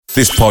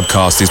This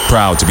podcast is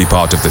proud to be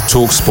part of the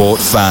TalkSport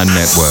Fan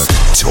Network.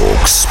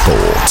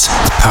 TalkSport.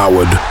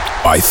 Powered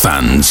by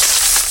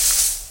fans.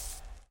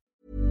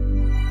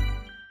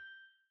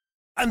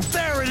 And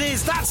there it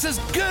is, that's as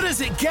good as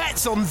it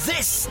gets on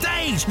this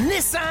stage.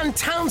 Nissan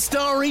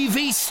Townstar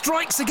EV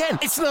strikes again.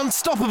 It's an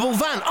unstoppable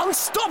van,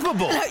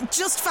 unstoppable.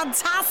 Just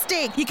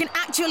fantastic. You can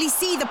actually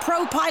see the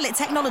ProPilot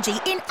technology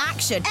in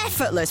action.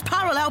 Effortless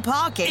parallel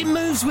parking. It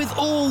moves with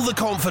all the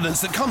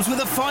confidence that comes with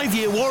a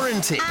 5-year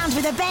warranty. And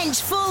with a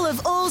bench full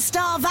of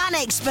all-star van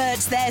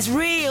experts, there's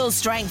real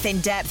strength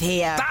in depth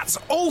here. That's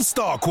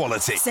all-star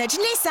quality. Search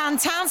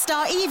Nissan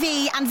Townstar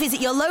EV and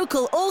visit your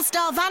local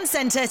all-star van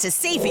centre to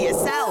see for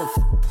yourself.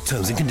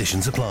 Terms and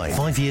conditions apply.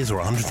 5 years or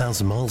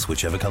 100,000 miles,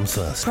 whichever comes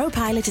first.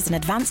 ProPilot is an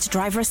advanced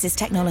driver assist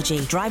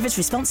technology. Driver's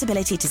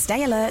responsibility to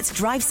stay alert,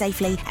 drive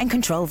safely and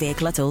control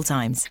vehicle at all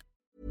times.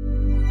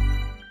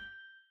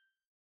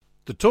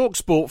 The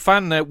TalkSport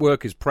Fan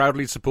Network is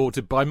proudly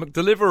supported by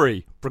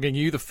McDelivery, bringing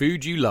you the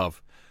food you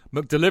love.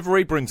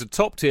 McDelivery brings a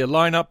top-tier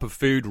lineup of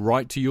food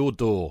right to your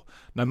door.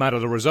 No matter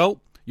the result,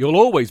 you'll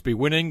always be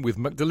winning with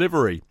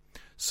McDelivery.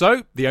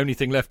 So, the only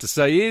thing left to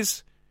say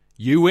is,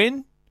 you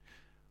win?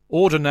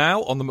 Order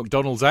now on the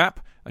McDonald's app,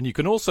 and you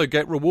can also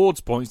get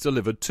rewards points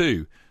delivered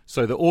too,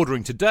 so that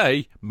ordering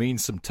today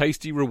means some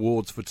tasty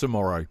rewards for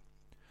tomorrow.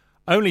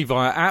 Only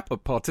via app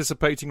at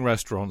participating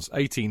restaurants.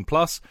 18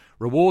 plus.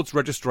 Rewards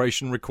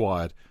registration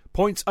required.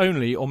 Points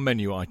only on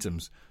menu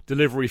items.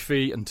 Delivery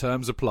fee and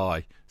terms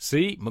apply.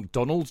 See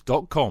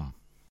mcdonalds.com.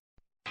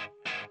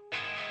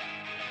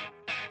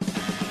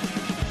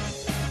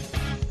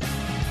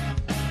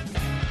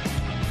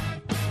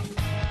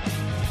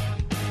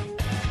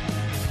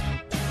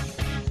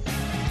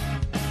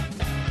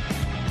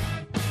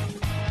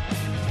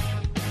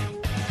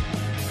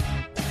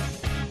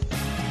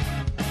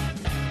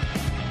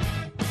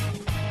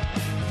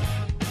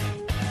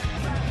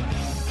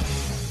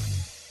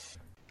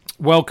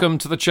 Welcome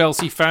to the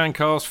Chelsea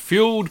Fancast,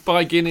 fueled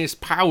by Guinness,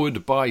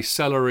 powered by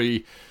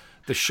celery.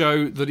 The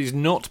show that is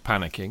not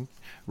panicking,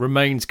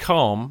 remains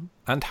calm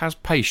and has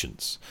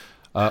patience.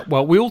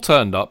 Well, we all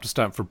turned up to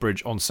Stamford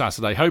Bridge on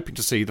Saturday, hoping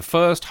to see the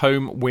first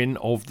home win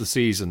of the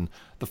season,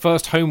 the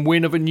first home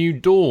win of a new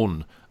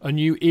dawn, a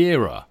new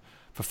era.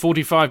 For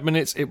 45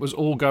 minutes, it was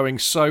all going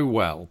so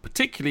well,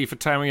 particularly for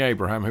Tammy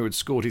Abraham, who had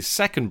scored his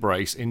second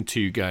brace in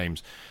 2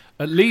 games.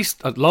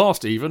 At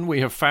last even,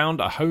 we have found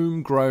a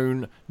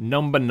homegrown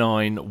number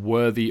 9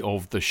 worthy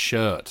of the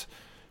shirt.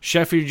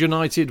 Sheffield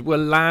United were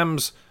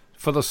lambs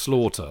for the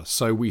slaughter,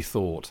 so we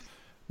thought.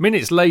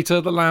 Minutes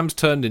later, the lambs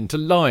turned into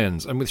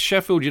lions, and with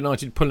Sheffield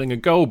United pulling a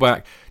goal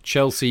back,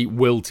 Chelsea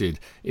wilted.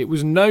 It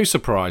was no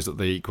surprise that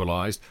they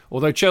equalised,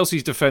 although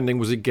Chelsea's defending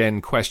was again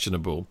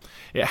questionable.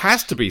 It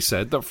has to be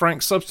said that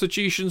Frank's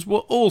substitutions were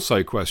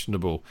also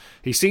questionable.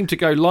 He seemed to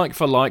go like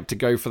for like to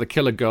go for the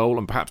killer goal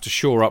and perhaps to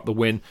shore up the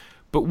win.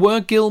 But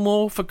were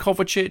Gilmour for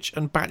Kovacic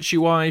and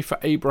Batshuayi for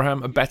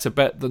Abraham a better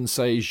bet than,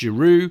 say,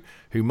 Giroud,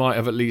 who might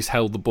have at least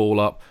held the ball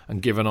up and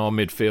given our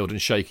midfield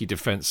and shaky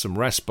defence some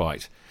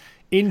respite?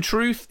 In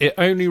truth, it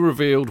only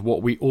revealed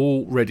what we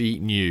already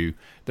knew.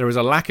 There is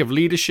a lack of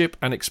leadership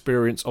and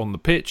experience on the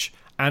pitch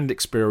and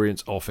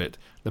experience off it.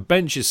 The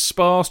bench is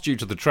sparse due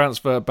to the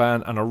transfer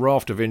ban and a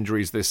raft of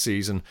injuries this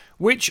season,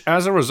 which,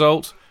 as a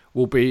result,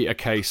 will be a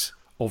case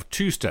of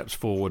 2 steps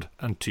forward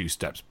and 2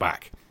 steps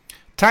back.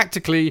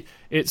 Tactically,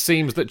 it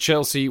seems that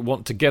Chelsea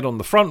want to get on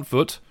the front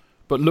foot,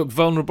 but look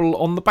vulnerable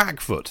on the back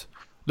foot.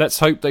 Let's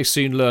hope they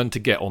soon learn to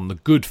get on the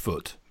good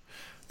foot.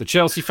 The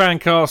Chelsea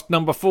Fancast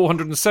number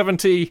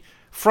 470,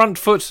 front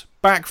foot,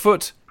 back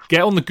foot,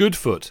 get on the good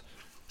foot,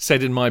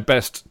 said in my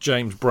best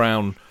James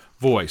Brown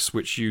voice,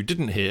 which you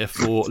didn't hear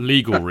for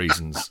legal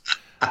reasons.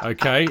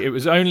 Okay, it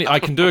was only, I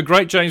can do a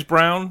great James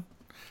Brown,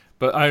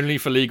 but only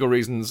for legal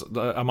reasons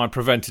am I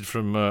prevented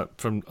from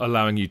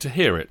allowing you to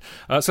hear it.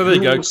 So there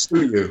you go.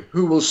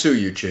 Who will sue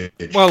you,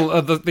 Chidge?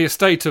 Well, the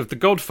estate of the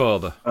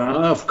Godfather.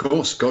 Of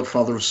course,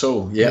 Godfather of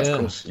Soul. Yeah, of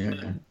course.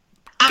 Yeah.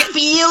 I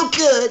feel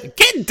good.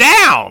 Get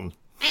down!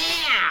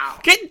 Ow.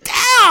 Get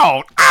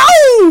down!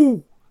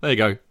 Ow! There you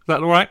go. Is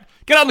that all right?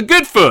 Get on the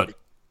good foot.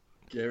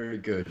 Very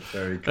good.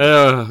 Very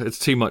good. It's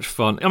too much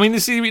fun. I mean, we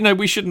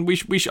shouldn't.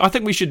 I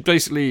think we should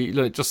basically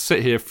just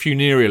sit here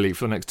funereally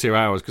for the next 2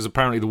 hours because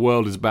apparently the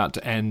world is about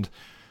to end.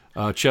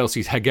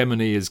 Chelsea's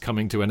hegemony is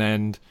coming to an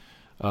end.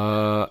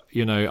 I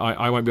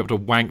won't be able to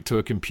wank to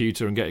a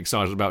computer and get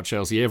excited about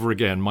Chelsea ever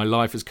again. My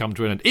life has come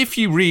to an end. If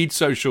you read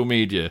social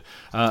media,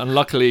 and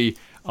luckily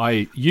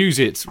I use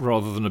it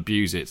rather than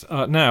abuse it.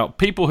 Now,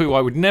 people who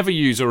I would never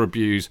use or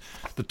abuse,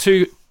 the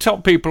 2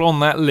 top people on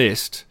that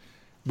list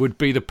would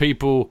be the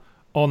people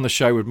on the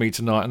show with me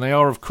tonight, and they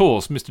are, of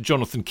course, Mr.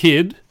 Jonathan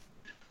Kidd.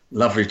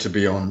 Lovely to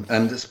be on,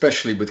 and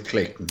especially with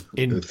Clayton.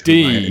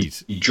 Indeed.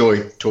 I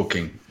enjoy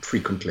talking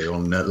frequently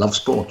on Love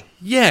Sport.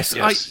 Yes.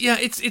 I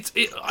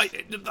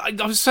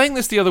was saying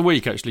this the other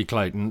week, actually,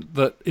 Clayton,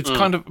 that it's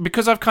kind of,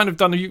 because I've kind of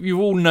done, you've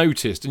all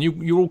noticed, and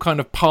you all kind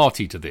of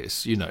party to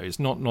this. It's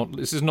not.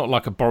 This is not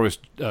like a Boris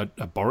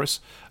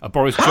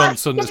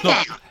Johnson.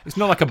 It's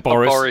not like a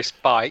Boris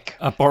bike.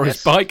 A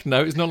Boris bike?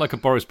 No, it's not like a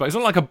Boris bike. It's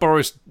not like a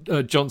Boris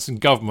Johnson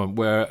government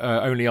where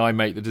only I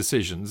make the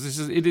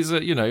decisions. It is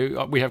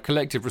we have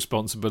collective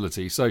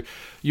responsibility. So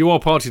you are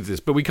party to this,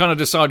 but we kind of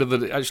decided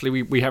that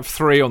actually we have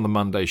 3 on the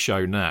Monday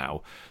show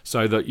now,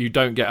 so that you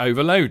don't get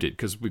overloaded,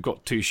 because we've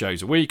got 2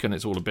 shows a week and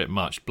it's all a bit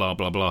much, blah,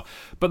 blah, blah.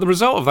 But the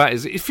result of that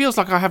is it feels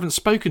like I haven't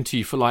spoken to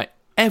you for like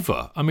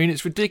ever. I mean,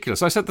 it's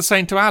ridiculous. I said the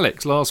same to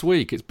Alex last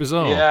week. It's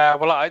bizarre. Yeah,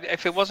 well,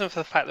 if it wasn't for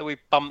the fact that we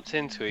bumped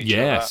into each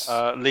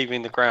other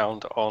leaving the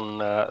ground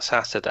on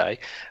Saturday,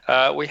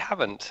 we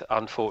haven't,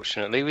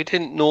 unfortunately. We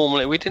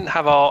didn't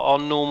have our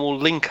normal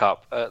link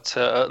up at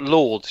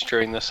Lord's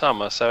during the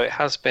summer, so it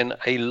has been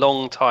a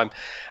long time.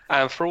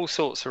 And for all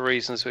sorts of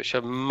reasons which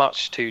are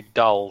much too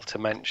dull to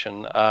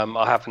mention,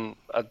 I haven't.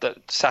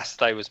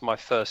 Saturday was my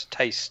first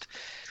taste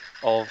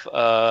of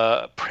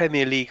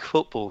Premier League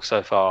football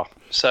so far.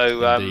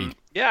 So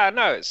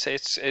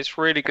it's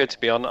really good to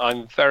be on.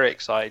 I'm very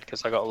excited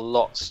because I got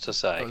lots to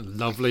say.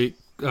 Lovely.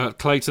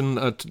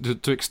 Clayton,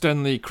 to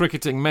extend the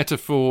cricketing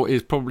metaphor,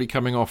 is probably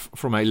coming off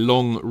from a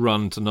long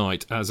run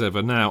tonight, as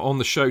ever. Now, on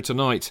the show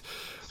tonight,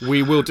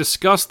 we will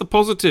discuss the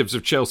positives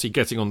of Chelsea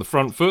getting on the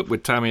front foot,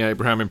 with Tammy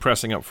Abraham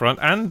impressing up front,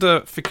 and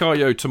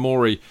Fikayo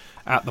Tomori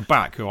at the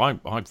back, who I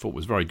thought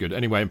was very good.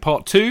 Anyway, in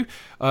part 2,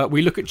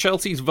 we look at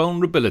Chelsea's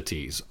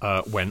vulnerabilities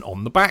when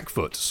on the back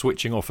foot,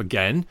 switching off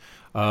again.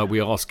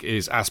 We ask,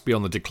 is Aspie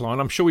on the decline?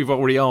 I'm sure we've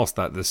already asked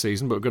that this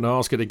season, but we're going to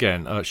ask it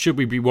again. Should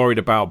we be worried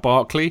about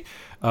Barkley?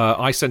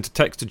 I sent a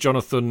text to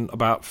Jonathan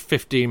about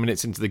 15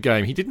 minutes into the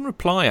game. He didn't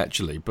reply,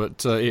 actually,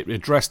 but it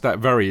addressed that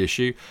very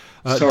issue.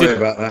 Sorry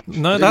about that.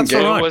 No, that's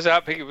all right. Was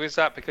that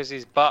because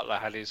his butler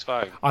had his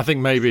phone? I think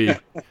maybe.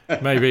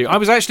 I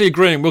was actually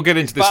agreeing. We'll get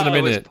into this in a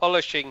minute. Butler was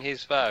polishing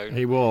his phone.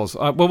 He was.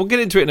 Well, we'll get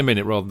into it in a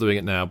minute rather than doing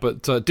it now.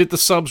 But did the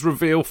subs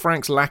reveal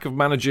Frank's lack of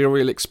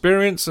managerial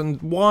experience, and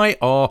why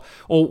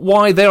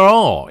there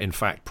are, in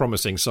fact,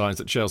 promising signs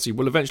that Chelsea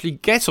will eventually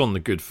get on the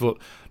good foot,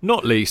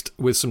 not least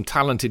with some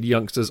talented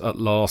youngsters at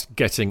last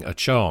getting a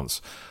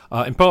chance.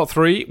 In part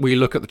 3, we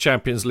look at the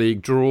Champions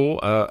League draw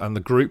and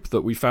the group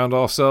that we found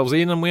ourselves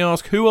in, and we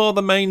ask, who are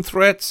the main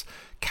threats?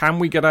 Can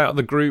we get out of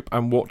the group,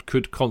 and what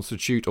would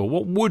constitute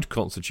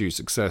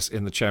success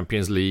in the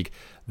Champions League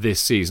this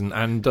season?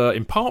 And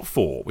in part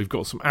 4, we've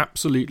got some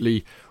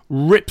absolutely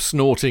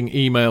rip-snorting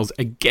emails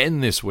again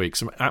this week,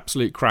 some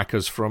absolute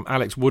crackers from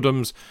Alex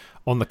Woodhams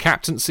on the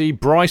captaincy,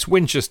 Bryce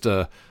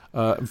Winchester.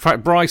 In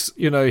fact, Bryce,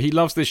 he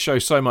loves this show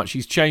so much,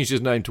 he's changed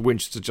his name to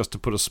Winchester just to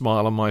put a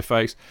smile on my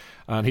face.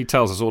 And he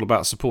tells us all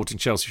about supporting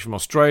Chelsea from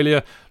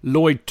Australia.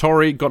 Lloyd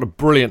Torrey got a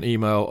brilliant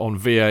email on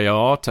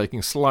VAR, taking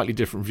a slightly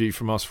different view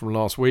from us from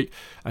last week.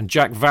 And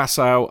Jack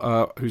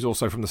Vassow, who's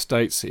also from the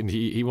States, and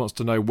he wants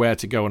to know where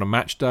to go on a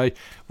match day.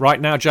 Right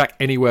now, Jack,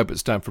 anywhere but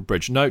Stamford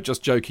Bridge. No,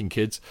 just joking,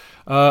 kids.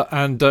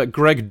 And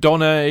Greg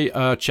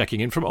Donnet checking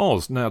in from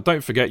Oz. Now,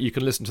 don't forget, you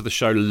can listen to the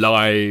show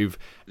live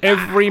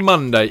every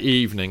Monday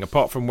evening,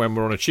 apart from when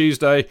we're on a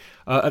Tuesday,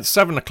 at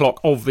 7 o'clock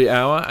of the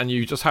hour, and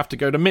you just have to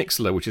go to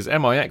Mixlr, which is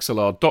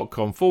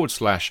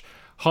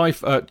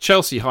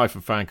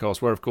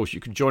mixlr.com/Chelsea-fancast, where, of course,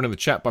 you can join in the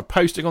chat by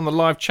posting on the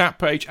live chat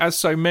page, as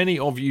so many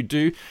of you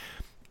do.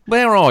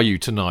 Where are you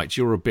tonight?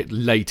 You're a bit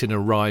late in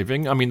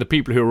arriving. I mean, the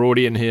people who are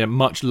already in here,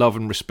 much love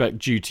and respect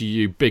due to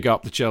you. Big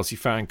up the Chelsea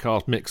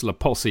Fancast Mixlr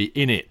posse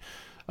in it.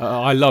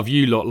 I love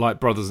you lot like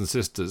brothers and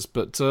sisters,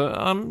 but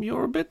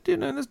you're a bit,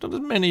 there's not as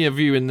many of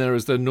you in there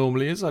as there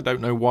normally is. I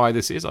don't know why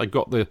this is. I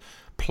got the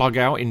plug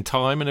out in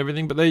time and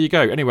everything, but there you go.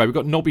 Anyway, we've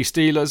got Nobby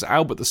Steelers,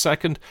 Albert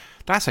II.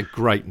 That's a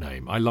great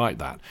name. I like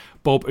that.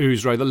 Bob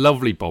Ouzray, the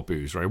lovely Bob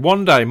Ouzray.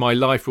 One day my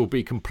life will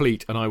be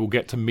complete and I will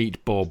get to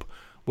meet Bob,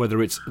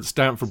 whether it's at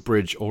Stamford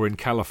Bridge or in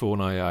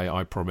California,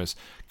 I promise.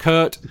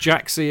 Kurt,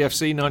 Jack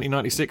CFC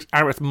 1996,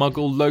 Arith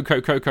Muggle,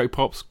 Loco Coco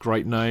Pops,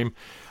 great name.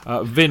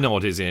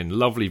 Vinod is in,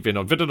 lovely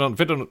Vinod.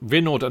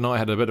 Vinod and I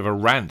had a bit of a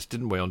rant,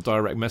 didn't we, on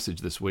direct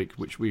message this week,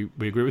 which we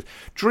agree with.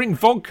 Drink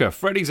vodka,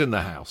 Freddie's in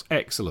the house.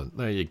 Excellent,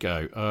 there you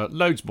go.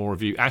 Loads more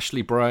of you.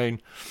 Ashley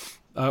Brain.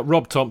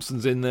 Rob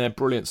Thompson's in there,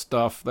 brilliant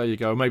stuff. There you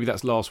go. Maybe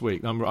that's last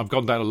week. I've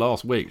gone down to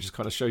last week, which just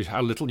kind of shows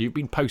how little you've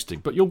been posting.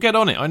 But you'll get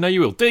on it, I know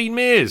you will. Dean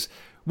Mears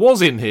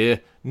was in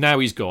here, now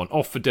he's gone.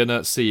 Off for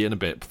dinner, see you in a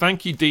bit.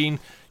 Thank you, Dean.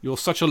 You're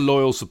such a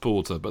loyal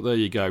supporter, but there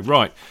you go.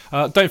 Right,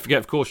 don't forget,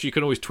 of course, you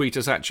can always tweet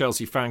us at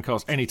Chelsea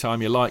Fancast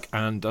anytime you like,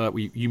 and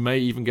you may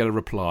even get a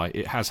reply.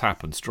 It has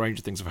happened.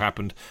 Strange things have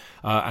happened.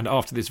 And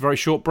after this very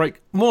short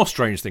break, more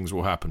strange things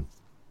will happen.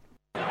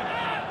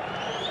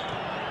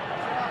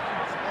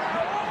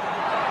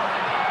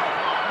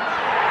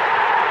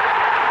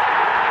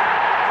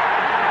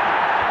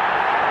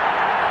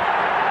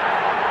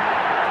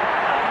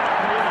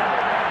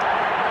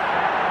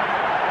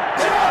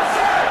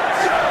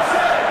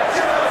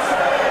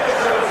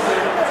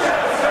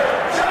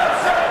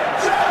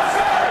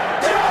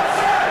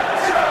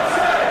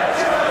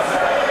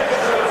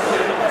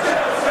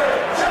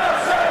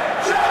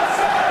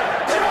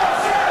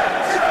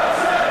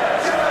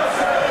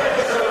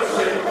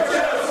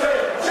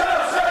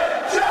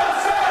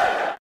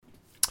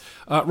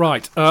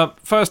 Right.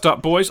 First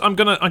up, boys. I've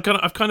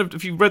kind of,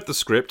 if you've read the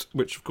script,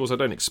 which of course I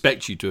don't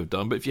expect you to have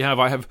done, but if you have,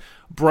 I have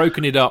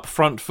broken it up: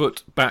 front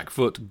foot, back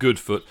foot, good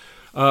foot.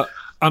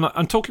 And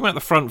I'm talking about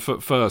the front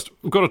foot first.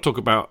 We've got to talk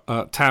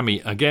about Tammy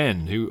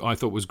again, who I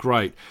thought was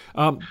great.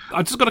 I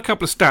just got a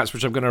couple of stats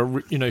which I'm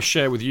going to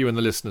share with you and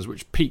the listeners,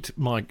 which piqued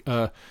my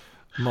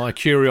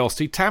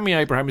curiosity. Tammy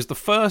Abraham is the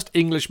first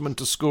Englishman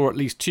to score at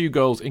least 2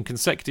 goals in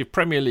consecutive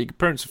Premier League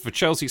appearances for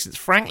Chelsea since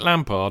Frank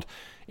Lampard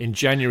in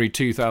January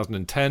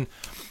 2010,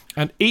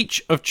 and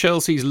each of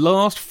Chelsea's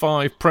last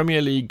 5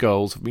 Premier League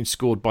goals have been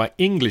scored by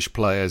English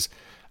players.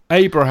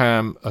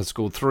 Abraham has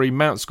scored 3,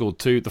 Mount scored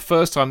 2. The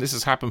first time this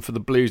has happened for the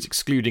Blues,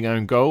 excluding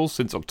own goals,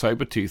 since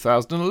October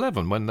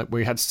 2011, when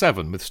we had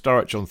 7, with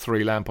Sturridge on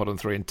 3, Lampard on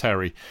 3 and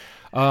Terry.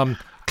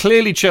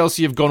 Clearly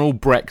Chelsea have gone all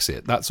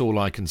Brexit, that's all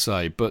I can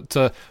say. But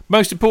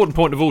most important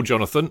point of all,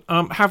 Jonathan,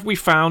 have we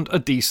found a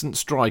decent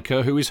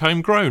striker who is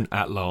homegrown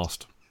at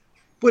last?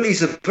 Well,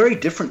 he's a very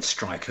different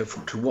striker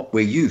to what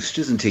we're used,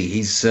 isn't he?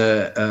 He's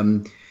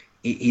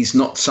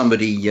not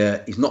somebody.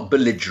 He's not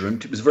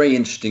belligerent. It was very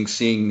interesting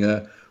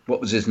seeing what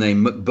was his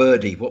name,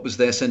 McBurney. What was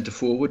their centre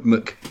forward,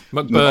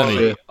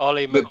 McBurney.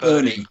 Ollie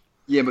McBurney.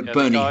 Yeah,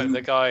 McBurney.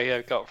 The guy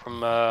who got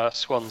from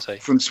Swansea.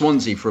 From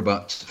Swansea for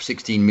about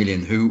 16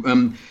 million,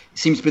 who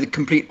seems to be the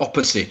complete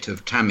opposite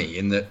of Tammy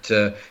in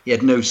that he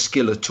had no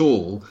skill at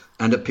all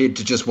and appeared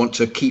to just want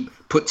to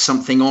put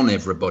something on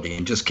everybody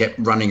and just kept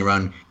running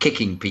around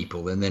kicking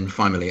people. And then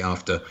finally,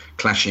 after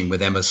clashing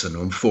with Emerson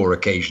on 4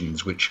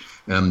 occasions, which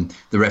the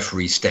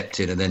referee stepped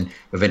in and then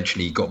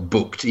eventually got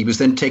booked, he was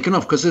then taken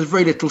off because there's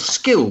very little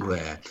skill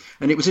there.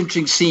 And it was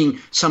interesting seeing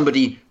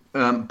somebody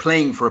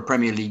playing for a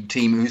Premier League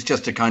team who's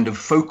just a kind of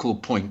focal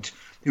point,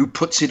 who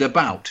puts it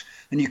about.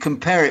 And you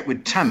compare it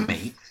with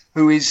Tammy,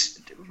 who is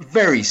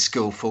very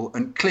skillful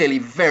and clearly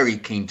very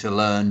keen to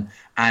learn,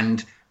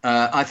 and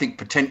I think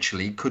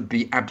potentially could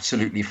be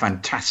absolutely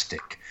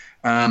fantastic.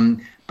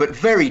 But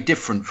very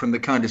different from the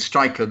kind of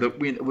striker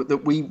that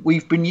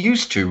we've been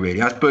used to,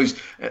 really. I suppose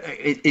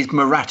it is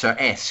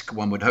Morata-esque,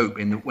 one would hope,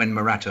 when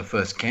Morata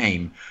first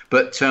came.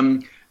 But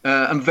and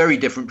very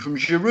different from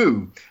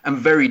Giroud, and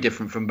very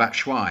different from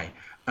Batshuayi.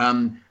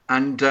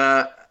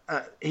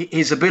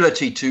 His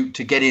ability to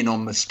get in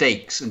on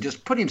mistakes and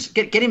just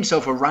get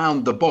himself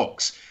around the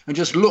box and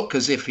just look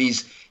as if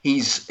he's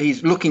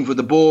looking for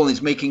the ball,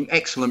 he's making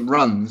excellent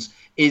runs,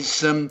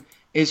 is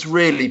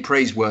really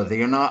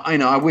praiseworthy. And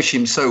I wish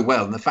him so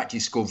well. And the fact he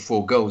scored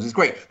 4 goals is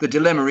great. The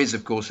dilemma is,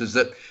 of course, is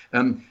that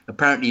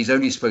apparently he's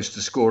only supposed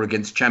to score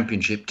against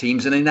Championship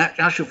teams, and in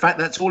actual fact,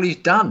 that's all he's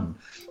done,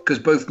 because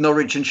both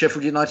Norwich and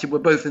Sheffield United were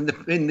both in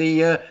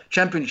the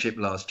Championship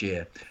last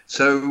year.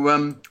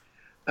 So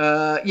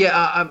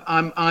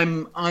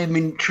I'm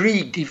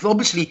intrigued. He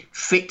obviously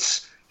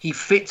fits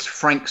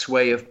Frank's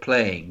way of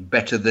playing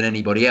better than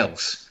anybody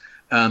else.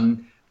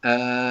 And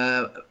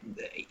I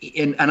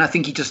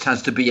think he just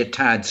has to be a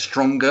tad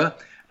stronger.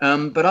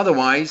 But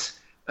otherwise,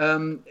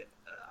 I'm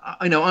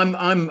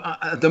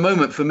at the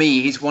moment, for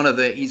me, he's one of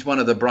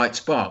the bright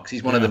sparks.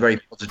 He's one of the very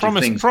positive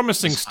things.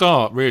 Promising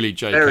start, really,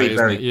 JK. Very,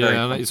 isn't it?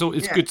 Yeah, very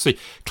it's good to see.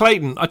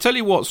 Clayton, I tell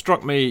you what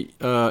struck me,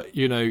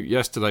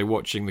 yesterday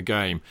watching the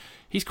game.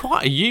 He's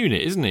quite a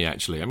unit, isn't he?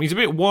 Actually, I mean, he's a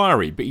bit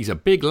wiry, but he's a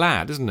big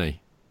lad, isn't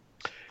he?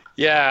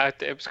 Yeah,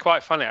 it was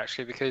quite funny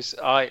actually, because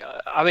I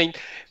mean,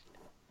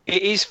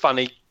 it is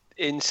funny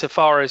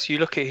insofar as you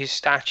look at his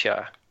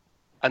stature.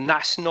 And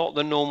that's not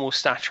the normal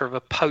stature of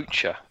a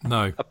poacher.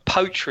 No. A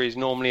poacher is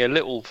normally a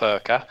little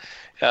Furker.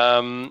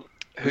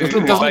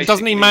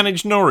 Doesn't he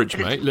manage Norwich,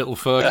 mate? Little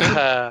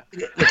Furker.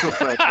 Little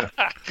Furker.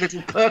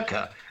 Little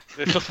Perker.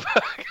 Little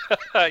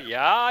Furker.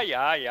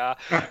 Yeah.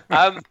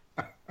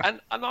 And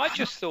I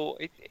just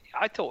thought it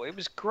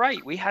was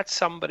great. We had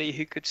somebody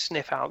who could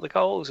sniff out the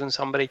goals, and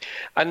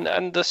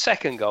the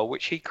second goal,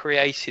 which he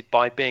created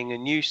by being a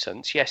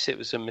nuisance. Yes, it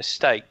was a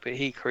mistake, but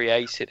he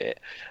created it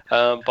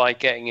by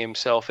getting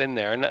himself in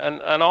there.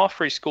 And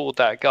after he scored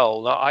that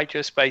goal, I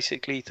just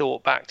basically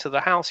thought back to the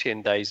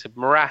halcyon days of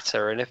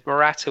Morata. And if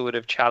Morata would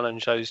have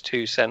challenged those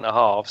 2 centre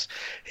halves,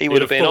 he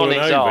would have been on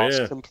his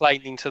arse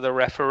complaining to the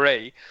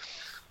referee.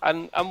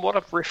 And what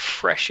a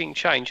refreshing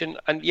change. And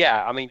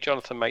yeah, I mean,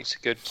 Jonathan makes a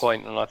good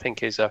point, and I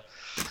think is a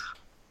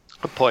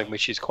point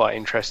which is quite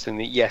interesting,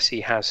 that yes, he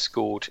has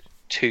scored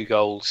 2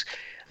 goals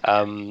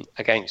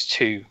against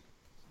 2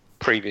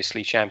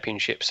 previously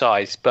Championship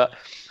sides, but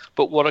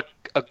what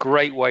a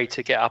great way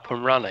to get up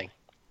and running,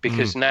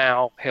 because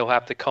now he'll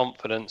have the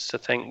confidence to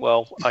think,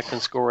 well, I can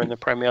score in the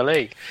Premier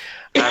League.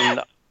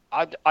 And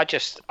I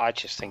just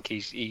think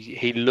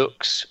he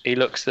looks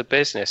the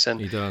business, and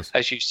he does.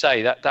 As you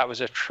say, that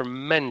was a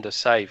tremendous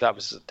save. That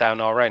was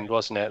down our end,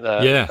 wasn't it?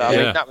 I mean,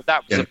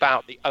 that was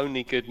about the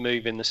only good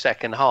move in the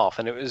second half,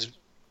 and it was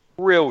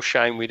real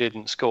shame we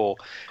didn't score.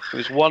 It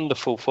was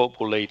wonderful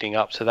football leading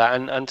up to that,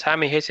 and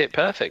Tammy hit it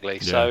perfectly.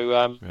 Yeah.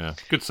 So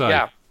good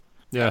save.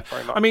 Yeah.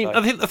 I mean, so.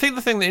 I think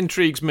the thing that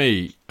intrigues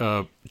me,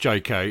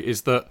 JK,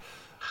 is that,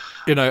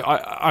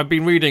 I've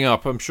been reading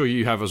up, I'm sure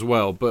you have as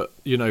well, but,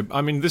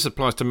 I mean, this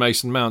applies to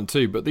Mason Mount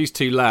too, but these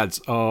 2 lads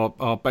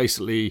are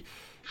basically,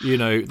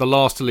 the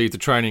last to leave the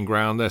training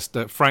ground.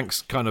 That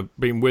Frank's kind of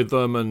been with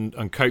them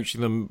and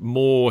coaching them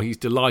more. He's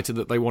delighted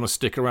that they want to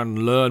stick around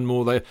and learn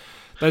more.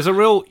 There's a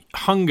real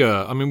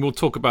hunger. I mean, we'll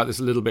talk about this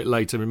a little bit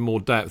later in more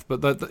depth.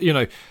 But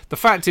the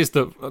fact is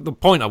that the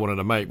point I wanted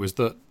to make was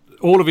that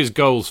all of his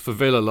goals for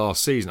Villa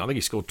last season, I think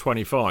he scored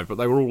 25, but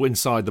they were all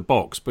inside the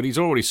box. But he's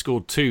already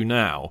scored 2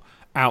 now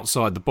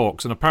outside the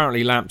box, and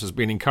apparently Lamps has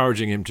been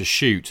encouraging him to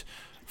shoot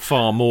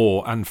far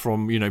more and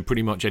from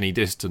pretty much any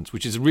distance,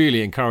 which is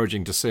really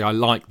encouraging to see. I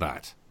like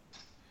that.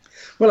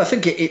 Well, I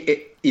think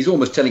he's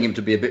almost telling him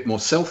to be a bit more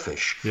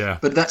selfish. Yeah.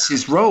 But that's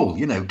his role,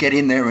 get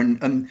in there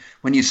and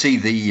when you see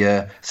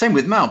the same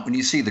with Mount, when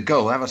you see the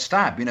goal, have a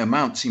stab.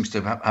 Mount seems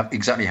to have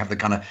the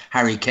kind of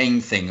Harry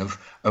Kane thing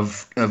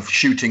of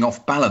shooting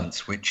off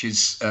balance, which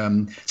is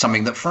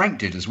something that Frank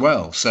did as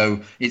well. So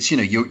it's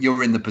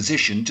you're in the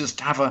position, just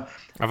have a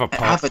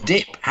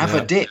dip.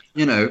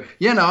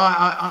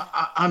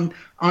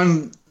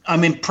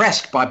 I'm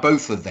impressed by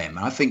both of them.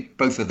 I think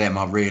both of them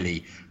are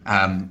really.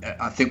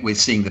 I think we're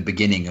seeing the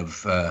beginning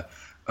of a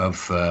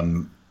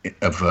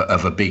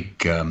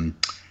big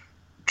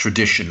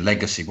tradition,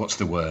 legacy. What's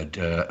the word?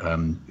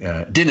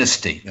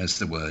 Dynasty. That's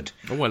the word.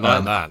 Oh, I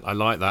like that. I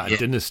like that. A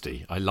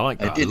dynasty. I like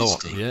that a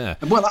lot. Yeah.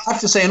 Well, I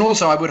have to say, and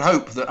also I would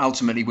hope that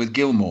ultimately with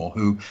Gilmour,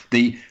 who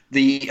the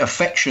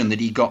affection that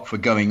he got for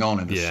going on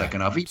in the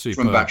second half,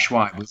 from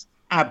Batshuayi, was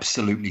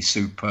absolutely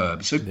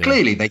superb. So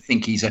clearly they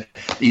think he's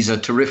a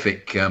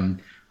terrific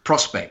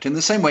prospect. In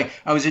the same way,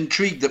 I was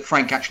intrigued that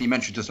Frank actually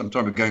mentioned, I'm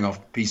sorry, we're going off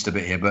piste a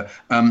bit here, but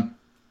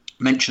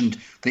mentioned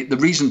the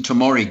reason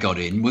Tomori got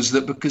in was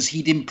that because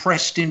he'd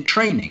impressed in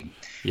training.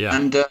 Yeah.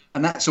 And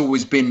that's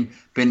always been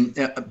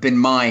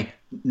my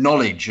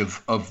knowledge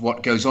of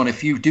what goes on.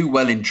 If you do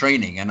well in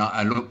training and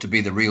I look to be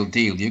the real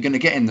deal, you're going to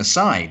get in the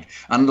side.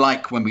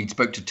 Unlike when we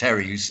spoke to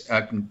Kerry,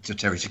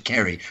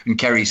 and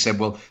Kerry said,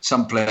 well,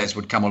 some players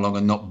would come along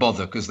and not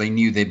bother because they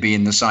knew they'd be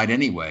in the side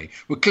anyway.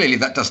 Well, clearly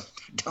that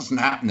doesn't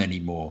happen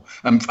anymore.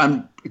 And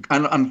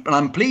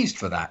I'm pleased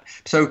for that.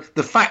 So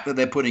the fact that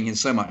they're putting in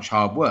so much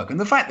hard work, and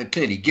the fact that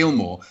clearly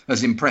Gilmour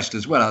has impressed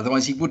as well,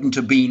 otherwise he wouldn't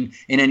have been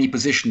in any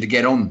position to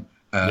get on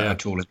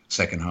at all in the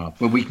second half.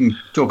 But we can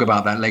talk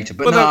about that later.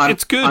 But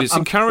it's good. It's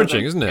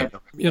encouraging, isn't it?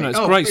 It's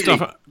great really,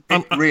 stuff.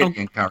 Really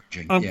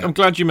encouraging. I'm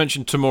glad you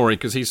mentioned Tomori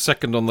because he's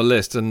second on the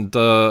list. And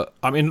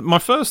my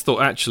first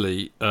thought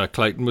actually,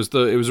 Clayton, was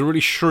that it was a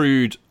really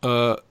shrewd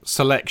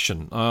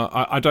selection.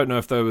 I don't know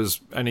if there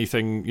was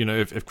anything,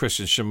 if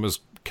Christensen was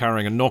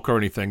carrying a knock or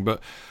anything, but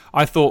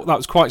I thought that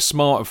was quite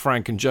smart of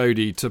Frank and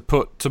Jody to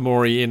put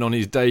Tomori in on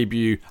his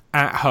debut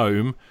at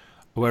home,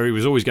 where he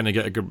was always going to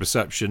get a good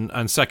reception,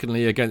 and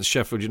secondly against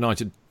Sheffield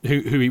United,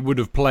 who he would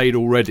have played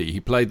already. He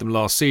played them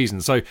last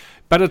season, so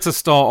better to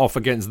start off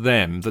against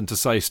them than to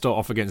start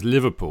off against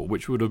Liverpool,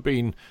 which would have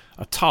been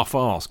a tough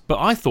ask. But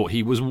I thought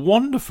he was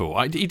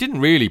wonderful. He didn't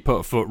really put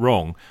a foot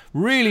wrong.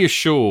 Really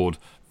assured,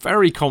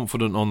 very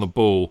confident on the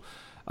ball.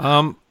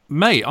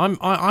 Mate,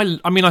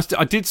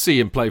 I did see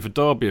him play for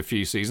Derby a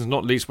few seasons,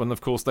 not least when, of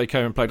course, they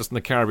came and played us in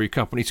the Caribou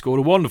Cup and he scored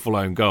a wonderful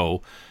own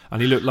goal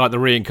and he looked like the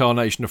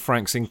reincarnation of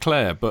Frank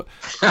Sinclair. But,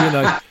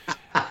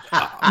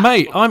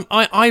 mate,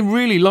 I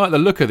really like the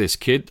look of this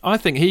kid. I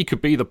think he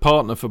could be the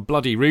partner for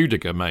bloody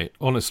Rudiger, mate,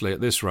 honestly,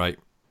 at this rate.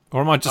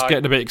 Or am I just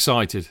getting a bit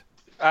excited?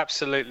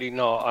 Absolutely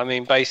not. I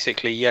mean,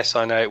 basically, yes,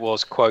 I know it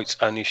was, quotes,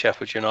 only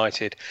Sheffield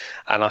United.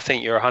 And I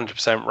think you're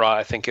 100% right.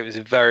 I think it was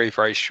a very,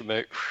 very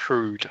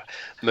shrewd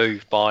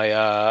move by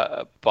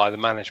the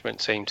management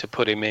team to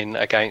put him in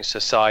against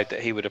a side that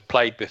he would have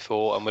played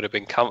before and would have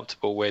been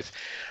comfortable with.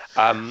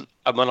 And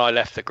when I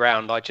left the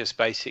ground, I just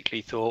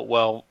basically thought,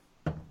 well,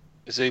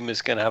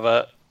 Zuma's going to have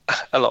a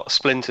lot of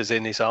splinters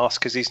in his arse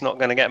because he's not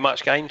going to get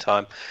much game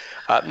time.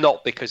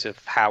 Not because of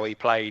how he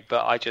played,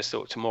 but I just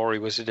thought Tomori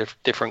was a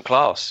different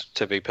class,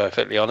 to be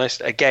perfectly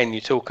honest. Again,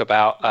 you talk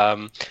about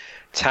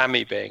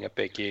Tammy being a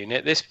big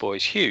unit. This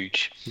boy's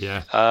huge.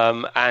 Yeah.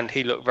 And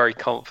he looked very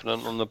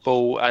confident on the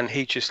ball, and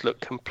he just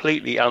looked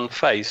completely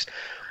unfazed,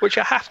 which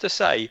I have to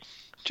say,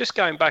 just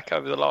going back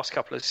over the last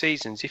couple of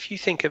seasons, if you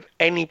think of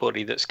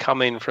anybody that's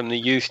come in from the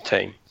youth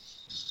team,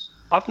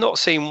 I've not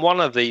seen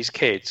one of these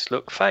kids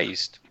look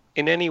fazed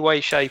in any way,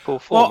 shape,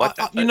 or form. Well,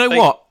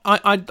 what?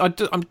 I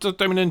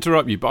don't mean to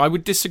interrupt you, but I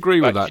would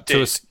disagree with that.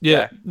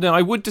 No,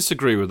 I would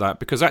disagree with that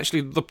because actually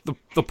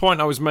the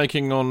point I was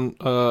making on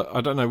I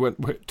don't know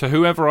to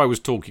whoever I was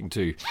talking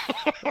to,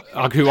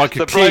 who I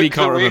clearly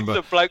can't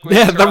remember.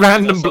 The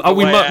random.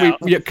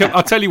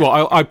 I'll tell you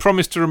what. I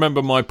promise to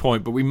remember my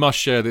point, but we must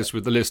share this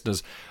with the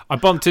listeners. I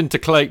bumped into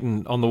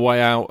Clayton on the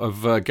way out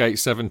of Gate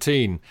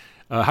 17.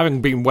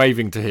 Having been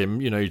waving to him,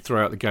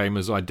 throughout the game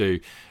as I do,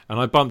 and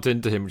I bumped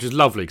into him, which is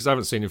lovely because I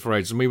haven't seen him for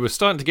ages. And we were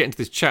starting to get into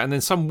this chat, and then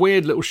some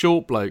weird little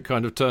short bloke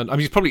kind of turned. I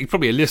mean, he's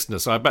probably a listener,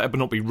 so I better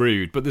not be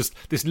rude. But this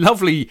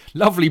lovely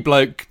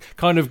bloke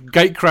kind of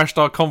gate crashed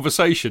our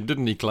conversation,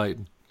 didn't he,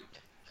 Clayton?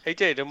 He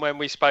did, and when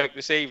we spoke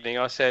this evening,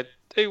 I said,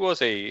 "Who was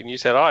he?" And you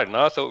said, "I don't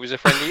know. I thought it was a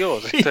friend of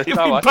yours." I said,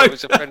 "No, I thought it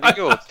was a friend of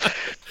yours."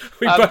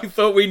 We both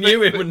thought we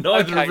knew him, and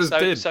neither of us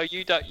did. So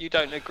you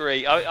don't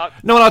agree?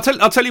 No, I'll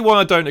tell you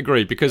why I don't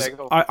agree, because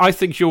I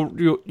think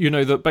you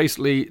know that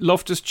basically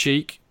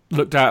Loftus-Cheek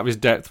looked out of his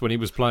depth when he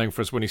was playing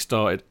for us when he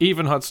started.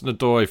 Even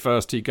Hudson-Odoi,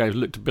 first 2 games,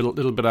 looked a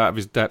little bit out of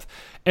his depth.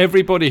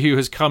 Everybody who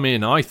has come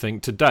in, I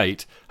think, to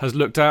date, has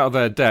looked out of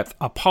their depth,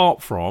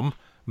 apart from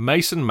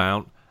Mason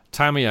Mount,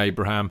 Tammy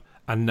Abraham,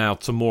 and now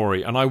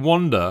Tomori. And I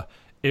wonder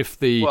if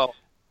the... Well,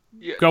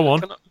 go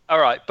on. All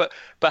right, but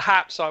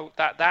perhaps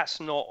that's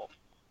not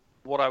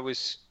what I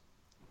was...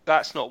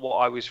 That's not what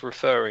I was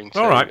referring to.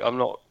 All right. I'm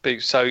not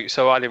big,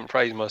 so I didn't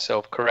phrase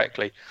myself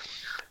correctly.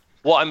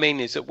 What I mean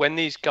is that when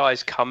these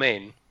guys come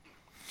in,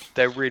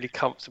 they're really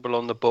comfortable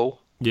on the ball.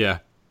 Yeah.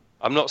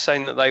 I'm not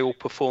saying that they all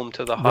perform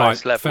to the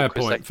highest level. Fair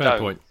point.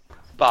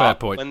 But fair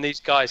point. When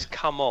these guys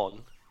come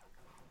on,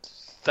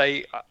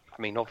 I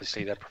mean,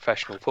 obviously they're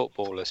professional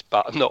footballers,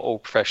 but not all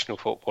professional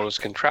footballers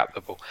can trap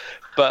the ball.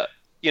 But,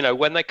 you know,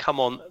 when they come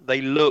on,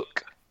 they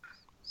look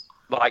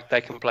like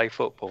they can play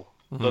football.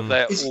 That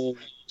they're all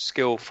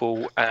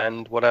skillful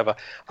and whatever.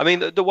 I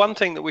mean, the one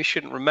thing that we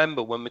shouldn't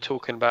remember when we're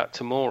talking about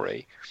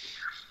Tomori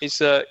is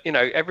that, you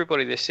know,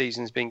 everybody this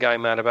season's been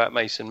going mad about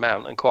Mason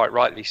Mount, and quite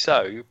rightly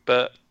so,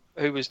 but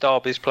who was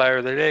Derby's player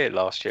of the year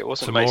last year? It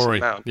wasn't Mason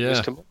Mount, it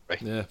was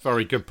Tomori. Yeah,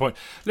 very good point.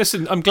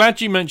 Listen, I'm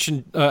glad you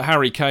mentioned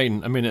Harry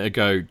Kane a minute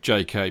ago,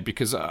 JK,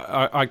 because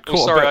I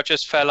caught I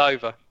just fell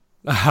over.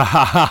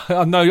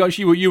 No,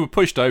 actually, you were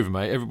pushed over,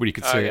 mate. Everybody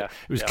could see it.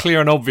 It was clear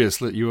and obvious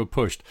that you were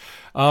pushed.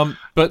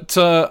 But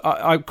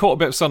I caught a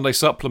bit of Sunday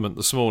Supplement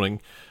this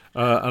morning,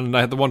 and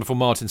they had the wonderful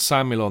Martin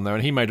Samuel on there,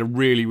 and he made a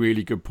really,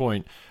 really good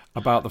point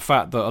about the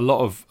fact that a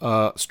lot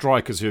of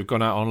strikers who have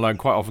gone out on loan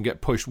quite often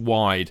get pushed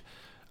wide,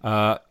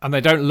 and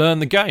they don't learn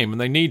the game,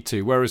 and they need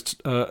to. Whereas,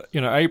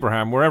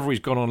 Abraham, wherever he's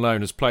gone on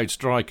loan, has played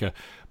striker.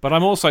 But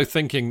I'm also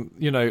thinking,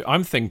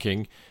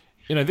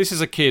 this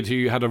is a kid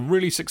who had a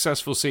really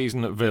successful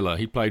season at Villa.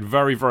 He played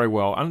very, very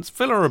well. And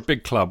Villa are a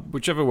big club.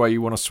 Whichever way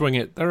you want to swing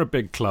it, they're a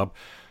big club.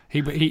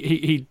 He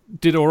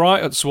did all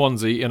right at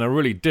Swansea in a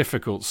really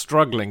difficult,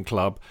 struggling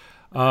club.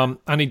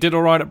 And he did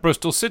all right at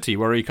Bristol City,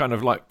 where he kind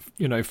of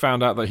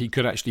found out that he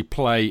could actually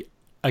play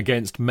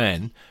against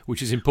men,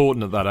 which is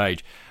important at that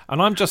age.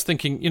 And I'm just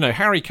thinking,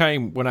 Harry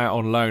Kane went out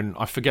on loan.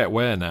 I forget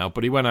where now,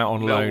 but he went out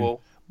on loan.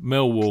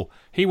 Millwall.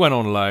 He went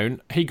on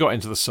loan, he got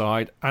into the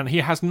side, and he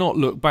has not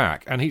looked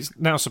back. And he's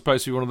now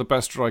supposed to be one of the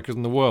best strikers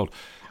in the world.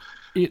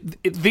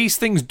 These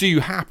things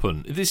do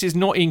happen. This is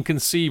not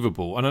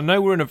inconceivable. And I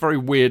know we're in a very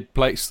weird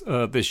place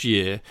this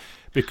year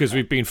because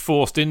we've been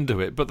forced into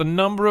it. But the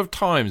number of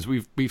times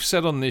we've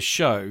said on this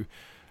show,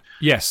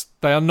 yes,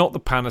 they are not the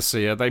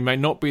panacea. They may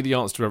not be the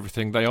answer to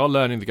everything. They are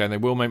learning the game. They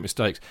will make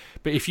mistakes.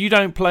 But if you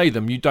don't play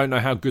them, you don't know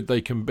how good they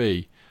can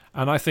be.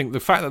 And I think the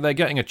fact that they're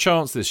getting a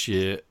chance this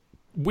year,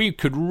 we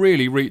could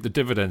really reap the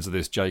dividends of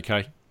this,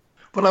 JK.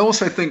 But I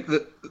also think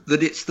that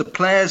it's the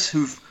players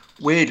who've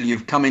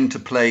come into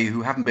play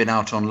who haven't been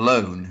out on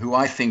loan, who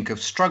I think have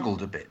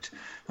struggled a bit.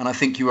 And I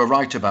think you were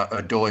right about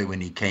Odoi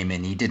when he came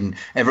in.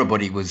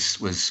 Everybody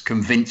was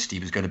convinced he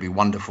was going to be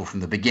wonderful from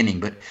the beginning,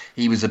 but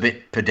he was a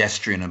bit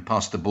pedestrian and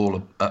passed the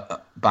ball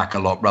back a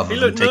lot rather than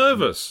he looked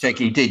nervous.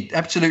 He did,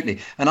 absolutely.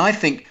 And I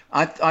think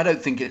I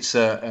don't think it's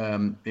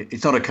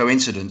not a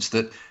coincidence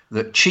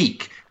that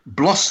Cheek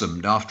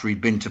blossomed after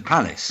he'd been to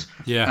Palace.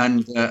 Yeah.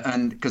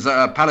 And because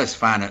a Palace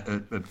fan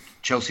at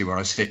Chelsea, where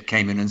I sit,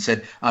 came in and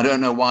said, "I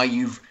don't know why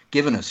you've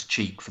given us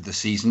Cheek for the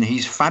season.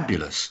 He's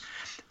fabulous."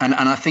 And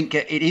I think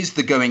it is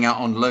the going out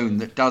on loan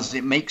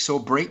that makes or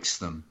breaks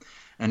them.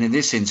 And in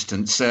this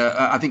instance,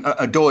 I think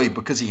Odoi,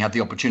 because he had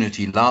the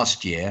opportunity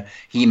last year,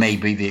 he may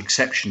be the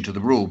exception to the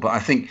rule. But I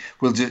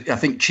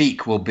think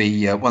Cheek will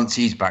be once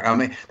he's back. I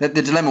mean, the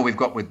dilemma we've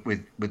got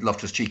with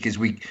Loftus-Cheek is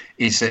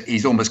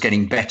he's almost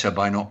getting better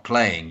by not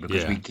playing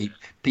because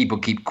people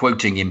keep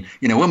quoting him.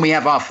 When we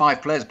have our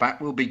 5 players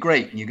back, we'll be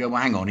great. And you go,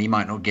 well, hang on, he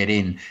might not get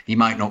in. He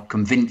might not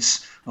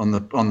convince on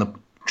the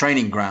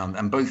training ground.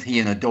 And both he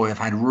and Odoi have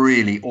had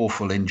really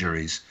awful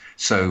injuries.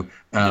 So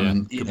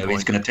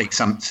it's going to take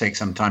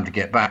some time to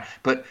get back.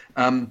 But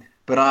I'm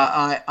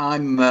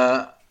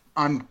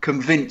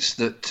convinced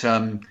that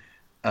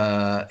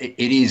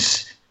it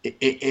is.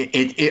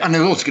 And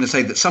I'm also going to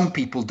say that some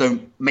people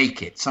don't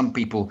make it. Some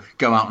people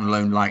go out on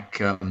loan, like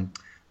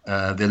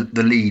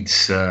the Leeds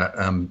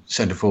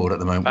centre forward at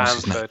the moment,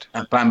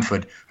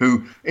 Bamford,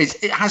 who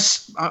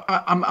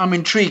I'm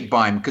intrigued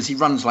by him because he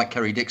runs like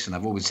Kerry Dixon.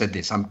 I've always said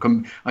this.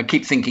 I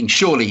keep thinking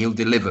surely he'll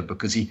deliver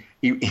because he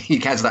he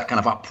has that kind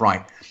of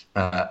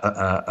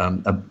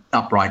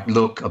upright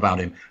look about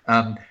him.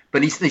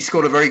 But he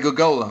scored a very good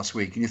goal last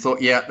week, and you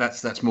thought, yeah,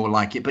 that's more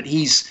like it. But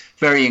he's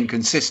very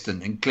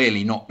inconsistent and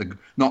clearly not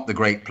the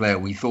great player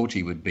we thought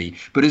he would be.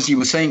 But as you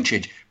were saying,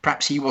 Chidge,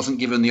 perhaps he wasn't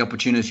given the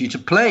opportunity to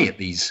play at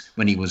these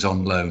when he was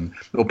on loan,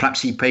 or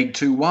perhaps he played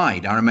too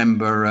wide. I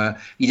remember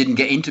he didn't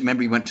get into.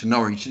 Remember, he went to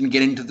Norwich, didn't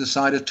get into the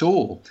side at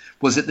all.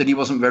 Was it that he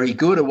wasn't very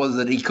good, or was it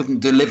that he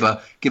couldn't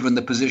deliver given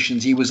the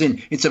positions he was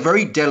in? It's a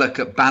very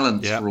delicate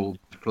balance for all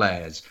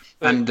players,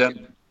 and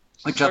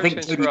which I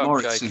think Tony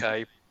Morris.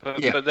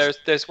 But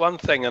there's one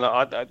thing,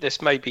 and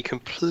this may be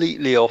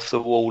completely off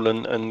the wall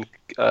and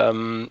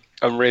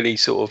really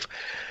sort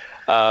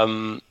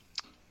of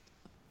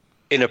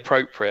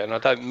inappropriate, and I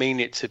don't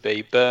mean it to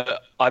be,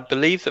 but I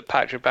believe that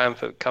Patrick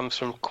Bamford comes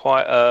from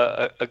quite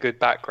a good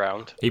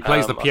background. He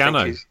plays the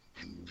piano.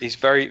 He's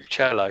very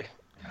cello.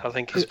 I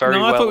think he's very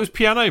well. No, I thought it was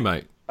piano,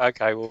 mate.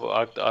 Okay, well,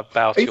 I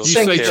bow to your You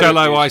say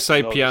cello, I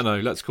say piano.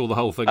 Let's call the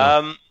whole thing.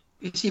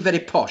 Is he very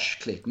posh,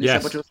 Clayton?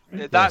 Yes.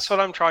 That's what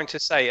I'm trying to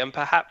say, and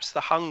perhaps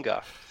the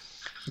hunger.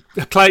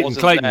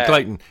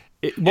 Clayton.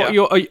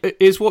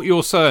 What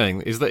you're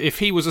saying is that if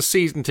he was a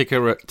season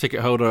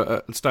ticket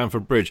holder at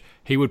Stamford Bridge,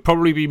 he would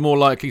probably be more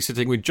likely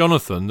sitting with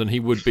Jonathan than he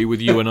would be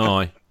with you and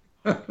I.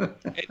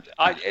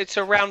 It's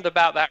around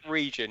about that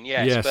region,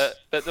 yes.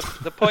 But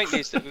the point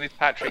is that with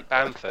Patrick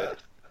Bamford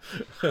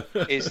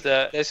is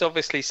that there's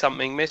obviously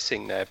something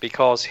missing there,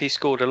 because he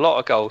scored a lot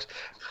of goals.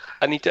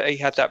 And he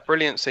had that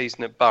brilliant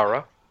season at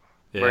Borough,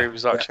 where he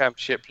was like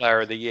Championship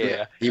Player of the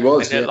Year. He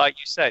was, and then, like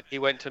you said, he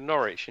went to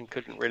Norwich and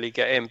couldn't really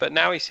get in. But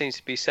now he seems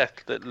to be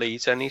settled at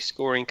Leeds, and he's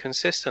scoring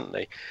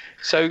consistently.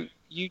 So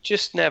you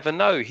just never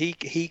know. He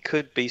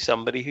could be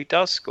somebody who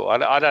does score.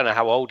 I don't know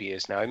how old he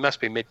is now. He must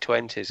be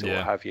mid-20s or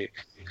what have you.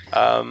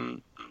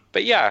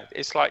 But yeah,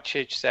 it's like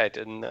Chidge said,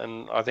 and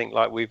I think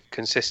like we've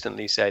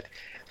consistently said,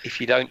 if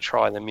you don't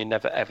try them, you're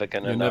never ever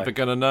going to know. You're never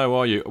going to know,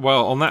 are you?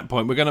 Well, on that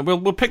point,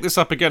 we'll pick this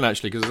up again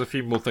actually, because there's a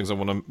few more things I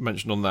want to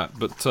mention on that.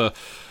 But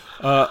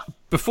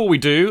before we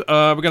do,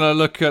 we're going to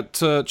look at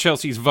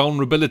Chelsea's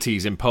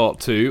vulnerabilities in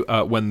part 2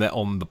 when they're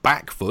on the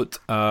back foot,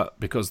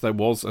 because there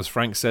was, as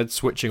Frank said,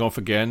 switching off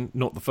again.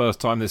 Not the first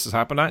time this has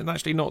happened, and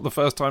actually not the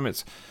first time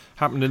it's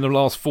happened in the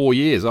last 4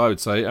 years, I would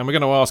say. And we're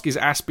going to ask, is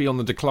Aspie on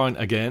the decline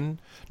again?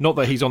 Not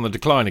that he's on the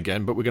decline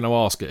again, but we're going to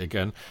ask it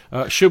again.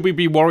 Should we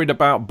be worried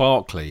about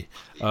Barkley?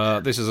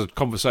 This is a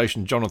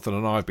conversation Jonathan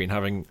and I have been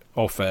having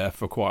off-air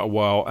for quite a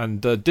while.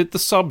 And did the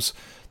subs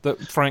that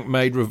Frank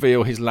made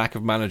reveal his lack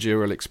of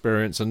managerial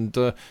experience?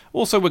 And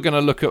also we're going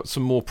to look at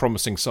some more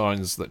promising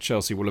signs that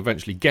Chelsea will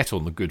eventually get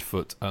on the good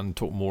foot and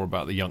talk more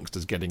about the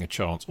youngsters getting a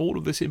chance. All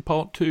of this in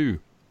part 2.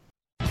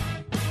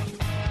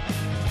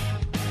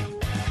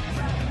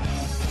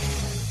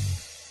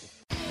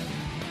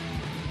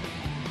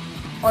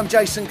 I'm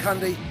Jason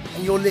Cundy,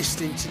 and you're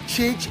listening to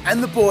Chidge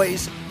and the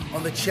boys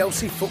on the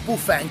Chelsea Football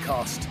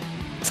Fancast.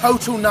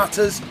 Total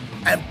nutters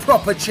and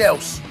proper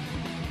Chelsea.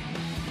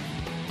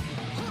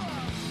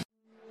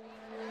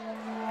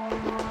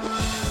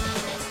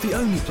 The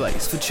only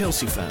place for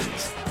Chelsea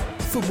fans.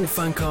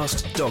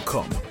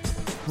 Footballfancast.com.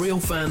 Real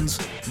fans,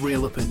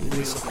 real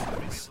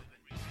opinions.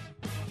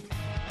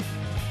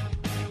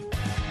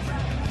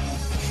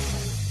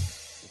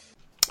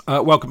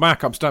 Welcome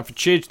back. I'm Stamford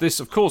Chidge. This,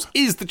 of course,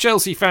 is the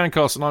Chelsea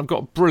Fancast, and I've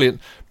got brilliant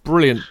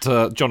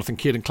Jonathan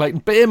Kidd and Clayton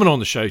Beerman on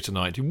the show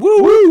tonight. Woo,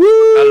 woo,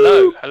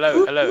 woo!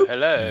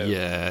 Hello.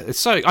 Yeah, it's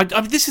so.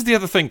 This is the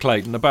other thing,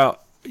 Clayton,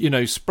 about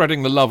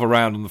spreading the love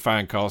around on the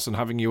Fancast and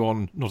having you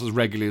on not as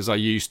regularly as I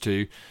used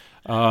to,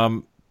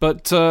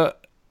 but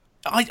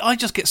I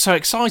just get so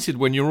excited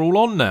when you're all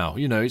on now.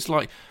 It's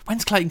like,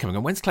 when's Clayton coming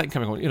on?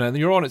 And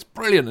you're on, it's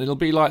brilliant. It'll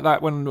be like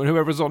that when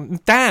whoever's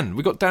on. Dan,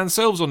 we've got Dan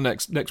Silves on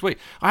next week.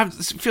 It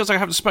feels like I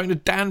haven't spoken to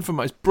Dan for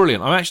months. It's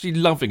brilliant. I'm actually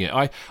loving it.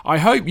 I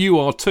hope you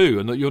are too,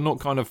 and that you're not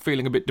kind of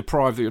feeling a bit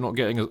deprived that you're not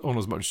getting on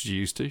as much as you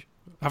used to. I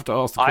have to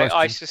ask the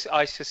question.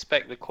 I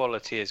suspect the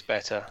quality is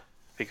better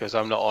because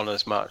I'm not on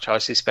as much. I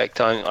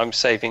suspect I'm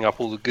saving up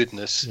all the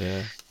goodness.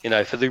 Yeah.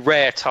 For the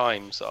rare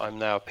times that I'm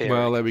now appearing.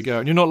 Well, there we go.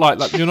 And you're not like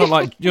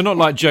you're not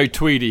like Joe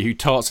Tweedy, who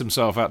tarts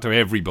himself out to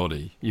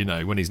everybody.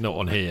 When he's not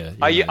on here.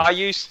 I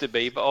used to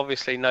be, but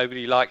obviously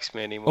nobody likes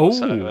me anymore.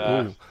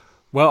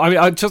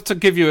 Well, just to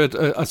give you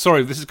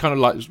sorry, this is kind of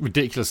like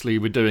ridiculously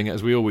we're doing it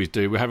as we always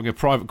do. We're having a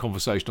private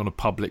conversation on a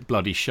public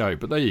bloody show.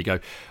 But there you go.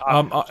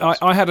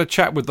 I had a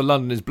chat with the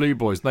London is Blue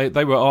Boys.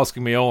 They were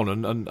asking me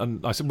on,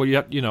 and I said, well,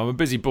 I'm a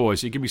busy boy,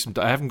 so you give me some.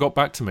 They haven't got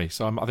back to me,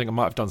 so I think I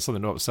might have done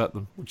something to upset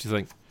them. What do you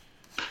think?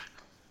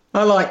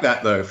 I like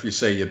that though. If you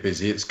say you're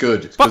busy, it's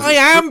good. But I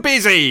am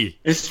busy.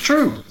 It's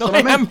true. I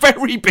am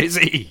very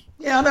busy.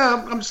 Yeah, I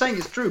know. I'm saying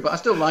it's true, but I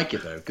still like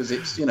it though because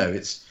it's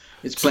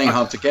it's playing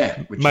hard to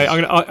get. Mate,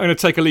 I'm going to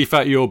take a leaf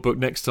out of your book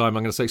next time.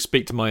 I'm going to say,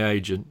 speak to my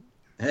agent.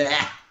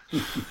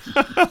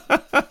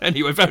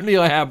 Anyway, if only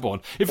I had one.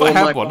 If I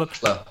had one,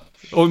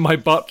 Or my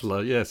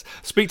butler, yes.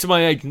 Speak to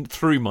my agent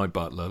through my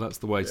butler. That's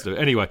the way to do it.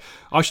 Anyway,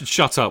 I should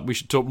shut up. We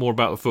should talk more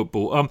about the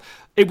football.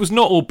 It was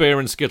not all beer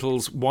and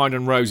skittles, wine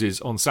and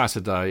roses on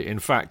Saturday. In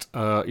fact,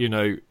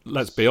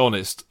 let's be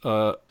honest,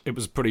 it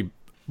was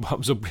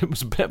a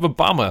bit of a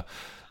bummer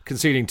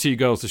conceding 2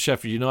 goals to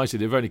Sheffield United.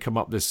 They've only come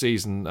up this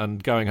season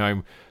and going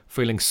home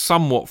feeling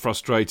somewhat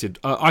frustrated.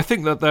 I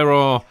think that there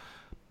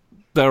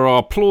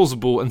are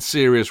plausible and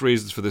serious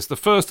reasons for this. The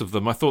first of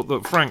them, I thought,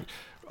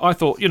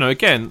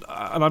 again,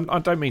 and I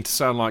don't mean to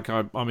sound like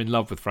I'm in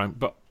love with Frank,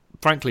 but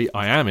frankly,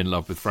 I am in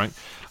love with Frank.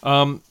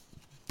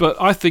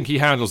 But I think he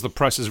handles the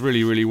presses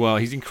really, really well.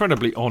 He's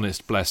incredibly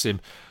honest, bless him.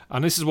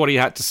 And this is what he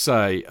had to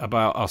say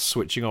about us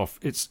switching off.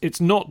 It's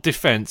not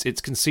defence,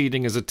 it's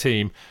conceding as a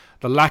team.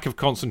 The lack of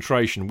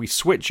concentration. We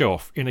switch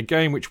off in a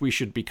game which we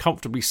should be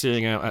comfortably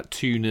seeing out at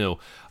 2-0.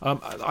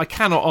 I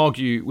cannot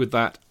argue with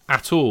that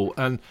at all.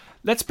 And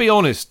let's be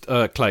honest,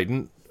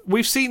 Clayton,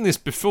 we've seen this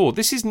before.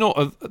 This is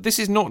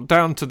not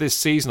down to this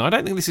season. I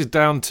don't think this is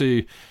down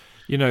to,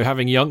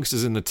 having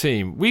youngsters in the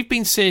team. We've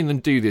been seeing them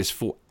do this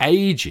for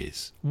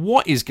ages.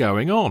 What is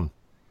going on?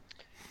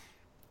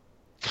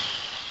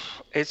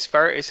 It's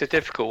a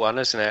difficult one,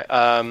 isn't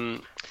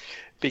it?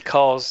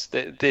 Because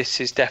this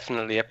is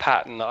definitely a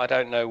pattern. I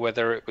don't know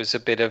whether it was a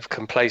bit of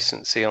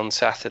complacency on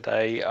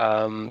Saturday,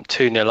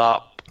 2-0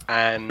 up,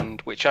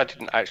 and which I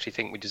didn't actually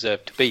think we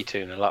deserved to be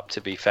 2-0 up,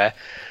 to be fair,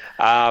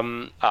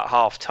 at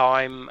half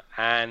time,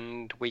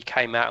 and we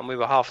came out and we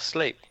were half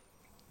asleep.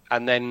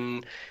 And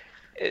then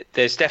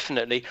there's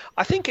definitely,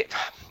 I think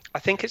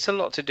it's a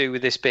lot to do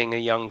with this being a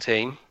young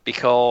team,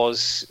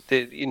 because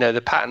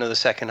the pattern of the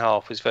second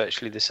half was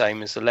virtually the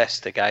same as the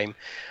Leicester game.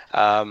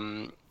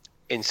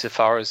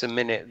 Insofar as the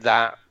minute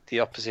that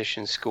the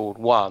opposition scored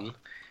 1,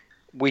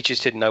 we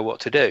just didn't know what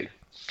to do,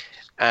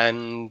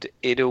 and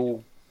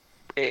to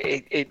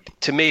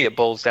me it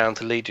boils down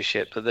to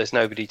leadership. That there's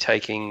nobody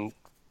taking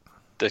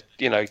the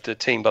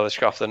team by the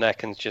scruff of the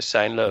neck and just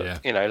saying, look,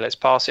 let's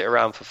pass it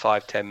around for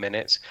 5-10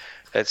 minutes.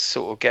 Let's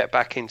sort of get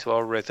back into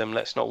our rhythm.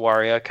 Let's not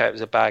worry. Okay, it was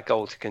a bad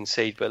goal to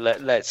concede, but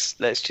let's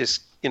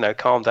just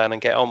calm down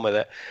and get on with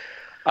it.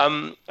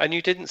 And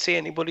you didn't see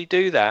anybody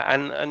do that,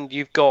 and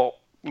you've got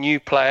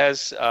new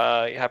players. You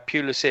have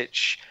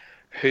Pulisic,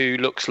 who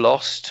looks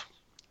lost,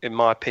 in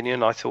my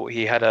opinion. I thought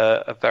he had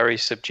a very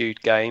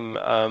subdued game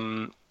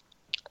on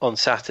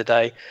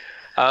Saturday.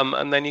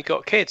 And then you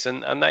got kids,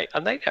 and they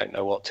don't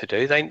know what to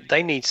do.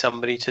 They need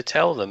somebody to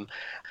tell them.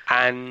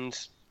 And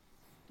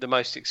the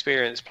most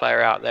experienced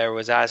player out there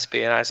was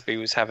Asby, and Asby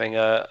was having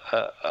an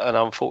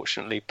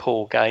unfortunately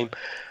poor game.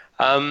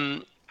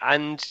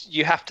 And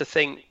you have to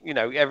think,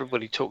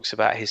 everybody talks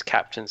about his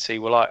captaincy.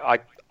 Well,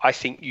 I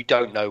think you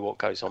don't know what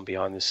goes on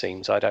behind the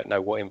scenes. I don't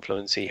know what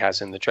influence he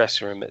has in the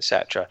dressing room,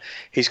 etc.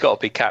 He's got to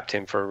be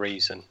captain for a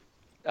reason.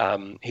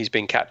 He's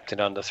been captain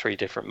under 3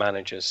 different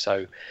managers.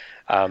 So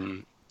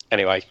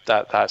anyway,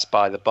 that's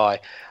by the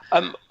by.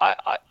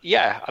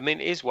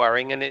 It is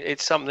worrying, and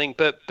it's something.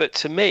 But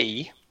to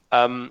me,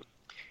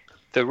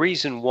 the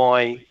reason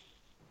why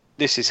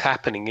this is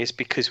happening is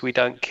because we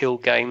don't kill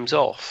games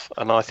off,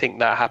 and I think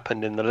that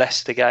happened in the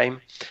Leicester game.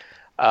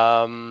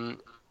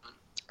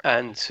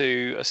 And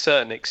to a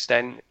certain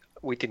extent,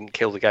 we didn't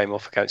kill the game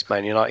off against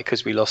Man United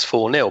because we lost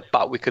 4-0,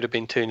 but we could have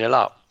been 2-0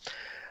 up.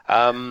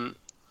 And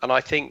I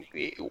think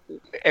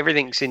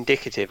everything's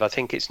indicative. I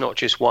think it's not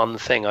just one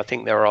thing. I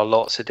think there are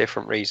lots of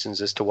different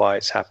reasons as to why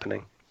it's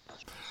happening.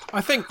 I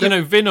think,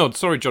 Vinod,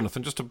 sorry,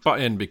 Jonathan, just to butt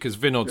in, because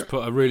Vinod's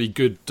put a really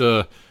good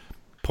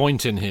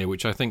point in here,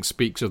 which I think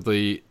speaks of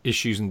the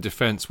issues in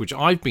defence, which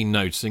I've been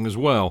noticing as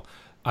well.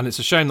 And it's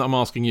a shame that I'm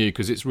asking you,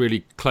 because it's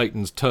really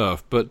Clayton's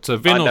turf. But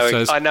Vinod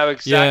says, I know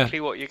exactly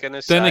what you're going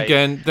to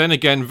say. Then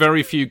again,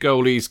 very few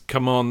goalies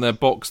come on their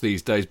box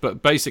these days.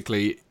 But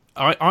basically,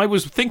 I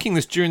was thinking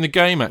this during the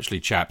game,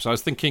 actually, chaps. I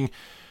was thinking,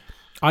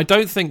 I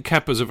don't think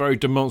Kepa's a very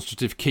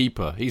demonstrative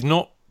keeper. He's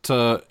not.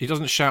 He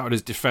doesn't shout at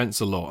his defence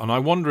a lot. And I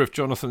wonder if,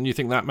 Jonathan, you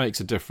think that makes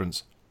a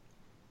difference?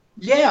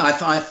 Yeah,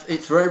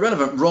 it's very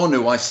relevant. Ron,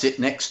 who I sit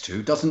next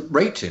to, doesn't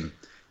rate him.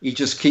 He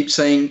just keeps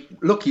saying,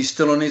 look, he's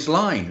still on his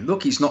line.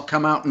 Look, he's not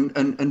come out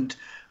and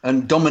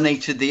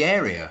dominated the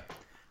area.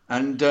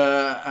 And,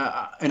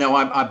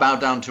 I bow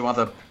down to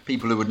other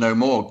people who would know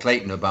more,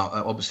 Clayton, about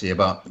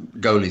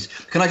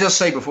goalies. Can I just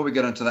say, before we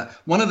get into that,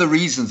 one of the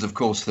reasons, of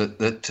course, that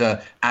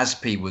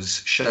Aspi was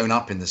shown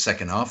up in the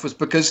second half was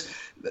because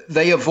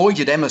they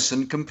avoided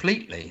Emerson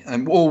completely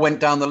and all went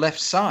down the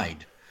left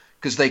side,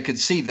 because they could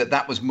see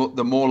that was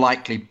the more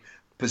likely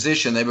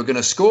position they were going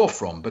to score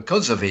from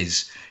because of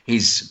his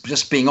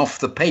just being off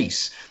the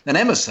pace. And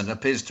Emerson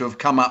appears to have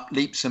come up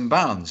leaps and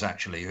bounds,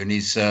 actually, and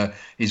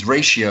his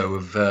ratio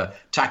of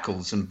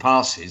tackles and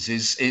passes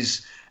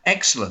is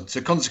excellent.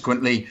 So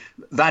consequently,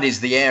 that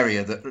is the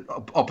area that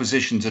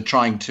oppositions are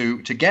trying to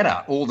get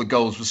at. Both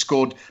goals were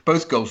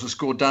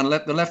scored down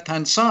the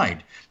left-hand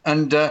side.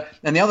 And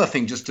the other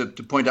thing, just to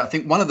point out, I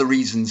think one of the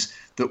reasons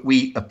that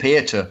we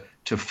appear to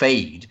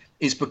fade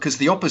is because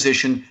the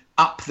opposition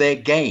up their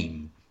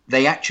game.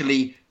 They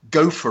actually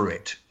go for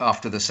it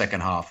after the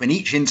second half. In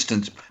each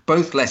instance,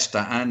 both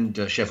Leicester and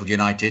Sheffield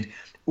United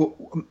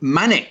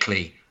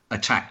manically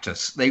attacked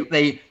us.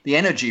 The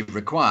energy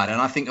required, and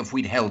I think if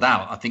we'd held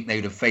out, I think they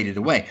would have faded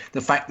away.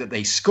 The fact that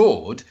they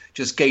scored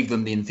just gave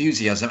them the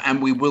enthusiasm,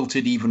 and we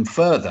wilted even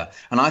further.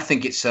 And I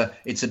think it's a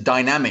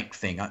dynamic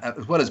thing,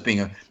 as well as being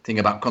a thing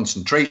about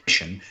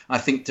concentration. I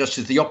think just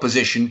as the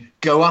opposition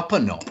go up a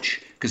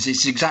notch, because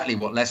it's exactly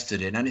what Leicester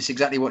did, and it's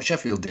exactly what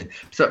Sheffield did.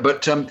 So,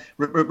 but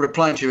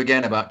replying to you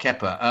again about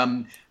Kepa,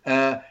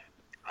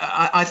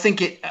 I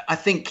think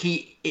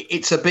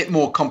it's a bit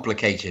more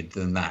complicated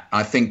than that.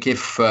 I think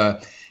if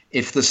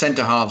the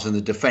centre halves and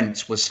the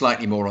defence were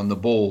slightly more on the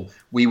ball,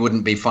 we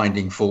wouldn't be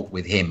finding fault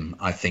with him.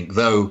 I think,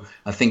 though,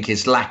 I think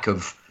his lack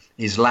of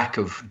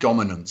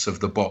dominance of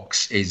the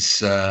box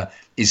is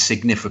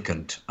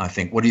significant. I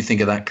think. What do you think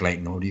of that,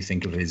 Clayton? Or what do you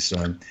think of his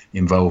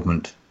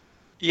involvement?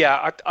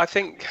 Yeah, I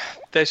think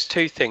there's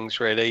two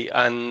things really,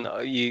 and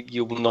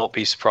you will not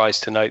be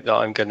surprised to note that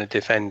I'm going to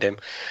defend him.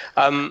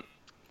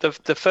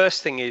 The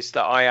first thing is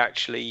that I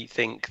actually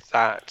think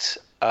that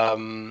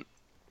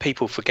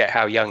people forget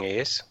how young he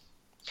is.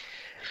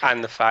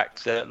 And the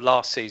fact that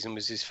last season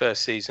was his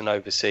first season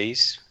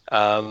overseas,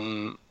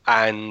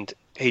 and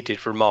he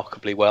did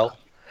remarkably well.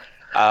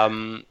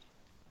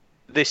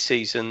 This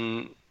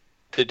season,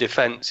 the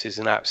defence is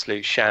an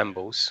absolute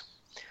shambles,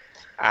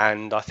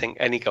 and I think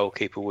any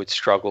goalkeeper would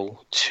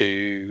struggle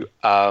to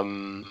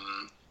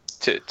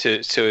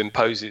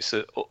impose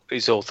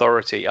his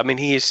authority. I mean,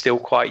 he is still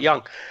quite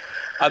young.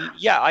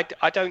 I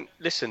don't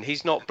listen.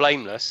 He's not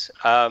blameless.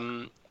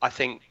 I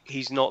think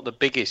he's not the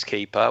biggest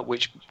keeper,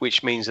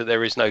 which means that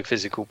there is no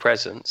physical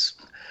presence.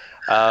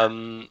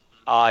 He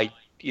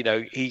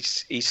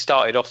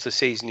started off the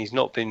season. He's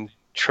not been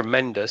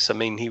tremendous. I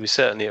mean, he was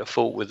certainly at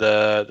fault with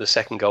the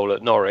second goal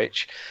at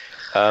Norwich.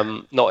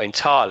 Not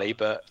entirely,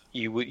 but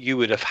you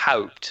would have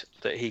hoped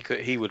that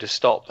he would have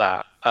stopped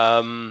that.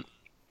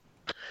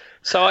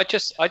 So I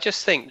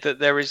just think that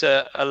there is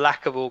a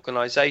lack of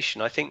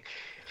organisation. I think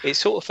it's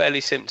sort of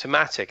fairly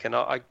symptomatic, and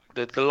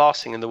the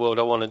last thing in the world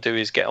I want to do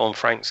is get on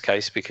Frank's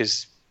case,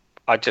 because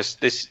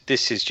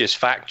this is just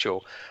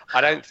factual. I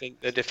don't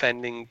think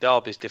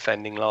Derby's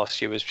defending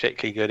last year was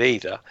particularly good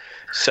either.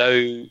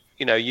 So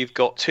you've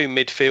got two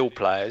midfield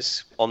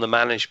players on the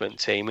management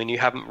team, and you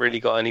haven't really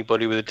got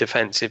anybody with a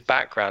defensive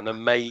background,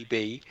 and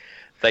maybe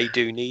they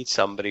do need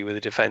somebody with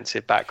a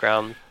defensive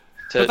background.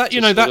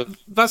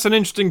 That's an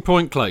interesting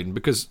point, Clayton,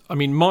 because I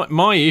mean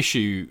my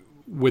issue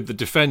with the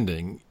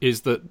defending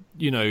is that,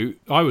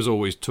 I was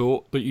always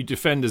taught that you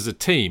defend as a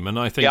team. And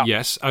I think,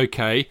 yes,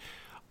 okay,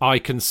 I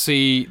can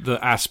see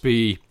that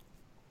Aspie,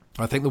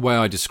 I think the way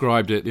I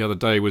described it the other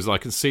day was I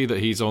can see that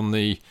he's on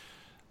the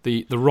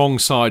wrong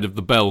side of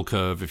the bell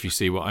curve, if you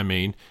see what I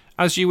mean.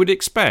 As you would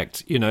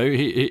expect,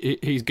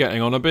 he's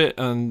getting on a bit,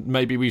 and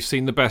maybe we've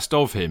seen the best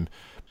of him.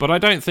 But I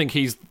don't think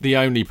he's the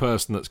only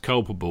person that's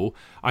culpable.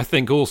 I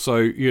think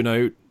also,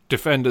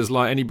 defenders,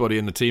 like anybody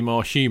in the team,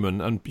 are human,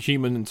 and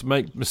humans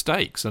make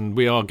mistakes, and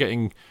we are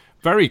getting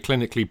very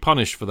clinically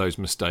punished for those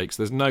mistakes.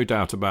 There's no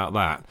doubt about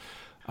that.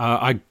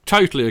 I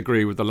totally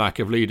agree with the lack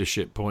of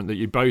leadership point that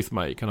you both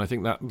make, and I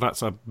think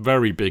that's a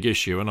very big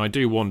issue. And I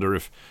do wonder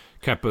if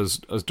Kepa's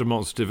as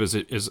demonstrative as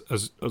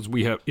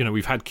we have.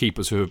 We've had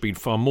keepers who have been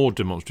far more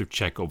demonstrative.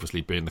 Cech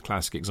obviously being the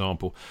classic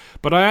example,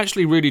 but I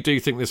actually really do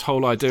think this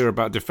whole idea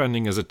about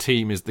defending as a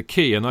team is the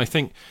key. And I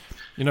think,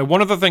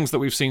 one of the things that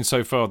we've seen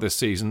so far this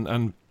season,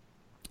 and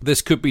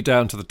this could be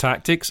down to the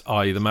tactics,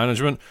 i.e. the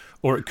management,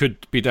 or it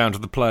could be down to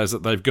the players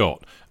that they've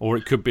got, or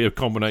it could be a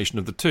combination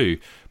of the two.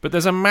 But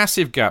there's a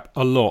massive gap,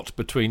 a lot,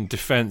 between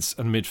defence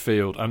and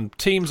midfield, and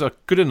teams are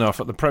good enough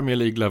at the Premier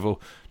League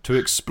level to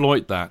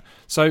exploit that.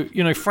 So,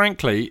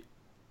 frankly,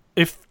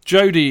 if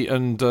Jody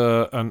and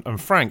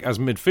Frank, as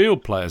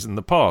midfield players in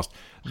the past,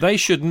 they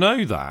should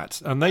know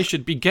that, and they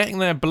should be getting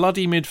their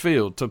bloody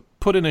midfield to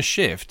put in a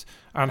shift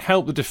and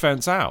help the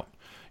defence out.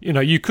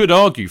 You could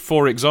argue,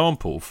 for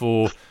example,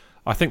 for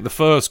I think the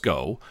first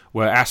goal,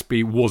 where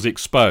Aspie was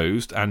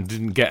exposed and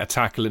didn't get a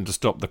tackle in to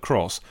stop the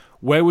cross,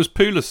 where was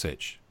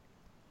Pulisic?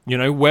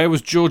 Where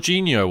was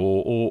Jorginho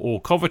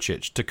or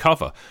Kovacic to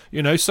cover?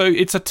 So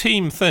it's a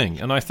team thing.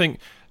 And I think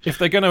if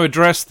they're going to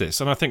address this,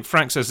 and I think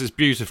Frank says this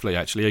beautifully,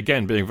 actually,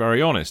 again, being very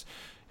honest,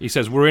 he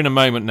says we're in a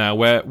moment now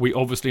where we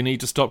obviously need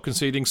to stop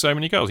conceding so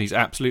many goals. He's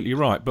absolutely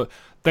right. But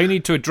they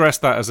need to address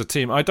that as a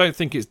team. I don't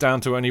think it's down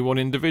to any one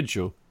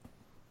individual.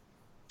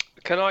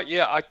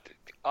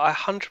 I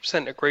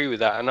 100% agree with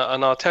that, and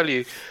I'll tell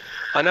you,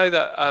 I know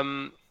that.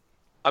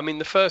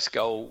 The first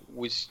goal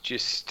was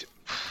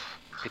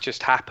it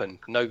just happened.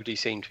 Nobody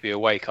seemed to be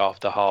awake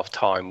after half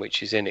time,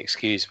 which is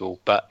inexcusable,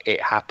 but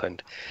it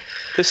happened.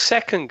 The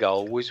second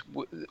goal was,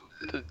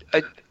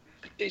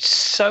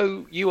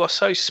 you are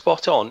so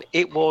spot on.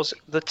 It was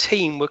the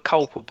team were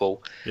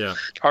culpable. Yeah,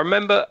 I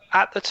remember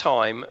at the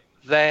time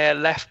their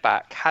left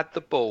back had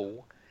the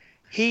ball.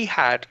 He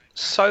had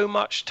so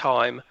much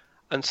time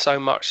and so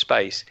much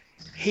space.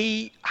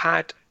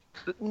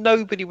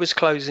 Nobody was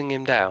closing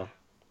him down.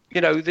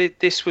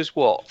 This was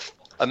what,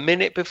 a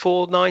minute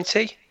before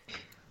 90?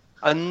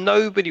 and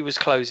nobody was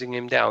closing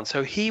him down.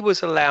 So he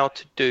was allowed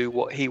to do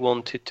what he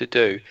wanted to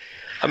do.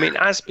 I mean,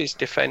 Asby's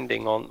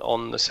defending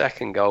on the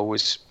second goal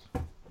was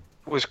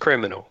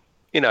criminal.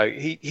 You know,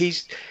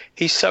 he's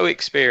so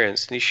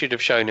experienced, and he should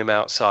have shown him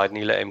outside, and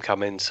he let him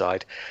come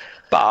inside.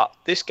 But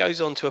this goes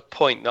on to a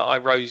point that I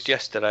raised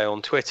yesterday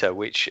on Twitter,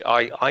 which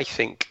I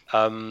think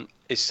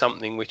is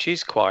something which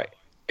is quite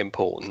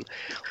important.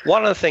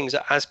 One of the things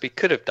that Asby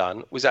could have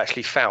done was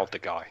actually fouled the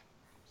guy.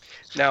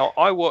 Now,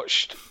 I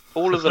watched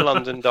all of the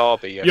London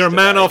Derby yesterday. You're a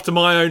man after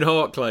my own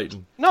heart,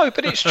 Clayton. No,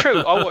 but it's true.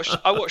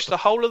 I watched the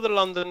whole of the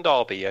London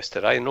Derby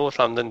yesterday, North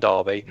London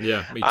Derby.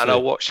 Yeah, me too. And I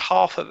watched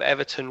half of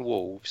Everton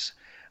Wolves.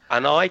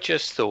 And I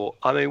just thought,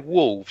 I mean,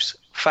 Wolves,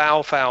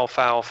 foul, foul,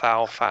 foul,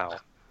 foul, foul.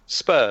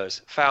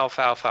 Spurs, foul,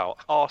 foul, foul.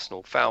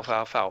 Arsenal, foul,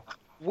 foul, foul.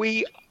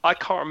 I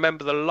can't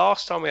remember the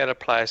last time we had a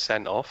player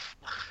sent off.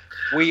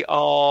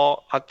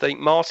 I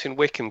think Martin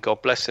Wickham,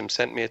 God bless him,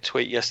 sent me a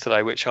tweet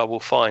yesterday, which I will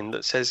find,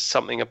 that says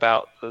something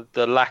about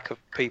the lack of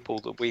people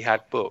that we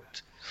had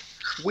booked.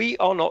 We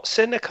are not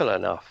cynical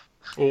enough.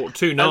 Or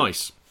too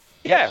nice.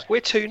 Yeah,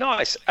 we're too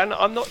nice. And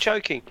I'm not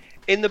joking.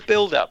 In the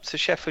build-up to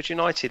Sheffield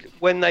United,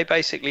 when they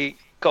basically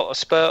got a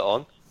spurt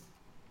on,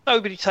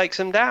 nobody takes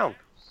them down.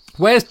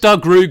 Where's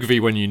Doug Rugby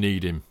when you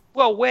need him?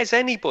 Well, where's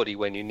anybody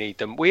when you need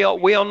them? We are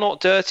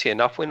not dirty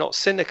enough. We're not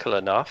cynical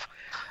enough.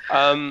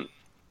 And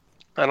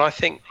I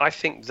think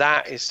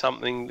that is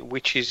something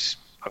which is,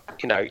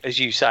 you know, as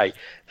you say,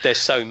 there's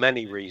so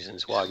many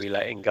reasons why we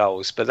let in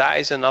goals, but that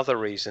is another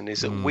reason,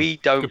 is that we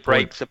don't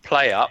break the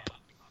play up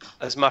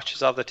as much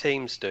as other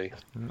teams do.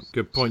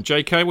 Good point.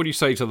 JK, what do you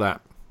say to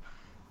that?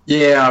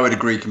 Yeah, I would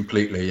agree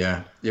completely,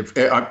 yeah.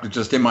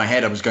 Just in my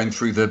head, I was going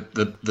through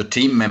the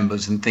team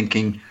members and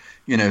thinking,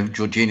 you know,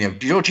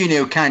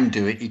 Jorginho can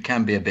do it. He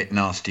can be a bit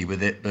nasty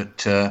with it, but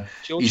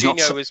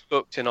Jorginho was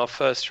booked in our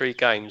first 3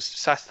 games.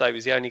 Saturday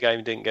was the only game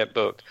he didn't get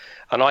booked,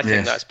 and I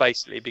think that's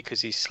basically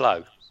because he's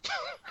slow.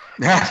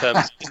 in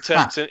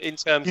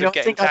terms of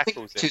getting tackles. I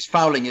think his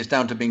fouling is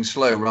down to being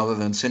slow rather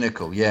than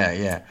cynical.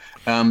 Yeah.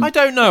 I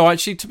don't know,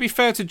 actually. To be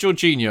fair to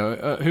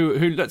Jorginho,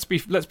 who let's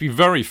be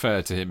very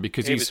fair to him,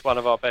 because he was one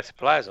of our better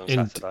players on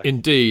Saturday.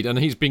 Indeed, and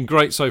he's been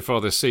great so far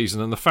this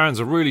season, and the fans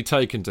are really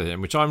taken to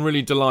him, which I'm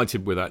really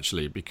delighted with,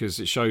 actually, because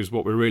it shows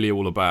what we're really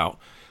all about.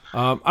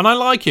 And I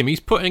like him.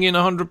 He's putting in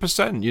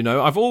 100%. You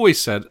know, I've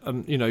always said,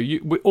 and you know,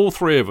 all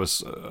 3 of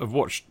us have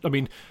watched. I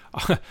mean,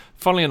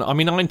 funnily enough,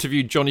 I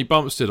interviewed Johnny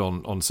Bumstead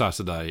on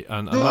Saturday,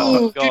 and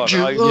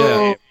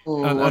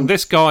and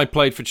this guy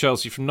played for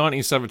Chelsea from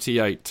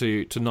 1978 to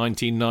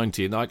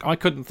 1990, and I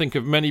couldn't think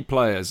of many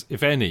players,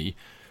 if any,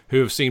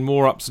 who have seen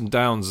more ups and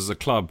downs as a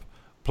club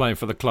playing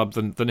for the club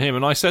than him.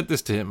 And I said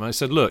this to him. I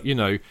said, look, you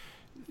know,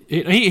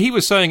 he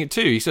was saying it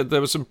too. He said there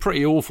were some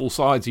pretty awful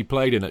sides he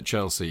played in at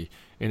Chelsea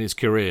in his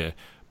career,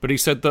 but he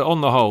said that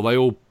on the whole they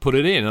all put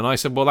it in. And I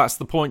said, well, that's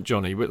the point,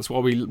 Johnny. That's why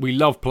we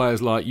love players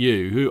like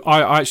you, who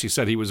I actually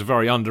said he was a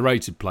very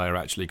underrated player,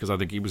 actually, because I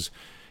think he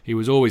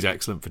was always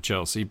excellent for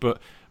Chelsea, but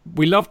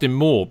we loved him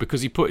more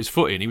because he put his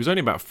foot in. He was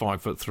only about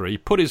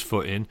 5'3", put his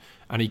foot in,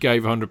 and he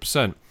gave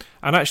 100%.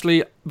 And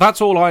actually,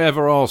 that's all I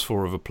ever asked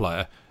for of a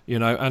player. You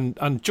know, and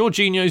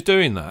Jorginho's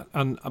doing that,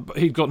 and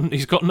he's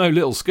got no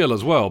little skill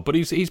as well, but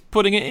he's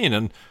putting it in,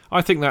 and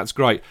I think that's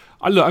great.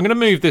 I'm going to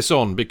move this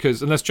on,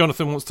 because unless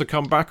Jonathan wants to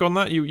come back on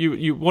that,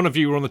 you one of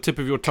you were on the tip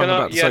of your tongue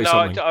about to say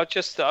something.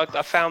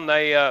 I found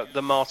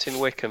the Martin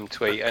Wickham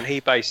tweet, and he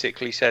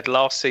basically said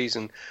last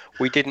season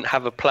we didn't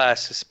have a player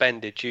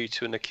suspended due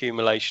to an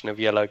accumulation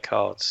of yellow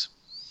cards.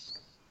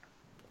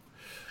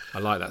 I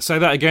like that. Say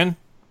that again.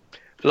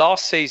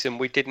 Last season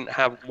we didn't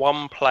have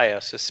one player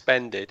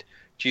suspended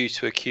due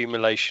to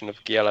accumulation of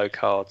yellow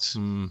cards.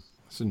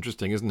 It's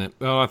interesting, isn't it?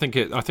 Well, I think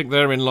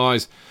therein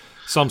lies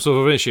some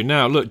sort of issue.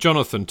 Now, look,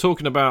 Jonathan,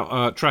 talking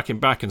about tracking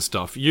back and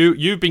stuff,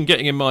 you've been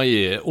getting in my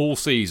ear all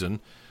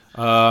season,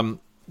 going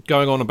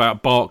on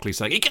about Barkley,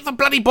 saying, he gives the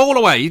bloody ball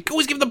away. He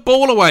always give the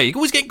ball away. He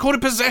always getting caught in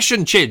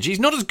possession, Chidge. He's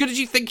not as good as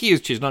you think he is,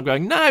 Chidge. And I'm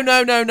going,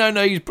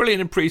 no. He's brilliant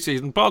in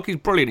pre-season. Barkley's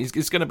brilliant.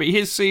 It's going to be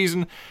his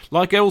season.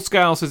 Like El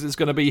Scal says, it's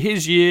going to be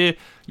his year,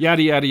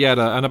 yada, yada,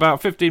 yada. And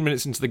about 15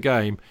 minutes into the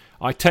game,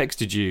 I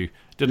texted you,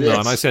 didn't I?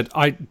 And I said,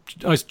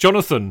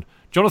 Jonathan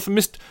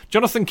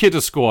Kidd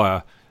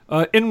Esquire,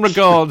 in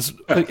regards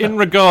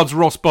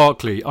Ross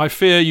Barkley, I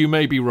fear you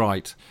may be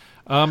right.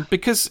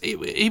 Because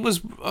he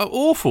was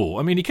awful.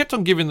 I mean, he kept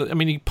on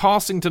he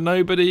passing to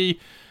nobody,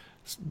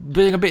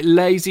 being a bit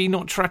lazy,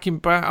 not tracking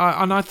back.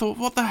 And I thought,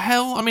 what the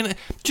hell? I mean, do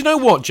you know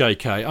what,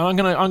 JK? I'm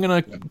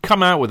gonna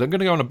come out with it. I'm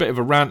gonna go on a bit of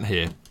a rant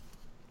here.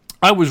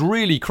 I was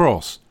really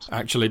cross,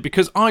 actually,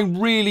 because I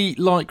really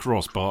like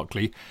Ross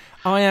Barkley.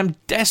 I am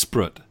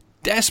desperate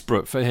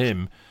for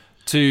him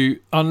to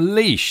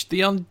unleash the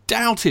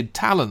undoubted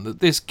talent that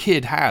this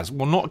kid has.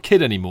 Well, not a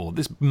kid anymore.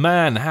 This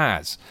man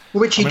has.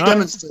 Which he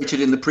demonstrated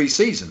in the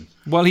pre-season.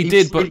 Well, he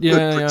did, but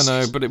I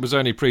know, but it was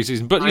only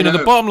pre-season. But,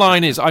 the bottom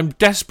line is I'm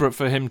desperate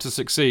for him to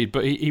succeed,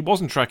 but he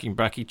wasn't tracking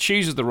back. He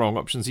chooses the wrong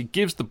options. He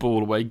gives the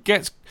ball away,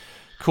 gets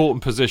caught in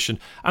position.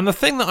 And the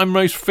thing that I'm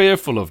most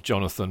fearful of,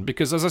 Jonathan,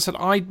 because as I said,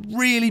 I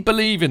really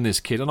believe in this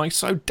kid and I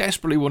so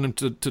desperately want him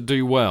to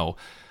do well.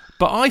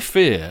 But I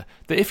fear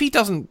that if he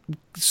doesn't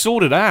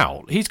sort it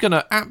out, he's going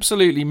to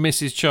absolutely miss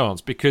his chance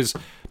because,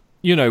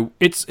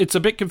 it's a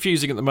bit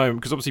confusing at the moment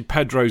because obviously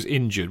Pedro's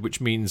injured,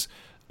 which means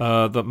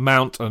that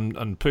Mount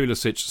and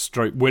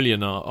Pulisic /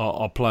 Willian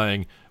are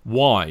playing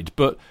wide.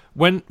 But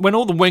when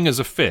all the wingers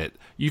are fit,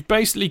 you've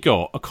basically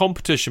got a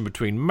competition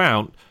between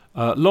Mount,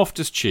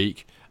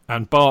 Loftus-Cheek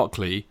and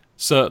Barkley,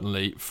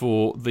 certainly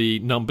for the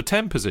number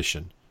 10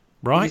 position.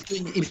 Right,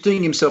 he's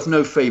doing himself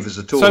no favours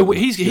at all. So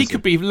he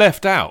could be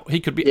left out. He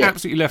could be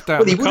absolutely left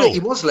out. Well,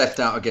 he was left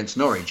out against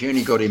Norwich. He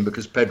only got in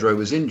because Pedro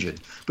was injured.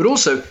 But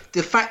also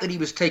the fact that he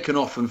was taken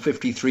off in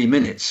 53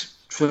 minutes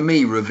for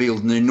me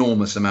revealed an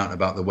enormous amount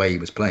about the way he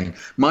was playing.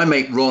 My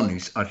mate Ron,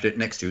 who's I sit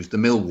next to, is the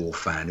Millwall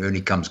fan who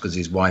only comes because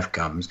his wife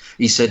comes.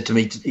 He said to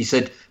me,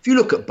 if you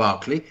look at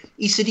Barkley,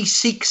 he said he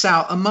seeks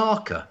out a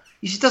marker.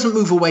 He doesn't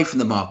move away from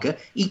the marker.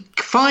 He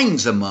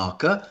finds a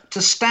marker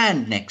to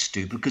stand next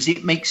to because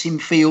it makes him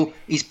feel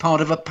he's part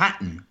of a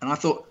pattern. And I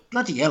thought,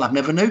 bloody hell, I've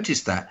never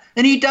noticed that.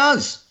 And he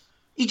does.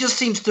 He just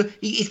seems to,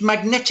 he's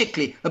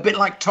magnetically, a bit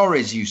like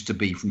Torres used to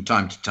be from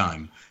time to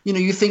time.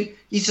 You think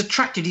he's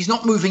attracted. He's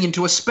not moving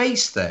into a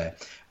space there.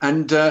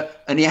 And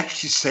he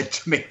actually said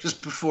to me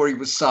just before he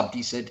was subbed,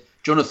 he said,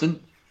 Jonathan,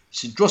 he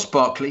said, Ross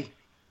Barkley,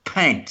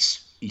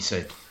 pants, he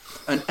said.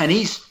 And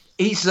he's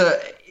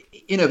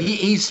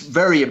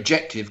very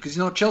objective because he's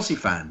not a Chelsea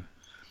fan,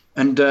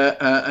 and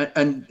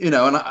I'm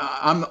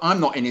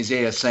not in his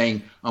ear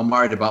saying I'm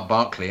worried about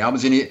Barkley. I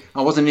wasn't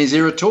in his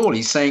ear at all.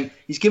 He's saying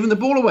he's given the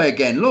ball away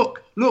again.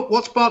 Look,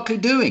 what's Barkley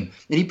doing?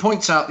 And he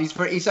points out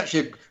he's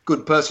actually a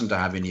good person to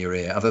have in your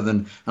ear. Other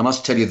than I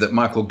must tell you that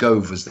Michael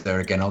Gove was there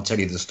again. I'll tell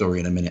you the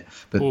story in a minute.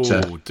 But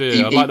oh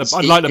dear,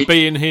 I'd like to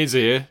be in his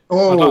ear.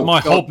 I'd like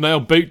my hobnail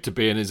boot to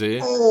be in his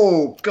ear.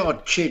 Oh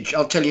God, Chidge,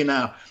 I'll tell you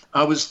now.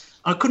 I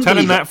couldn't tell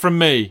him believe that from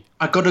me.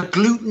 I got a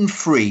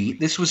gluten-free.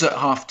 This was at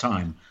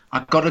half-time.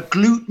 I got a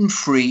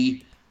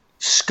gluten-free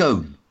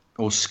scone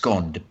or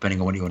scone, depending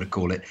on what you want to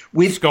call it,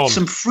 with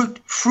some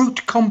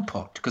fruit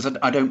compote because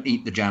I don't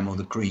eat the jam or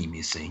the cream,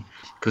 you see,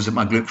 because of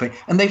my gluten-free.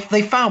 And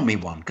they found me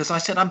one because I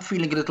said I'm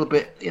feeling a little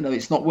bit,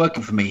 it's not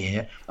working for me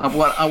here.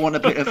 I want a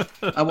bit of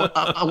I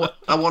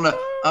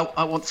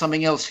want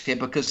something else here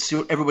because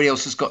everybody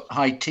else has got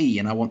high tea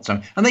and I want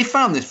something. And they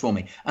found this for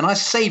me and I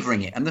was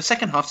savouring it. And the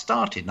second half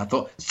started and I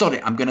thought, sod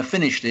it, I'm going to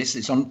finish this.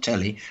 It's on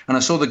telly. And I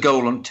saw the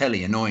goal on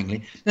telly,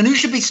 annoyingly. And who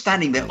should be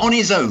standing there on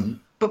his own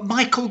but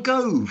Michael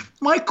Gove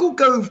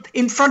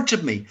in front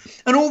of me.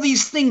 And all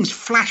these things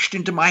flashed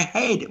into my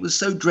head. It was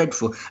so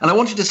dreadful. And I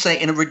wanted to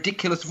say in a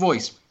ridiculous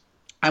voice,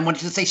 I wanted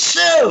to say,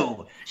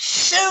 so,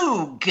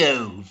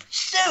 Gove,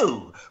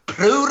 so,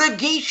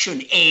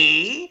 prorogation,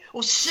 eh?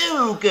 Or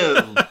so,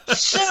 Gove,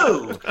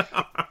 so,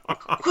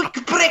 quick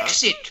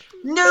Brexit,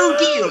 no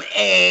deal,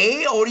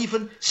 eh? Or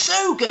even,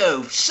 so,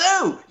 Gove,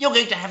 so, you're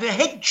going to have your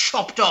head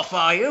chopped off,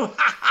 are you?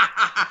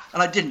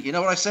 And I didn't. You know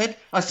what I said?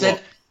 I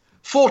said,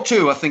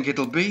 4-2, I think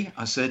it'll be.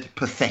 I said,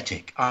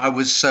 pathetic. I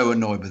was so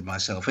annoyed with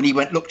myself. And he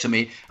looked at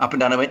me up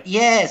and down. I went,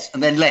 yes,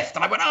 and then left.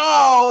 And I went,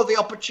 oh, the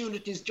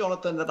opportunities,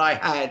 Jonathan, that I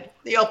had.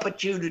 The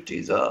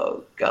opportunities,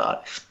 oh,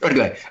 God.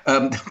 Anyway,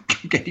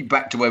 getting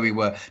back to where we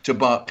were, to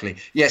Barkley.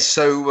 We're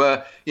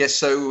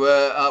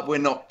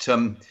not...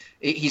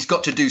 he's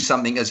got to do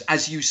something.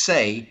 As you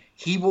say,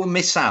 he will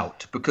miss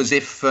out. Because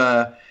if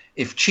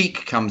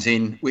Cheek comes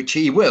in, which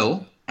he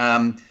will...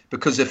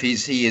 because of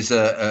he's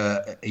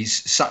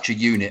such a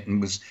unit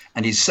and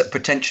he's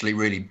potentially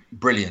really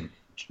brilliant,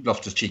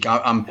 Loftus-Cheek.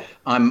 I'm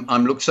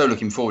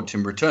looking forward to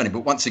him returning.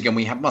 But once again,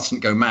 we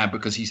mustn't go mad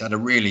because he's had a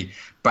really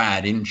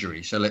bad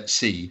injury. So let's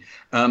see.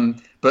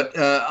 But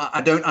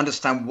I don't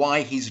understand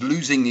why he's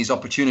losing these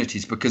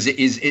opportunities because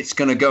it's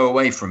going to go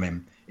away from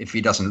him if he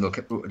doesn't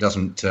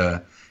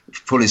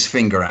pull his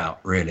finger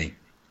out. Really.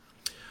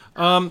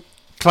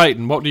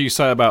 Clayton, what do you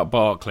say about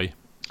Barkley?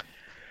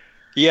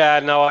 Yeah,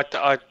 no,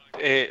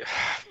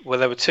 well,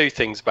 there were two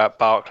things about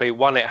Barkley.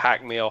 One, it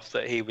hacked me off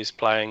that he was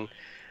playing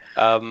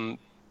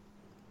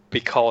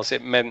because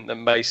it meant that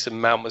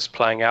Mason Mount was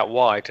playing out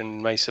wide,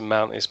 and Mason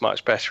Mount is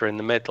much better in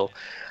the middle.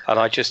 And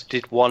I just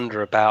did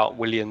wonder about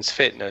Willian's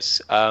fitness,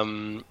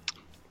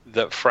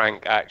 that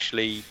Frank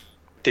actually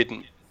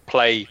didn't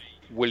play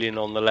Willian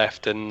on the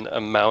left and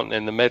Mount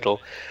in the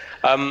middle.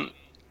 I'm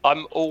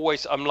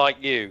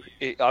like you.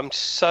 I'm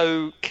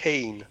so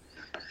keen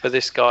for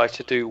this guy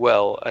to do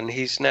well, and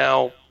he's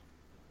now...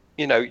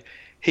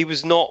 he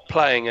was not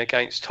playing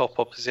against top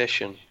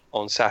opposition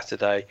on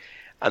Saturday,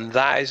 and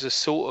that is a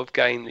sort of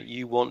game that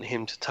you want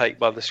him to take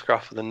by the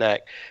scruff of the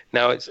neck.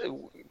 Now,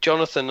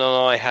 Jonathan and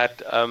I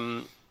had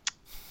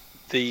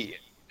the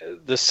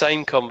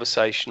same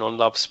conversation on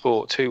Love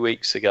Sport 2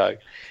 weeks ago,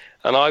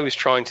 and I was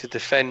trying to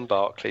defend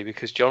Barkley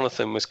because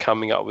Jonathan was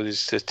coming up with his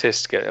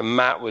statistic, and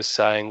Matt was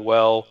saying,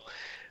 well,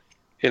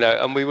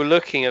 and we were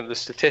looking at the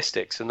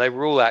statistics, and they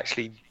were all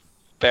actually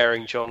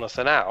bearing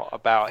Jonathan out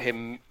about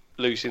him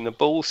losing the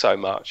ball so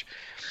much.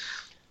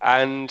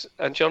 And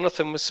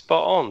Jonathan was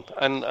spot on.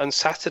 And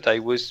Saturday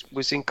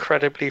was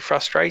incredibly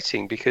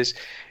frustrating because,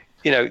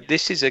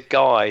 this is a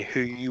guy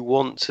who you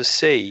want to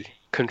see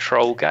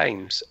control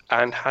games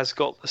and has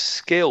got the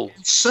skill.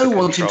 So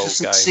wanting to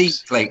succeed,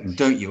 Clayton,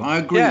 don't you? I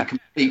agree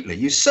completely.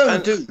 You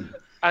do.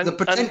 And the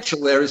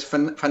potential there is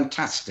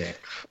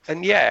fantastic.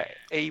 And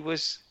he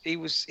was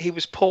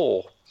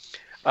poor.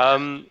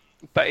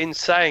 But in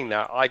saying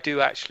that, I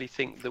do actually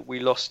think that we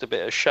lost a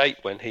bit of shape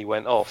when he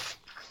went off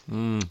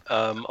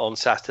on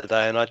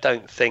Saturday, and I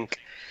don't think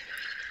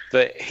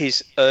that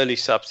his early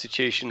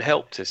substitution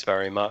helped us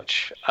very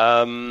much.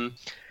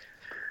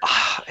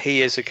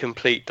 He is a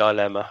complete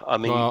dilemma. I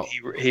mean,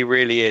 he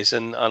really is,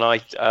 and I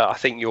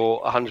think you're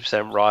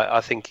 100% right.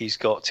 I think he's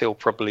got till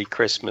probably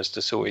Christmas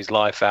to sort his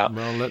life out.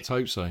 Well, let's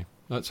hope so.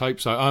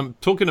 I'm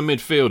talking to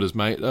midfielders,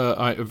 mate.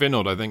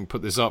 Vinod, I think,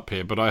 put this up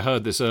here, but I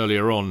heard this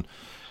earlier on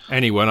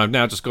anyway, and I've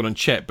now just gone and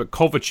checked. But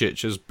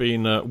Kovacic has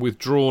been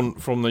withdrawn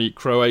from the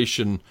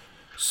Croatian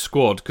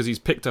squad because he's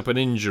picked up an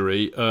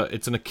injury.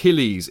 It's an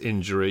Achilles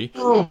injury.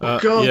 Oh,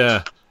 God.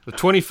 Yeah. The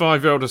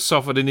 25-year-old has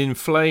suffered an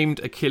inflamed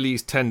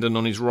Achilles tendon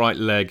on his right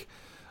leg.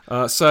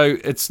 So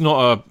it's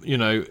not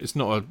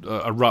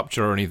a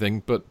rupture or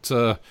anything, but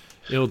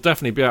he'll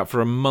definitely be out for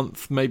a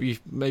month, maybe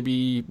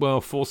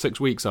 4-6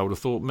 weeks. I would have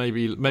thought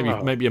maybe a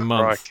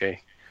month.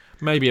 Crikey.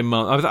 Maybe a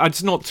month.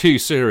 It's not too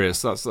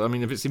serious.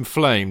 If it's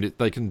inflamed,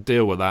 they can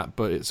deal with that.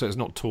 But it's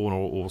not torn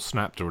or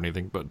snapped or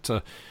anything. But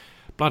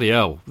bloody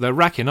hell, they're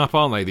racking up,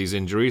 aren't they? These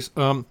injuries.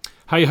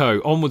 Hey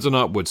ho, onwards and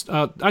upwards.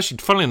 Actually,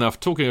 funnily enough,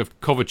 talking of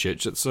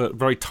Kovacic, it's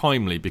very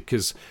timely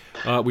because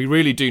we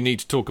really do need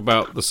to talk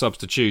about the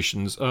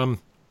substitutions.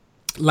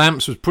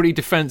 Lamps was pretty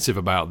defensive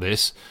about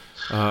this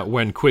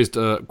when quizzed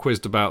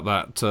about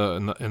that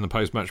in the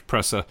post-match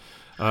presser.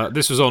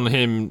 This was on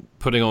him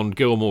putting on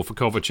Gilmour for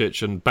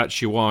Kovacic and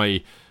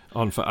Batshuayi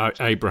on for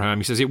Abraham.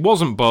 He says it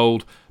wasn't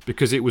bold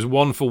because it was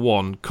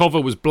 1-for-1.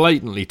 Kova was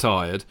blatantly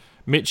tired.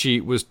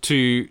 Michy was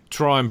to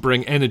try and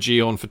bring energy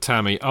on for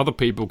Tammy. Other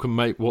people can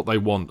make what they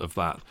want of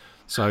that.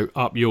 So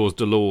up yours,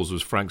 Delors,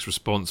 was Frank's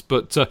response.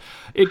 But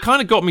it kind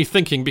of got me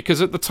thinking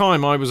because at the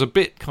time I was a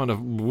bit kind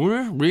of,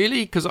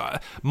 really? Because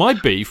my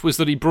beef was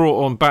that he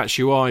brought on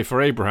Batshuayi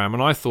for Abraham,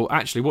 and I thought,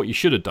 actually, what you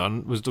should have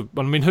done was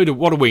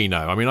what do we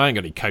know? I mean, I ain't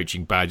got any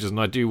coaching badges, and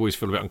I do always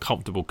feel a bit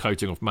uncomfortable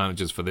coating off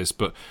managers for this,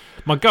 but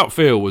my gut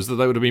feel was that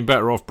they would have been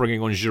better off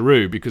bringing on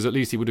Giroud because at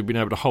least he would have been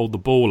able to hold the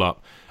ball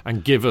up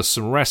and give us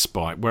some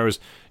respite, whereas,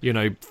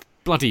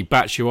 bloody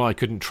Batshuayi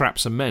couldn't trap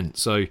cement,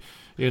 so...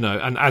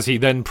 and as he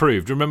then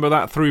proved, remember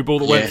that through ball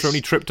that went through and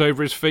he tripped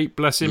over his feet,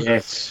 bless him?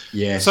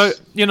 Yes. So,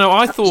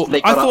 I thought...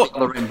 They got up the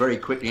other end very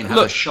quickly and had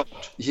a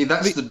shot. You see,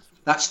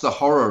 that's the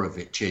horror of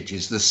it, Chidge,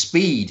 is the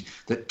speed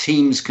that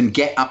teams can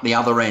get up the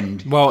other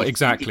end. Well,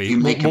 exactly. If you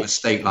make a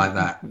mistake like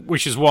that.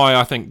 Which is why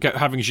I think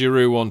having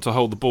Giroud on to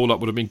hold the ball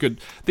up would have been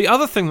good. The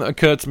other thing that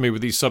occurred to me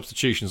with these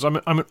substitutions,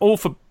 I'm all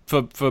for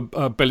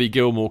Billy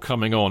Gilmour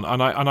coming on,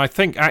 and I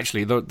think,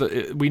 actually,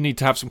 we need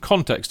to have some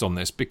context on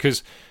this,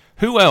 because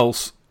who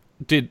else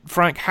did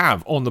Frank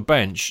have on the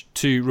bench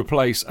to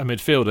replace a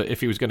midfielder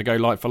if he was going to go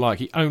like for like?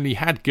 He only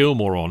had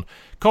Gilmour on.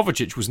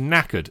 Kovacic was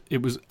knackered.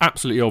 It was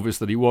absolutely obvious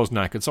that he was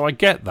knackered, so I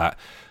get that.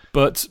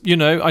 But,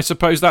 I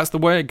suppose that's the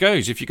way it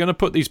goes. If you're going to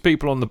put these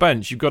people on the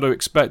bench, you've got to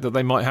expect that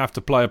they might have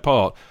to play a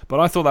part. But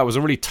I thought that was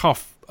a really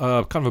tough,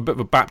 kind of a bit of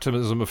a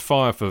baptism of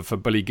fire for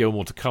Billy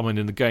Gilmour to come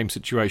in the game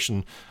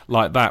situation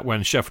like that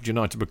when Sheffield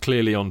United were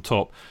clearly on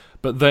top.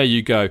 But there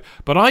you go.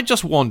 But I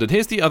just wondered,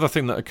 here's the other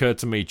thing that occurred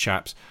to me,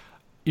 chaps.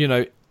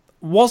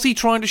 Was he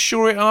trying to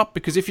shore it up?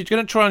 Because if you're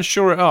going to try and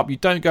shore it up, you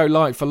don't go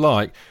like for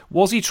like.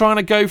 Was he trying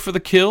to go for the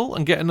kill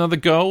and get another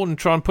goal and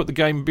try and put the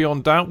game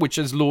beyond doubt, which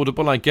is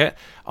laudable, I get.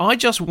 I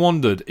just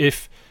wondered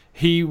if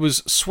he was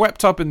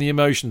swept up in the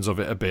emotions of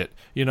it a bit.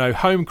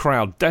 Home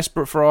crowd,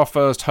 desperate for our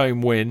first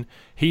home win.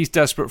 He's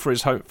desperate for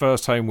his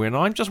first home win.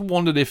 I just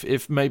wondered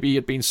if maybe he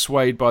had been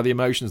swayed by the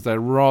emotions there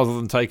rather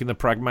than taking the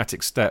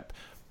pragmatic step.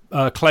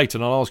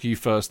 Clayton, I'll ask you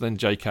first, then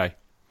JK.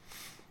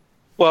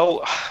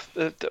 Well,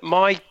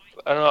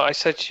 and I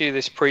said to you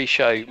this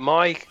pre-show,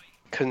 my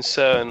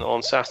concern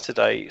on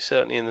Saturday,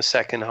 certainly in the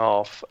second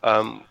half,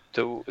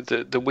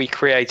 that we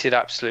created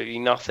absolutely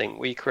nothing.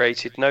 We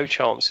created no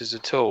chances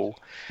at all.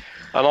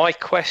 And I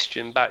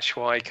question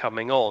Batshuayi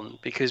coming on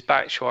because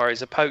Batshuayi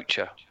is a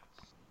poacher.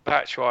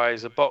 Batshuayi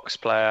is a box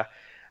player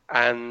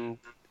and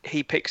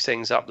he picks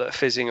things up that are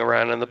fizzing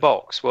around in the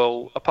box.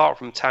 Well, apart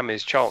from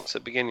Tammy's chance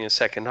at the beginning of the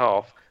second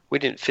half, we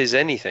didn't fizz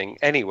anything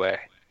anywhere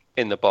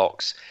in the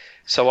box.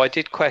 So I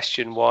did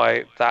question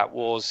why that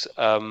was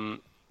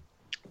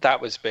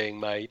being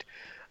made.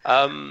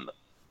 I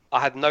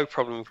had no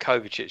problem with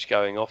Kovacic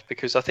going off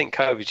because I think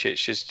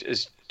Kovacic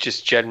is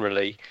just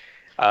generally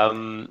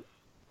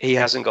he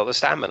hasn't got the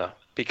stamina,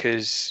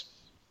 because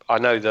I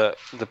know that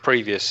the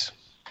previous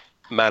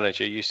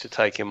manager used to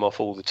take him off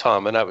all the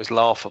time and that was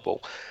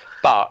laughable.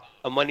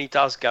 And when he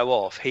does go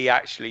off, he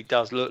actually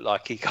does look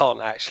like he can't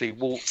actually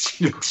walk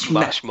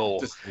much more.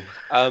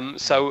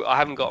 So I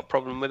haven't got a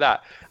problem with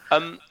that.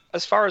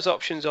 As far as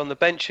options on the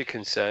bench are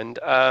concerned,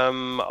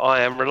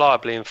 I am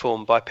reliably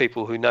informed by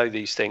people who know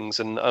these things,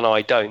 and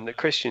I don't, that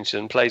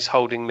Christensen plays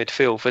holding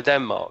midfield for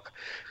Denmark.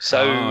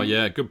 So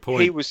good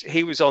point.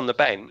 He was on the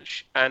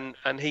bench, and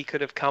he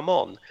could have come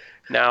on.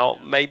 Now,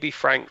 maybe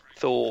Frank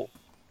thought,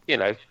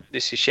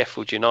 this is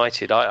Sheffield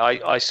United.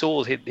 I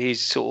saw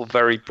his sort of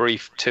very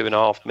brief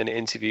 2.5-minute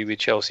interview with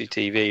Chelsea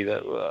TV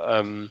that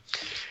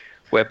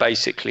where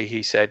basically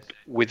he said,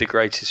 with the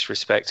greatest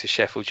respect to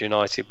Sheffield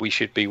United, we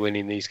should be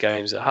winning these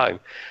games at home.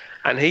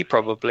 And he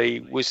probably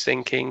was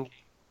thinking,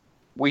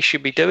 we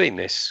should be doing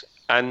this.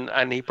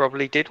 And he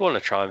probably did want to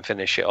try and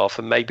finish it off.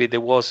 And maybe there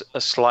was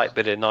a slight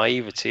bit of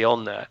naivety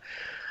on there.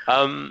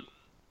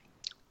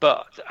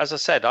 But as I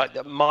said,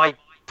 my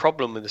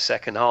problem with the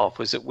second half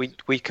was that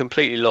we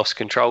completely lost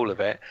control of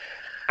it.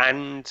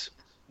 And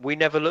we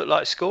never looked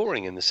like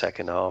scoring in the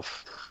second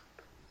half.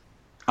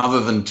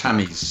 Other than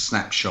Tammy's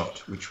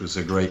snapshot, which was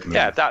a great move.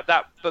 Yeah,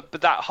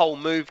 but that whole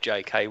move,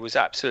 JK, was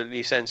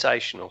absolutely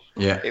sensational.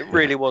 Yeah, it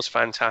really was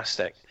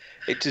fantastic.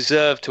 It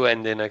deserved to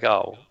end in a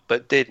goal,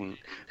 but didn't.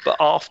 But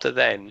after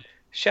then,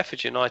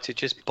 Sheffield United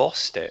just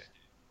bossed it.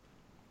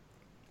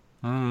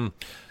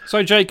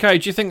 So,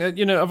 JK, do you think that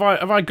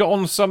have I got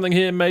on something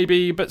here?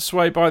 Maybe a bit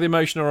swayed by the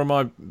emotion, or am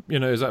I?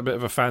 Is that a bit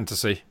of a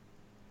fantasy?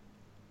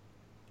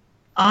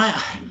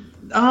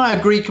 I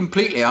agree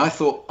completely. I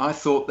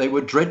thought they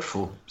were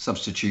dreadful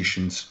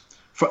substitutions,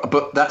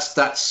 but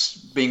that's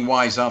being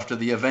wise after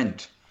the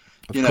event.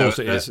 Of course,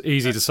 it is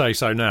easy to say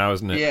so now,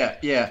 isn't it?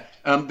 Yeah.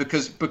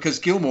 Because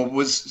Gilmour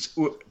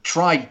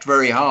tried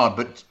very hard,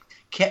 but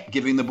kept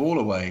giving the ball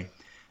away,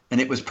 and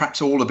it was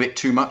perhaps all a bit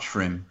too much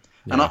for him.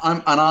 Yeah.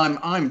 And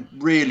I'm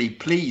really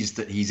pleased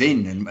that he's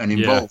in and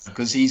involved,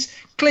 because he's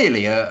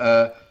clearly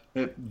a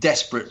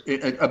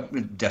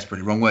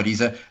desperately wrong word.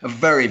 He's a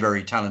very,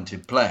 very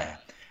talented player,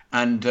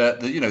 and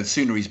the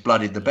sooner he's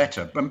blooded, the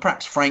better. And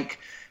perhaps Frank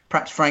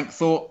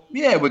thought,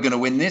 we're going to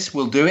win this.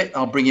 We'll do it.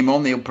 I'll bring him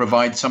on. He'll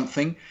provide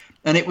something,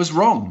 and it was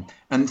wrong.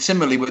 And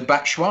similarly with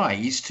Batshuayi,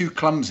 he's too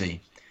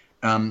clumsy,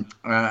 and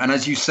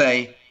as you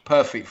say,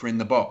 perfect for in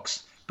the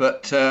box.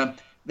 But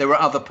there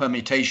were other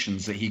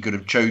permutations that he could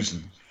have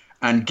chosen,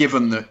 and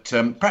given that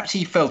perhaps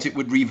he felt it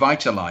would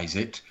revitalise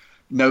it,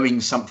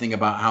 knowing something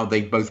about how they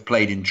both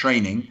played in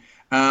training,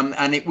 and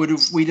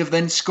we'd have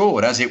then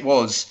scored. As it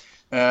was,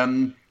 a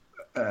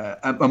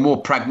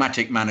more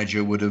pragmatic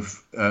manager would have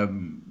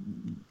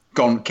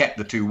kept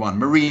the 2-1.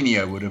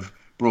 Mourinho would have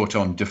brought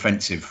on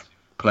defensive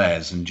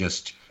players and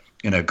just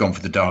gone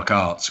for the dark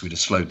arts. We'd have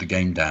slowed the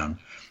game down.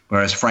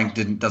 Whereas Frank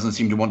doesn't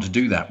seem to want to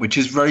do that, which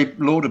is very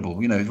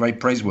laudable. Very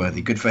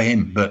praiseworthy. Good for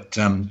him. But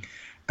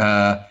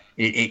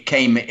it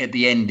came at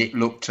the end. It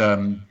looked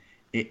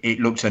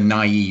a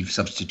naive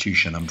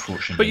substitution,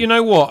 unfortunately. But you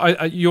know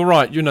what? You're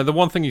right. The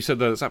one thing you said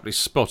there that's absolutely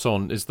spot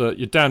on is that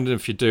you're damned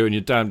if you do and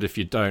you're damned if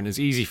you don't. It's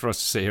easy for us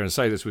to sit here and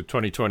say this with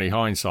 2020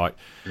 hindsight.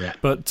 Yeah.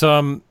 But,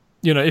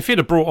 if he'd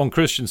have brought on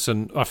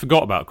Christensen, I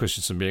forgot about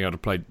Christensen being able to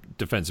play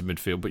defensive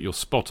midfield, but you're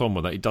spot on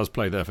with that. He does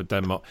play there for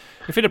Denmark.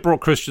 If he'd have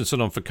brought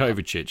Christensen on for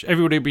Kovacic,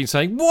 everybody would have been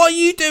saying, what are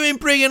you doing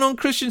bringing on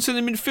Christensen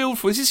in midfield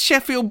for? This is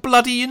Sheffield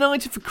bloody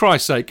United, for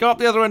Christ's sake. Go up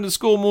the other end and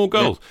score more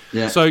goals.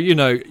 Yeah. So,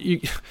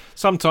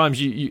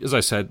 sometimes, you, as I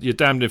said, you're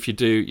damned if you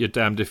do, you're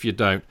damned if you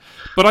don't.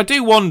 But I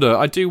do wonder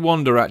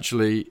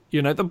actually,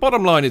 the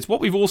bottom line is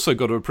what we've also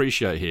got to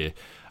appreciate here.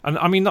 And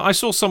I mean, I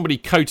saw somebody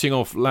coating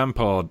off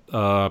Lampard,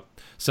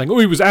 saying,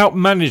 he was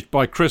outmanaged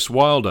by Chris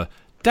Wilder.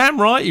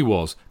 Damn right he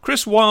was.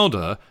 Chris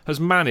Wilder has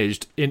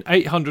managed in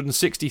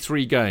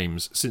 863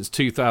 games since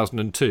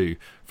 2002.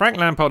 Frank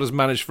Lampard has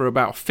managed for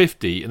about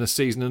 50 in a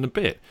season and a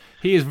bit.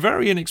 He is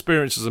very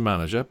inexperienced as a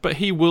manager, but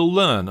he will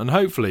learn, and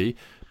hopefully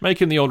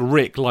making the odd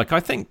Rick, like I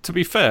think, to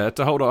be fair,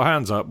 to hold our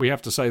hands up, we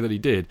have to say that he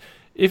did.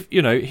 If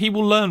he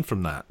will learn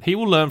from that. He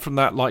will learn from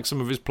that like some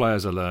of his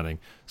players are learning.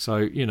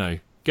 So,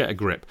 get a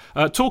grip.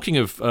 Talking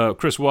of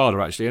Chris Wilder,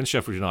 actually, and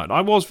Sheffield United,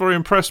 I was very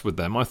impressed with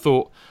them. I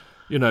thought,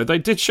 they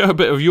did show a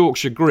bit of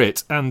Yorkshire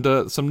grit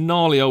and some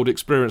gnarly old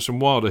experience from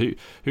Wilder,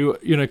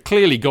 who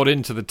clearly got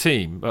into the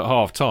team at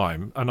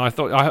half-time. And I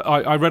thought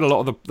I read a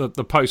lot of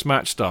the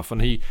post-match stuff,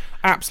 and he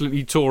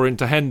absolutely tore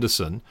into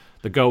Henderson,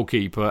 the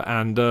goalkeeper,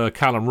 and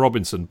Callum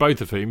Robinson,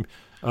 both of whom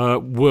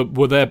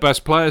were their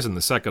best players in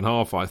the second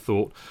half, I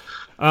thought.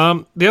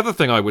 The other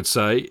thing I would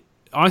say,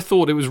 I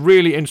thought it was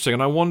really interesting,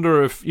 and I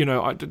wonder if,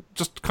 I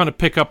just kind of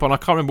pick up on, I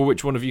can't remember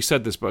which one of you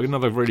said this, but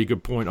another really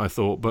good point, I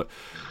thought. But,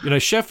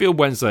 Sheffield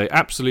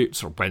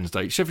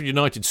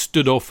United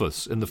stood off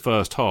us in the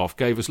first half,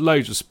 gave us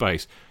loads of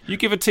space. You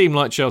give a team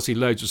like Chelsea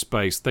loads of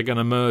space, they're going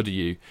to murder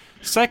you.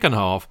 Second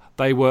half,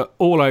 they were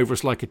all over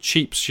us like a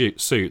cheap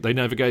suit. They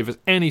never gave us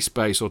any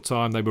space or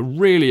time. They were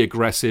really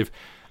aggressive.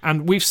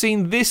 And we've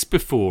seen this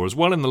before as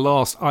well in the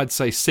last, I'd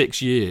say,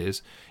 6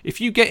 years. If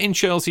you get in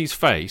Chelsea's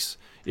face,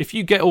 if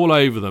you get all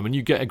over them and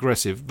you get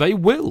aggressive, they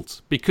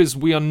wilt, because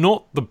we are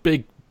not the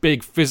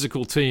big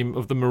physical team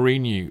of the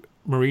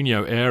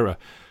Mourinho era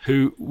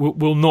who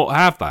will not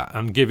have that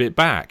and give it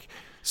back.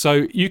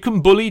 So you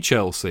can bully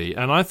Chelsea,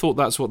 and I thought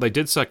that's what they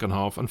did second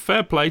half, and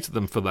fair play to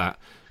them for that.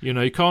 You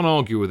know, you can't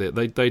argue with it.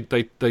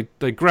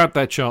 They grabbed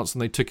their chance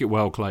and they took it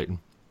well, Clayton.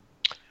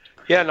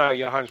 Yeah, no,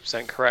 you're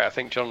 100% correct. I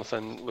think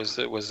Jonathan was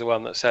the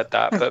one that said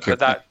that, but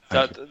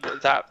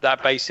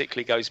that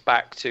basically goes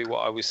back to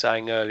what I was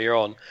saying earlier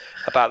on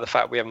about the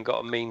fact we haven't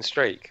got a mean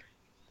streak.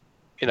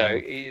 You know,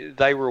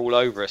 they were all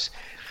over us,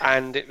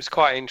 and it was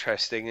quite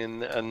interesting.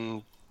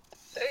 And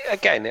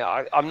again,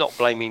 I'm not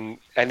blaming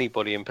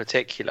anybody in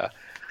particular,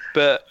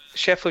 but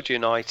Sheffield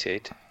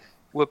United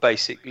were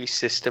basically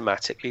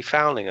systematically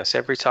fouling us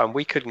every time.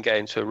 We couldn't get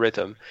into a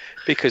rhythm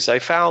because they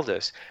fouled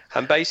us.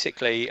 And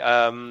basically,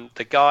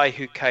 the guy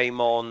who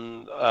came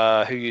on,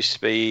 who used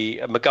to be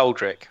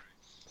McGoldrick,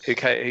 who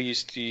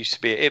used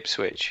to be at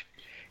Ipswich,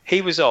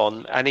 he was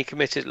on and he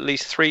committed at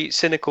least 3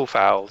 cynical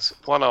fouls,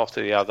 one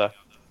after the other.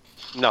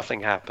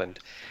 Nothing happened.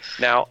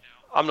 Now,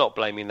 I'm not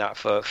blaming that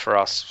for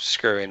us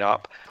screwing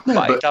up,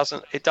 but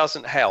it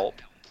doesn't help.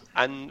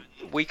 And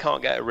we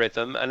can't get a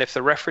rhythm, and if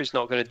the referee's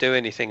not going to do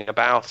anything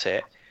about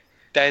it,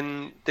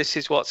 then this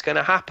is what's going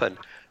to happen.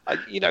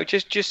 You know,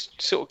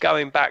 just sort of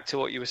going back to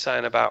what you were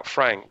saying about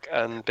Frank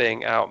and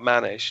being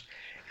outmanaged,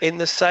 in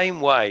the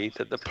same way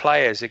that the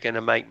players are going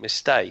to make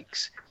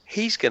mistakes,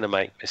 he's going to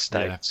make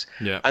mistakes.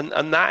 Yeah.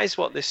 And that is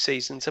what this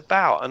season's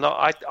about. And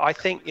I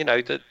think, you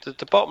know,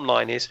 the bottom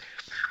line is,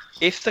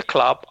 if the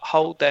club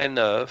hold their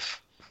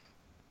nerve,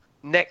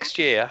 next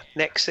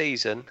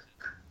season...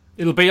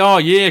 It'll be our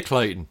year,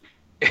 Clayton.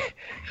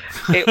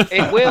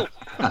 It will.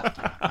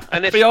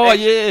 And it'll be our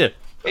year.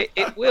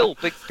 It will,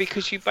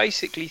 because you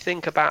basically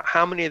think about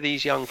how many of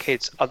these young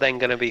kids are then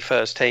going to be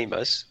first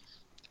teamers,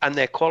 and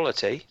they're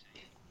quality.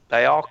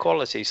 They are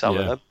quality, some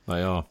of them.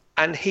 They are.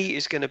 And he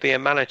is going to be a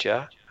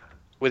manager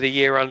with a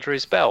year under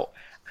his belt,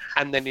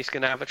 and then he's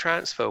going to have a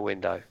transfer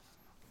window.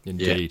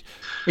 Indeed.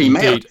 Yeah. He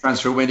may have a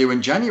transfer window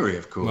in January,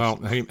 of course. Well,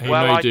 he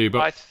may do,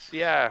 but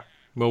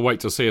we'll wait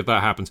to see if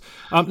that happens.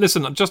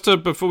 Listen, just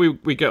before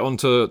we get on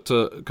to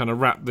kind of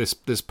wrap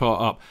this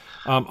part up,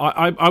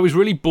 I was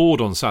really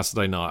bored on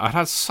Saturday night. I'd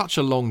had such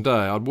a long day.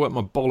 I'd worked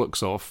my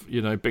bollocks off,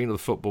 you know, being to the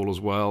football as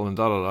well, and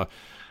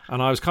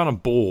and I was kind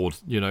of bored,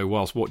 you know,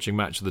 whilst watching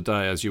Match of the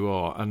Day, as you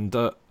are. And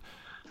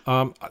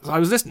I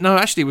was listening. No,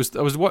 actually,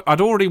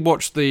 I'd already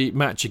watched the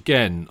match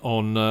again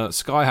on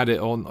Sky. Had it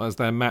on as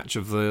their match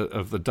of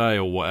the day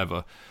or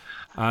whatever.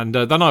 And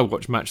then I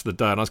watched Match of the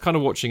Day, and I was kind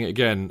of watching it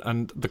again.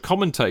 And the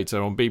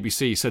commentator on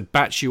BBC said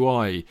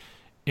Batshuayi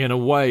in a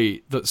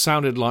way that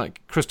sounded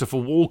like Christopher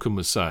Walken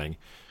was saying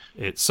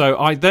it. So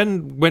I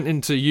then went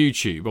into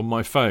YouTube on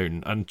my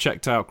phone and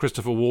checked out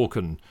Christopher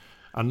Walken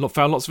and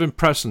found lots of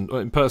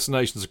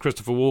impersonations of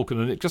Christopher Walken.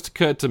 And it just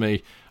occurred to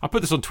me, I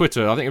put this on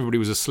Twitter. I think everybody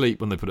was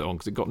asleep when they put it on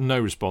because it got no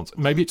response.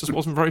 Maybe it just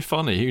wasn't very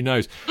funny. Who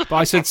knows? But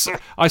I said,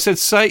 say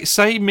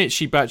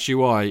Michy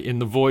Batshuayi in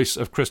the voice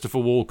of Christopher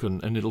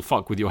Walken, and it'll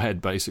fuck with your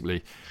head.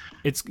 Basically,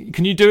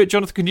 Can you do it,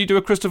 Jonathan? Can you do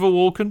a Christopher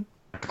Walken?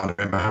 I can't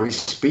remember how he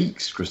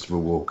speaks, Christopher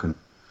Walken.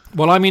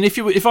 Well, I mean,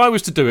 if I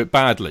was to do it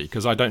badly,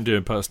 because I don't do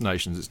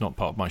impersonations, it's not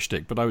part of my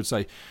shtick. But I would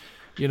say,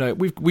 you know,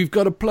 we've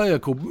got a player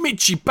called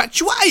Michy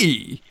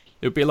Batshuayi.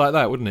 It would be like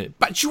that, wouldn't it?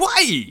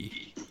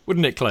 Batshuayi!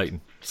 Wouldn't it,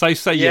 Clayton? Say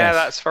yes. Yeah,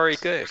 that's very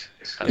good.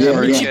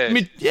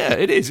 Good. Yeah,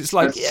 it is. It's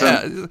like, it's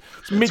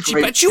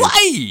Michy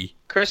Batshuayi!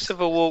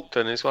 Christopher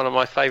Walken is one of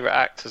my favourite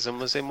actors and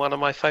was in one of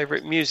my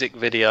favourite music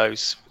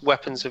videos,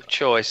 Weapons of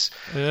Choice,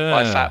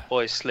 by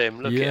Fatboy Slim.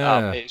 Look it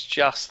up. It's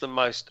just the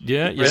most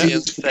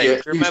brilliant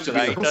thing. Remember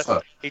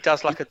that? He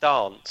does like a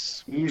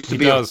dance. He used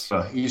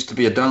to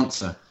be a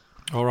dancer.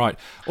 All right.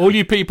 All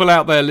you people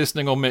out there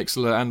listening on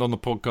Mixlr and on the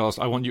podcast,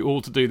 I want you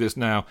all to do this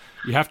now.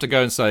 You have to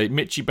go and say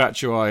Michy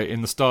Batshuayi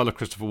in the style of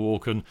Christopher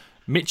Walken.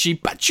 Michy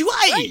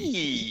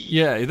Batshuayi!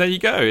 Yeah, there you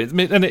go.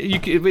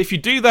 If you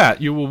do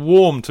that, you will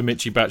warm to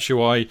Michy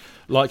Batshuayi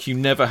like you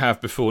never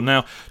have before.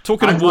 Now,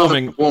 talking of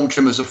warming... warm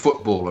to him as a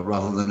footballer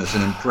rather than as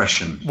an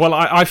impression. Well,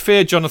 I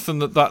fear, Jonathan,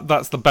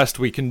 that's the best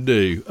we can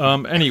do.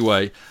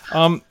 Anyway,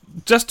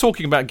 just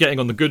talking about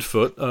getting on the good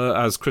foot,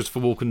 as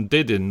Christopher Walken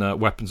did in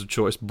Weapons of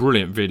Choice,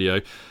 brilliant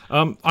video.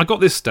 I got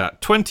this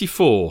stat,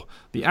 24.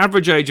 The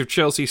average age of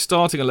Chelsea's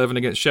starting 11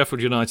 against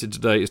Sheffield United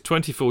today is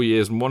 24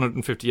 years and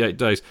 158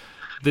 days.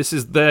 This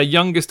is their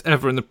youngest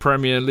ever in the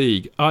Premier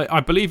League. I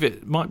believe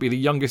it might be the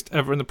youngest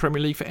ever in the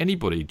Premier League for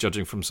anybody,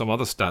 judging from some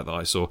other stat that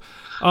I saw.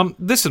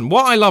 Listen,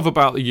 what I love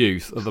about the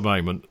youth at the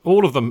moment,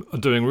 all of them are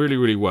doing really,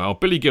 really well.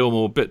 Billy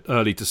Gilmore, a bit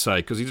early to say,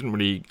 because he didn't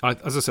really...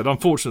 as I said,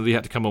 unfortunately, he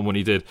had to come on when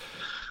he did.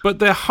 But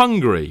they're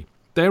hungry.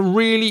 They're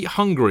really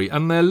hungry,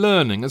 and they're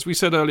learning. As we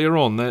said earlier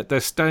on, they're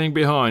staying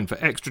behind for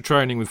extra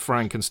training with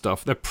Frank and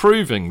stuff. They're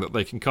proving that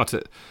they can cut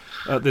it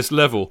at this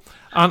level.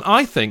 And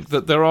I think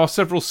that there are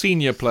several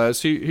senior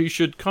players who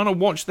should kind of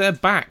watch their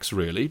backs,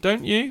 really,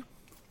 don't you?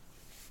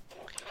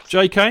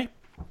 JK?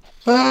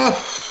 There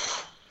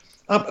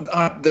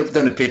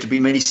don't appear to be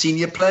many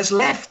senior players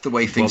left, the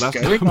way things are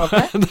going.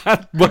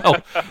 That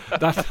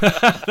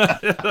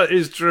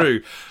is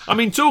true. I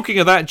mean, talking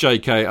of that,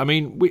 JK, I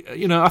mean,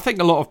 I think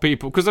a lot of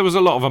people, because there was a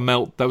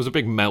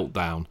big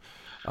meltdown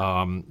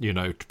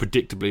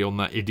predictably on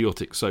that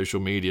idiotic social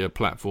media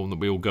platform that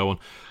we all go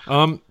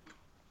on.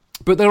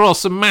 But there are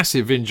some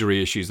massive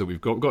injury issues that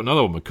we've got. We've got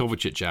another one with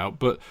Kovacic out.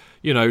 But,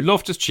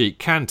 Loftus-Cheek,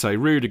 Kante,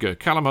 Rudiger,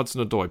 Callum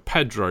Hudson-Odoi,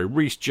 Pedro,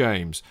 Reece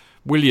James,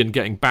 Willian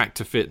getting back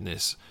to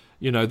fitness.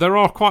 There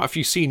are quite a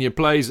few senior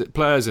players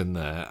in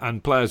there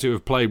and players who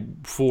have played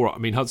for,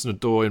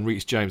 Hudson-Odoi and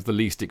Reece James, the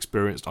least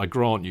experienced, I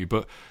grant you.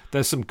 But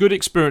there's some good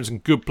experience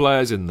and good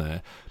players in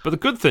there. But the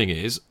good thing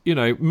is,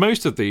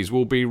 most of these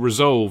will be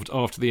resolved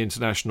after the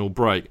international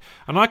break.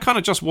 And I kind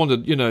of just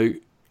wondered,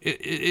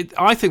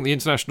 I think the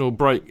international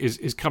break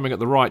is coming at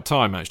the right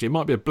time, actually. It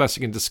might be a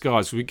blessing in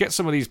disguise because we get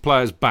some of these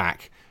players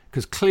back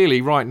because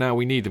clearly right now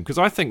we need them. Because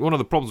I think one of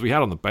the problems we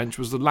had on the bench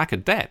was the lack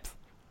of depth.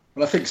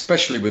 Well, I think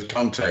especially with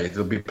Kante,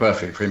 it'll be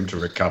perfect for him to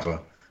recover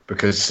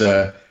because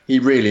he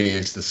really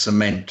is the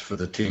cement for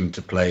the team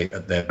to play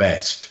at their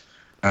best.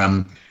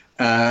 And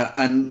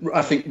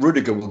I think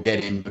Rudiger will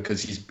get in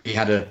because he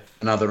had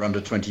another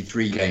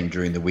under-23 game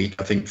during the week.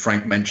 I think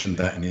Frank mentioned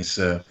that in his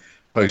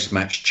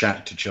post-match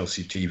chat to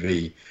Chelsea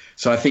TV.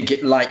 So I think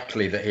it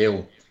likely that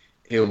he'll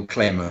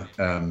claim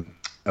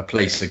a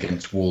place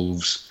against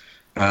Wolves.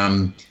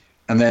 And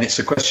then it's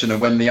a question of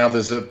when the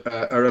others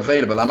are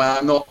available.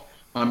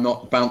 I'm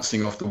not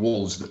bouncing off the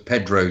walls that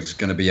Pedro's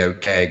going to be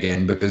okay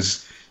again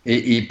because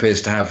he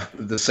appears to have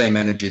the same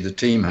energy the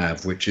team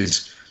have, which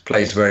is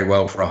plays very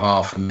well for a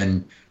half and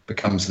then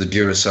becomes the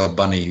Duracell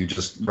bunny who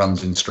just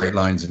runs in straight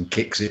lines and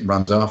kicks it and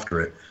runs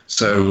after it.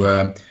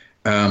 So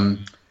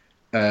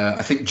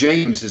I think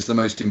James is the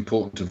most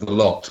important of the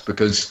lot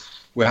because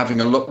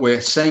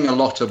we're saying a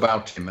lot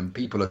about him and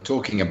people are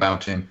talking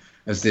about him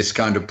as this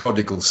kind of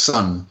prodigal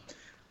son.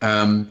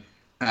 And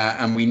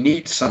we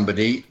need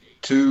somebody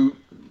to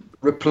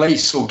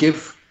replace or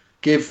give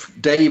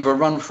Dave a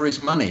run for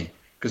his money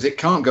because it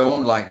can't go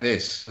on like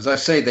this. As I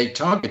say, they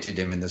targeted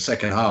him in the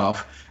second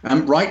half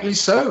and rightly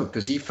so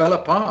because he fell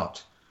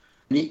apart.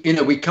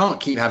 And we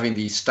can't keep having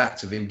these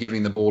stats of him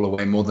giving the ball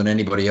away more than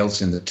anybody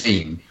else in the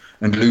team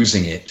and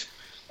losing it.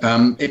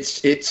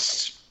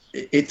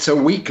 It's a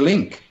weak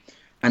link.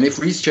 And if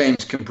Reece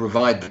James can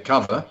provide the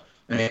cover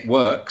and it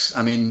works,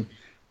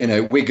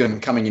 Wigan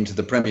coming into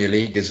the Premier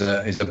League is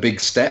a big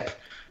step.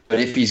 But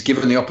if he's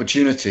given the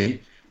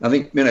opportunity, I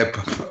think,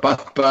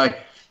 by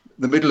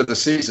the middle of the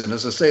season,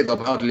 as I say,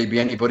 there'll hardly be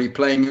anybody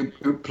playing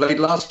who played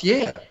last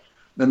year.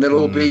 Then they'll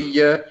all be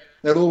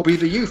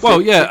the youth.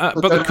 Well, yeah,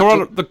 but the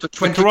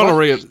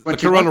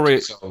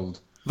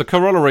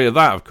corollary of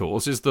that, of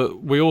course, is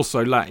that we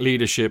also lack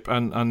leadership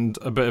and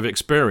a bit of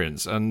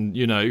experience. And,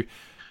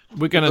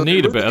 we're going to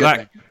need a bit of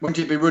that. Won't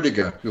it be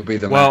Rudiger who'll be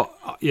the man? Well,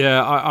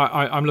 yeah,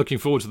 I'm looking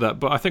forward to that.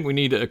 But I think we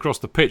need it across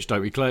the pitch, don't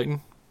we,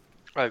 Clayton?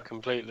 Oh,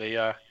 completely,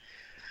 yeah.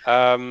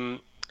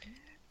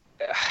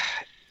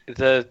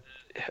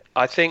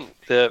 I think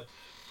the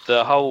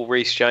whole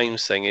Reece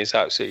James thing is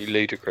absolutely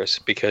ludicrous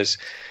because,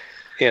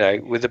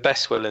 with the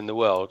best will in the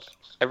world,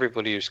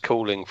 everybody who's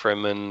calling for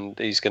him and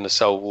he's going to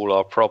solve all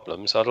our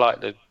problems. I'd like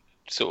to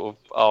sort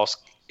of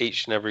ask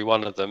each and every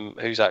one of them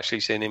who's actually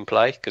seen him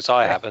play because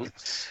I haven't,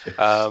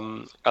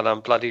 and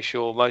I'm bloody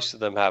sure most of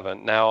them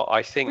haven't. Now,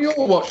 I think we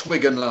all watched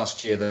Wigan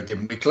last year, though,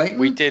 didn't we, Clayton?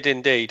 We did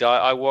indeed.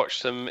 I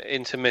watched them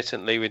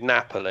intermittently with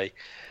Napoli.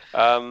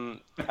 And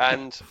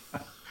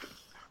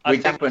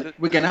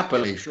Wigan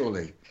Napoli,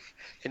 surely.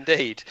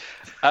 Indeed.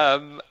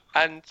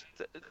 And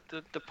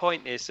the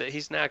point is that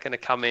he's now going to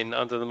come in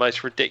under the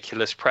most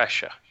ridiculous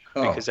pressure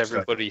because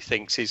everybody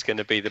thinks he's going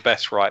to be the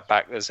best right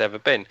back there's ever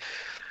been.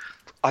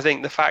 I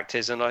think the fact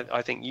is, and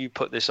I think you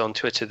put this on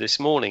Twitter this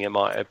morning, it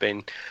might have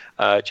been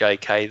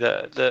JK,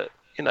 that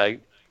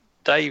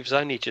Dave's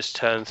only just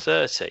turned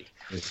 30.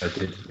 Yes, I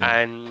did.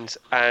 Yeah.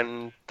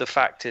 And the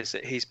fact is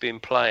that he's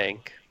been playing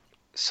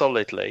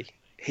solidly.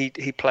 He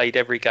played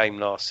every game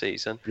last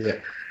season. Yeah.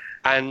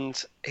 And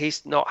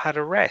he's not had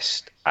a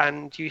rest.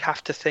 And you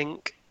have to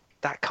think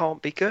that can't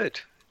be good.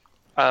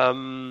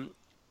 And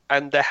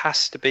there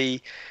has to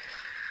be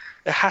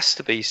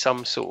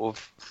some sort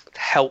of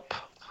help.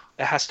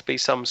 There has to be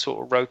some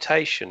sort of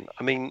rotation.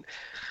 I mean,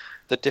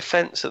 the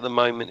defence at the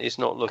moment is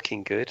not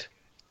looking good.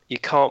 You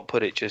can't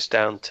put it just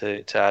down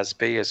to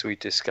Asby, as we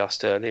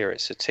discussed earlier.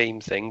 It's a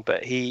team thing,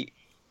 but he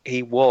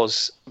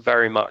was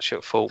very much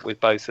at fault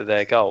with both of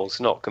their goals.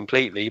 Not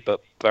completely,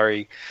 but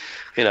very,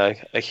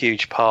 a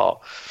huge part.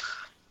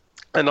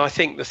 And I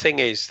think the thing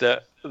is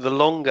that the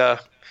longer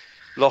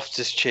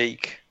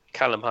Loftus-Cheek,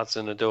 Callum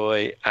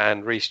Hudson-Odoi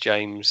and Reece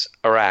James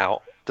are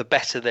out, the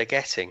better they're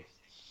getting.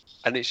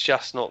 And it's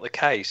just not the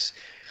case.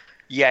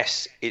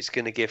 Yes, it's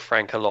going to give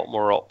Frank a lot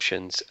more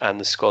options and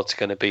the squad's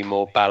going to be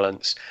more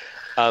balanced.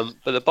 But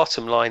the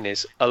bottom line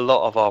is a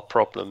lot of our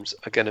problems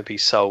are going to be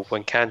solved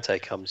when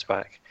Kante comes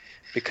back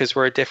because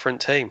we're a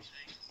different team.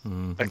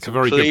 That's a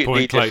very good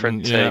point, Clayton.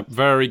 Yeah,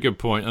 very good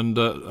point. And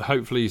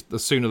hopefully the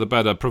sooner the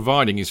better,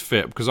 providing he's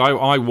fit. Because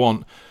I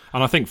want,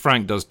 and I think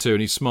Frank does too, and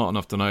he's smart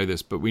enough to know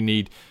this, but we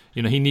need...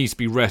 he needs to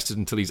be rested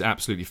until he's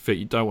absolutely fit.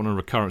 You don't want a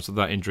recurrence of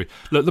that injury.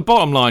 Look, the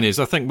bottom line is,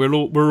 I think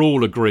we're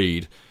all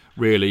agreed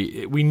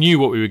really. We knew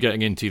what we were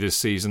getting into this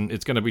season.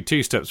 It's going to be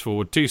 2 steps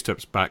forward, 2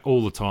 steps back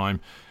all the time.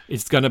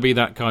 It's going to be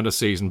that kind of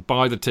season.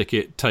 Buy the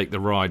ticket, take the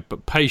ride.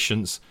 But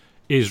patience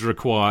is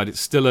required. It's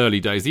still early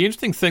days. The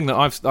interesting thing that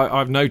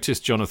I've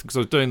noticed, Jonathan, because I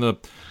was doing the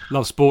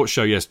Love Sports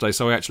show yesterday,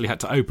 so I actually had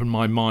to open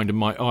my mind and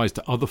my eyes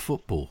to other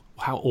football.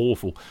 How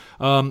awful.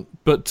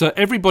 But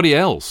everybody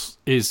else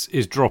is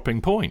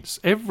dropping points.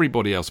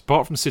 Everybody else,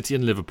 apart from City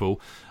and Liverpool,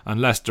 and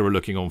Leicester are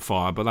looking on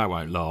fire, but that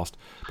won't last.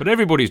 But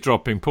everybody's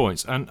dropping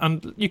points.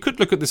 And you could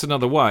look at this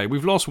another way.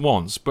 We've lost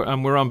once,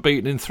 and we're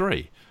unbeaten in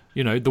 3.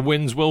 You know, the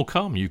wins will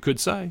come, you could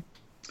say.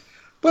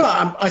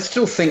 Well, I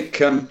still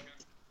think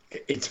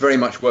it's very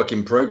much work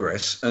in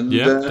progress. And,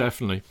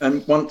 definitely.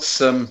 And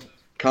once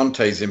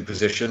Kante's in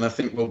position, I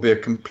think will be a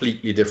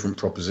completely different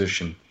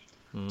proposition.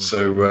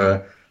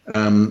 So,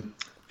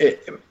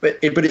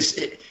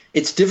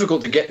 it's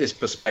difficult to get this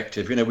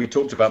perspective. You know, we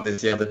talked about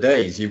this the other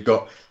days. You've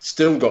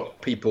still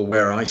got people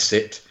where I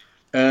sit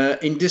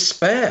in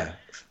despair,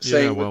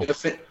 saying we're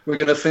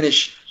going to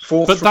finish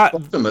 4th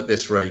from bottom at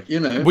this rate. You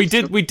know, we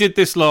did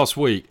this last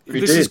week.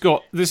 This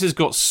has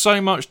got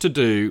so much to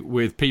do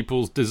with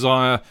people's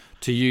desire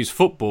to use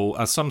football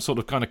as some sort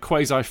of kind of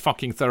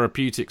quasi-fucking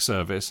therapeutic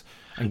service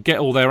and get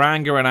all their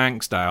anger and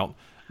angst out,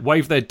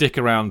 wave their dick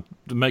around,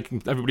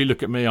 making everybody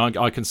look at me.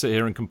 I can sit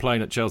here and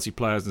complain at Chelsea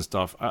players and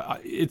stuff.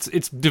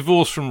 It's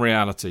divorce from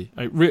reality.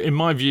 In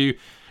my view,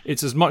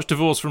 it's as much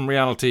divorce from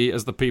reality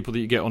as the people that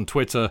you get on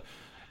Twitter.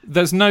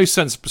 There's no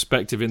sense of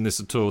perspective in this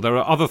at all. There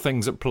are other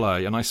things at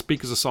play, and I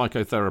speak as a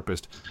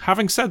psychotherapist.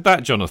 Having said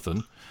that,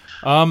 Jonathan,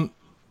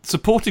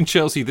 supporting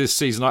Chelsea this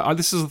season,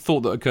 this is a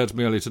thought that occurred to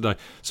me earlier today.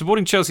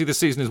 Supporting Chelsea this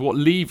season is what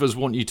leavers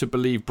want you to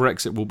believe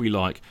Brexit will be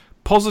like.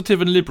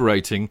 Positive and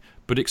liberating,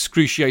 but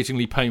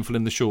excruciatingly painful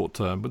in the short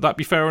term. Would that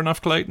be fair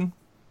enough, Clayton?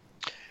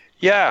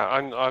 Yeah,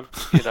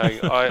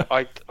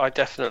 I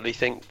definitely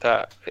think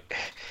that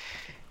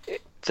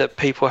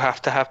people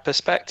have to have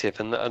perspective,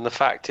 and the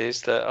fact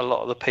is that a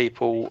lot of the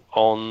people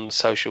on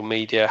social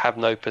media have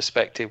no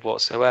perspective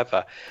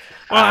whatsoever.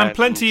 Well, and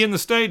plenty in the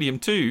stadium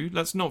too.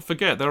 Let's not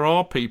forget there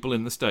are people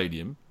in the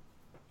stadium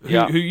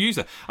who use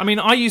it. I mean,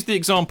 I used the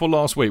example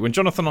last week when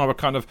Jonathan and I were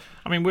kind of,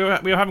 we were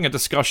having a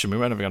discussion. We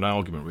weren't having an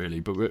argument really,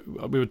 but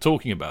we were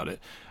talking about it.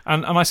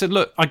 And I said,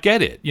 look, I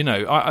get it. You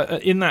know,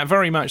 in that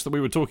very match that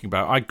we were talking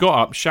about, I got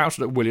up,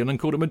 shouted at Willian and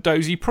called him a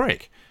dozy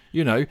prick.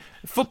 You know,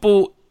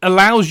 football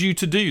allows you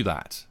to do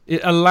that. It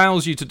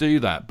allows you to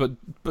do that. But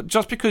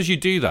just because you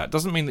do that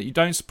doesn't mean that you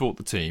don't support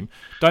the team,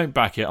 don't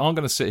back it, aren't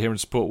going to sit here and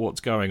support what's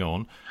going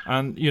on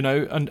and, you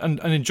know, and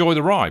enjoy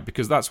the ride,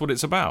 because that's what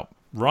it's about,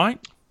 right?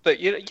 But,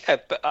 you know,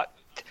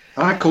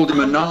 I called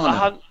him a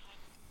nana.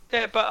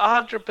 Yeah, but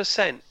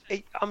 100%.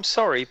 I'm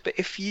sorry, but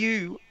if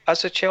you,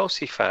 as a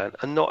Chelsea fan,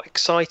 are not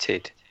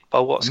excited by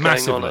what's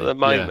going on at the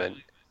moment,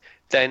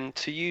 then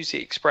to use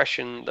the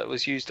expression that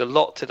was used a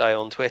lot today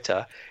on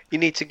Twitter, you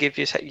need to give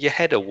your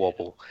head a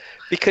wobble.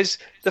 Because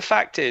the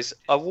fact is,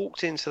 I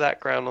walked into that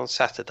ground on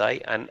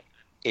Saturday and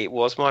it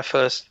was my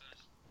first,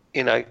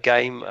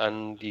 game,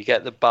 and you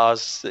get the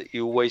buzz that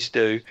you always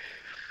do.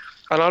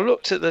 And I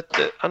looked at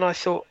and I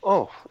thought,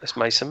 oh, there's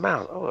Mason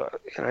Mount. Oh,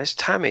 there's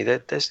Tammy.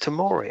 There's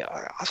Tomori.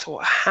 I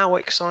thought, how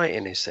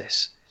exciting is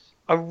this?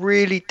 I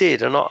really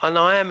did, and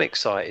I am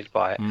excited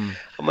by it. And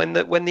when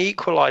the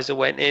equaliser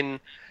went in,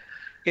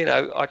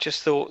 I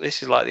just thought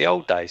this is like the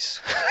old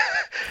days.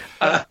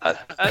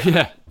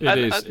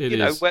 It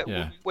is.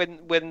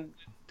 When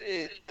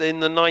in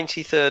the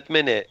 93rd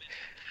minute,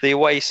 the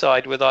away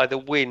side would either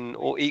win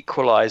or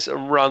equalise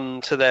and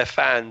run to their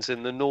fans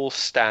in the North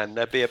Stand.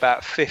 There'd be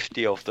about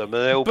 50 of them,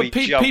 and they'll be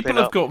jumping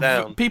up and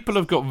down. People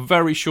have got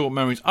very short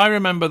memories. I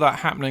remember that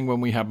happening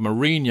when we had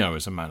Mourinho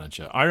as a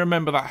manager. I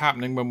remember that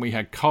happening when we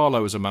had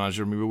Carlo as a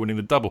manager and we were winning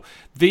the double.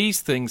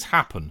 These things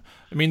happen.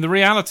 I mean, the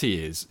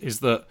reality is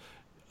that,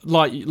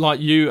 like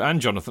you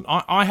and Jonathan,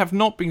 I have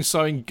not been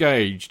so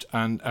engaged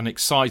and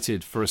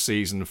excited for a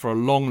season for a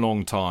long,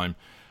 long time,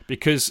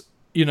 because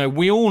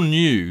we all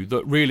knew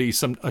that really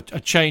a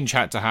change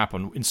had to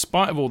happen. In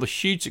spite of all the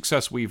huge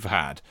success we've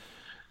had,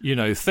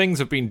 things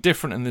have been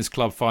different in this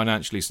club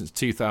financially since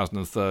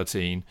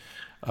 2013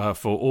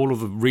 for all of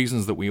the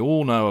reasons that we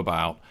all know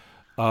about,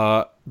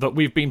 that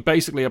we've been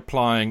basically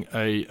applying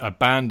a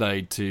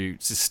Band-Aid to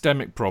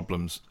systemic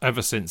problems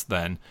ever since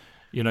then.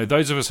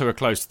 Those of us who are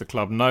close to the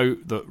club know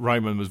that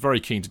Roman was very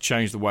keen to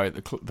change the way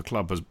the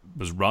club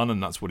was run,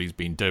 and that's what he's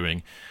been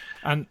doing.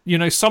 And,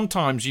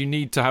 sometimes you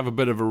need to have a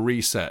bit of a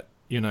reset.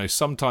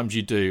 Sometimes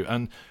you do.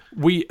 And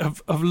we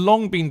have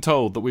long been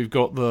told that we've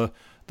got the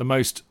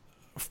most,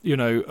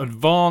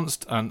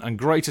 advanced and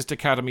greatest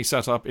academy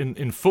set up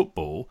in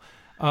football.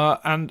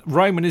 And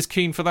Roman is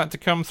keen for that to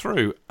come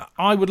through.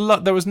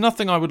 There was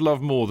nothing I would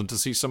love more than to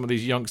see some of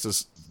these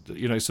youngsters,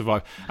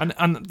 survive.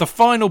 And the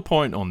final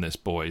point on this,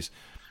 boys,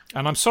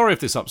 and I'm sorry if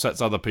this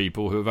upsets other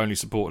people who have only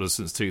supported us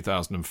since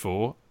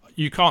 2004.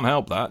 You can't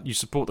help that. You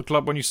support the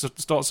club when you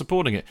start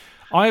supporting it.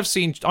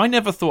 I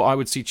never thought I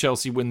would see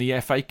Chelsea win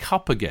the FA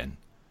Cup again,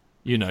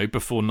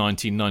 before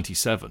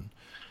 1997.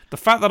 The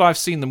fact that I've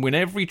seen them win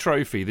every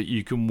trophy that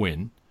you can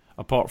win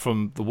apart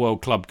from the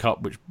World Club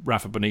Cup, which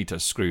Rafa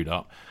Benitez screwed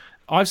up.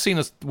 I've seen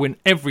us win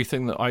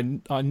everything that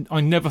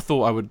I never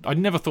thought I would. I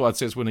never thought I'd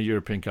see us win a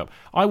European Cup.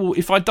 I will,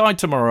 if I died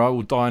tomorrow, I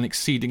will die an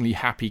exceedingly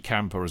happy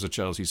camper as a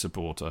Chelsea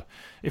supporter.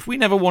 If we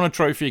never won a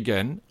trophy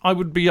again, I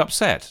would be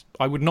upset.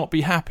 I would not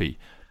be happy.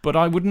 But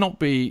I would not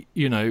be,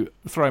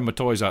 throwing my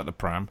toys out the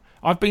pram.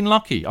 I've been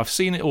lucky. I've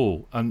seen it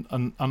all, and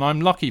I'm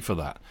lucky for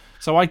that.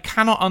 So I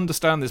cannot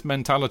understand this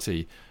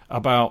mentality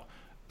about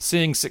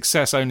seeing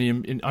success only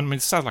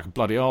it sounds like a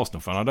bloody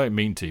Arsenal fan. I don't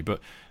mean to, but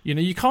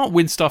you can't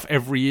win stuff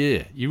every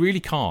year. You really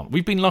can't.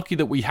 We've been lucky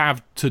that we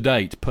have to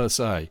date, per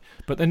se,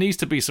 but there needs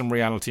to be some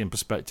reality and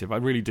perspective. I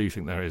really do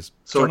think there is.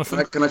 So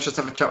Jonathan? can I just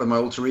have a chat with my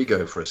alter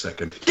ego for a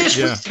second?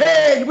 Yes,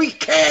 yeah. we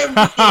can.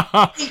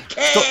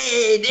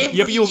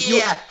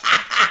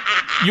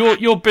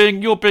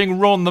 You're being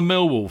Ron the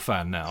Millwall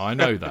fan now. I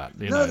know that.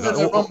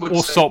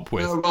 Or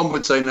Sopwith. No, Ron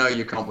would say, no,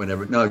 you can't win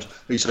everything. No,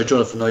 he'd say,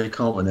 Jonathan, no, you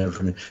can't win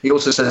everything. He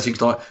also said things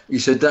like, he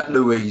said, that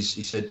Louise,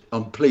 he said,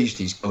 I'm pleased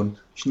he's gone.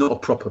 She's not a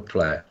proper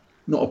player.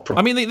 Not a proper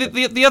I mean,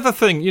 the other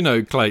thing,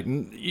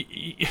 Clayton,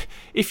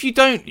 if you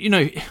don't,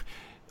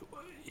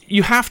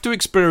 you have to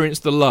experience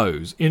the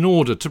lows in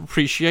order to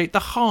appreciate the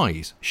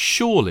highs.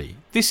 Surely.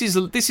 This is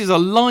a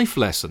life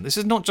lesson. This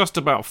is not just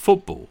about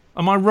football.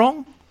 Am I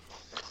wrong?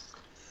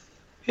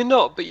 You're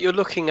not, but you're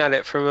looking at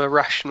it from a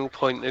rational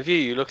point of view.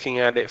 You're looking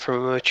at it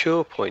from a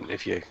mature point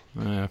of view.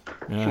 Yeah,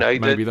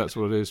 maybe that's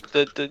what it is.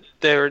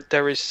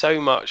 There is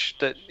so much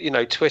that,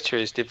 Twitter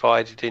is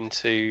divided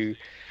into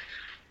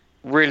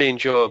really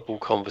enjoyable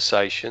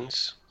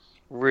conversations,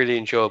 really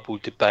enjoyable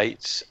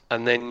debates,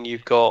 and then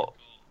you've got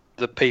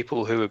the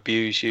people who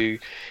abuse you.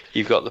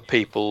 You've got the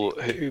people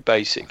who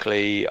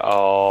basically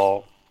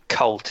are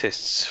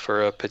cultists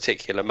for a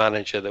particular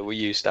manager that we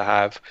used to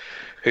have,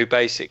 who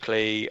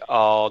basically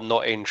are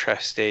not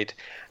interested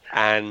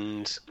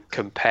and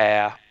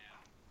compare,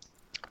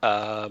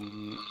 to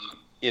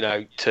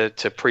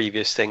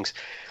previous things.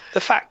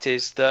 The fact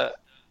is that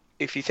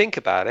if you think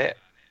about it,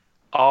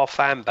 our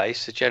fan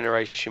base, the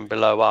generation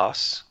below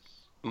us,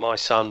 my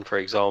son, for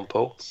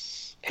example,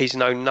 he's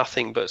known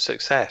nothing but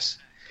success.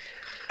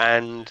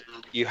 And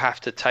you have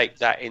to take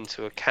that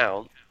into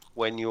account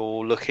when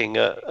you're looking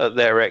at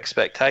their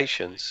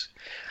expectations.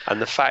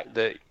 And the fact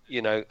that,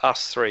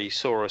 us three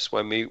saw us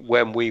when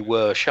we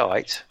were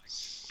shite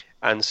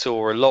and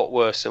saw a lot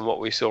worse than what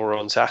we saw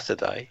on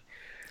Saturday.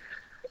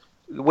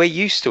 We're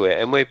used to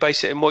it, and we're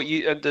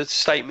basically the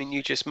statement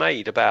you just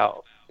made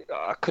about,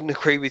 I couldn't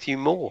agree with you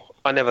more.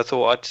 I never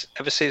thought I'd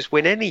ever see us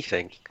win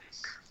anything,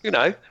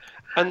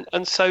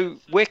 and so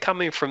we're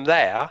coming from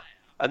there,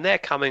 and they're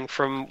coming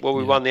from,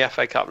 we won the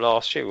FA Cup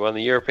last year, we won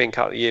the European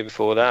Cup the year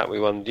before that, we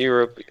won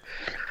Europe.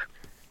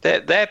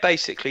 They're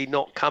basically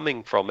not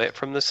coming from it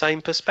from the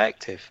same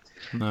perspective.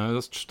 No,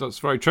 that's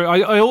very true.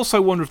 I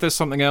also wonder if there's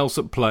something else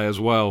at play as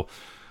well.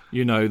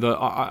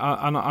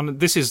 And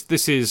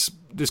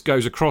this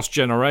goes across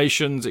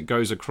generations, it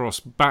goes across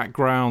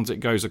backgrounds, it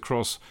goes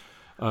across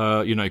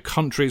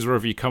countries,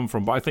 wherever you come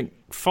from. But I think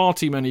far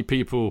too many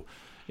people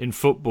in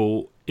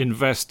football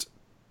invest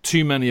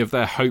too many of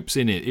their hopes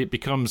in it. It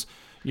becomes,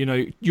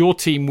 your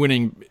team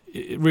winning,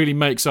 it really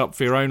makes up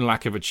for your own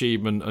lack of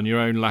achievement and your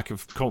own lack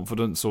of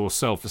confidence or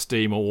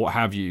self-esteem or what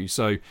have you.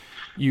 So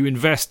you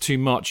invest too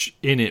much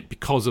in it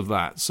because of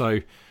that.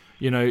 So,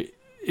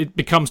 it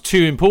becomes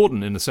too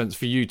important in a sense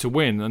for you to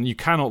win, and you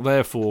cannot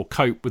therefore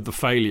cope with the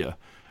failure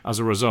as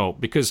a result.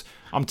 Because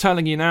I'm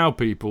telling you now,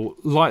 people,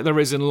 like there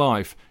is in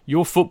life,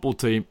 your football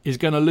team is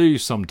going to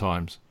lose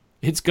sometimes.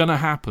 It's going to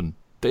happen.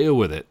 Deal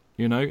with it.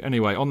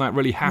 Anyway, on that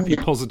really happy,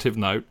 positive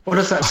note. What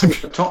does that say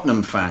for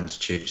Tottenham fans,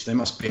 Chich? They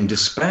must be in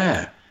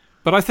despair.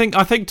 But I think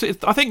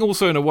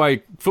also in a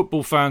way,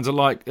 football fans are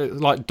like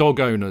dog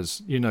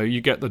owners.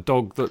 You get the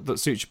dog that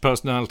suits your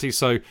personality.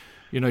 So,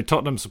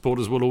 Tottenham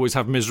supporters will always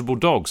have miserable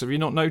dogs. Have you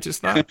not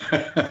noticed that?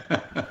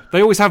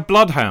 They always have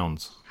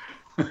bloodhounds.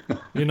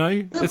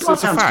 It's a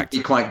fact. Can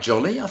be quite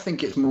jolly. I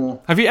think it's more.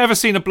 Have you ever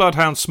seen a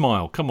bloodhound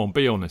smile? Come on,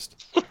 be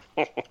honest.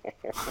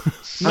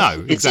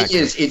 No, exactly.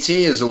 Its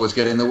ears always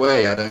get in the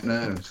way. I don't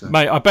know. So.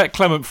 Mate, I bet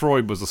Clement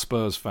Freud was a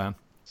Spurs fan.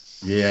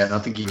 Yeah, I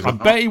think he was. I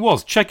bet he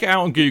was. Check it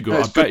out on Google.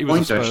 I bet he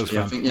was a Spurs fan.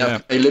 I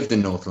think, they lived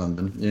in North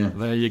London. Yeah.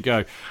 There you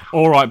go.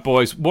 All right,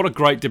 boys. What a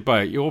great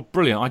debate. You're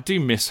brilliant. I do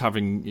miss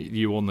having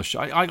you on the show.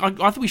 I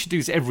think we should do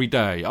this every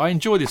day. I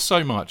enjoy this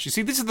so much. You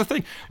see, this is the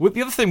thing.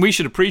 The other thing we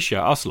should appreciate,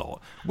 us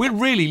lot, we're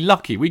really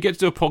lucky. We get to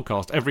do a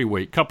podcast every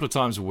week, a couple of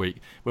times a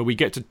week, where we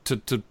get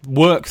to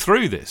work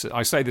through this.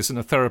 I say this in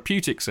a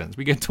therapeutic sense.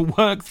 We get to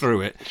work through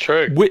it.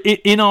 True.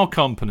 In our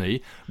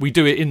company. We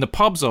do it in the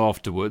pubs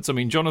afterwards. I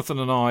mean, Jonathan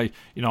and I,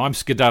 I'm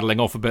skedaddling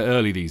off a bit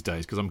early these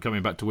days because I'm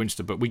coming back to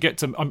Winchester, but we get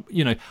to,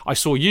 I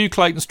saw you,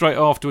 Clayton, straight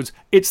afterwards.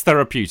 It's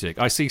therapeutic.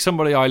 I see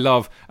somebody I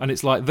love and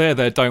it's like, there,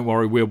 don't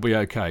worry, we'll be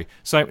okay.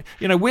 So,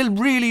 we're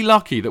really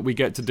lucky that we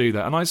get to do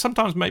that. And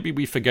sometimes maybe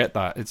we forget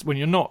that. It's when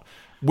you're not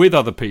with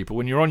other people,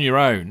 when you're on your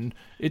own,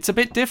 it's a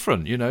bit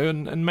different, you know,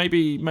 and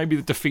maybe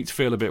the defeats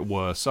feel a bit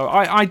worse. So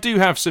I do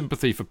have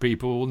sympathy for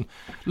people. And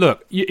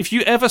look, if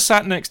you ever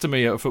sat next to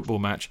me at a football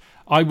match,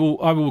 I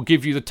will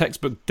give you the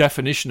textbook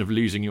definition of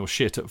losing your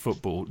shit at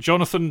football.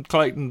 Jonathan,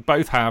 Clayton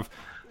both have.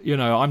 You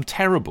know, I'm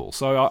terrible.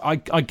 So I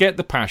get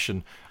the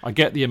passion, I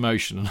get the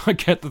emotion, and I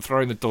get the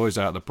throwing the toys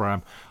out of the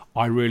pram.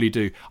 I really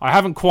do. I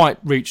haven't quite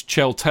reached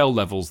Cheltel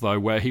levels, though,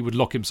 where he would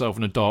lock himself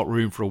in a dark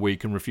room for a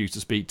week and refuse to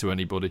speak to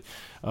anybody.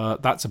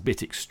 That's a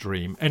bit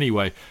extreme.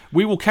 Anyway,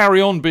 we will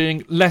carry on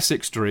being less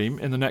extreme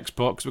in the next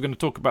box. We're going to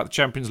talk about the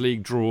Champions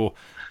League draw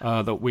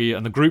and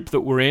the group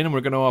that we're in, and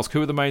we're going to ask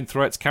who are the main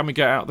threats, can we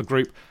get out of the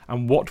group,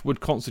 and what would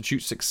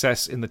constitute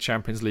success in the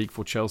Champions League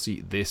for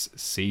Chelsea this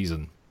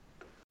season.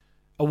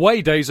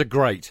 Away days are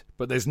great,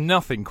 but there's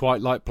nothing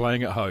quite like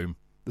playing at home.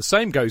 The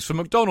same goes for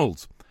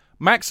McDonald's.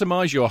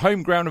 Maximise your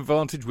home ground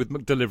advantage with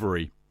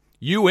McDelivery.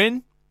 You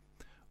in?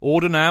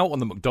 Order now on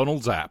the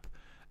McDonald's app.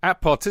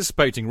 At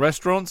participating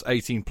restaurants,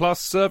 18 plus,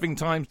 serving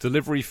times,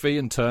 delivery fee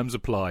and terms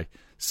apply.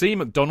 See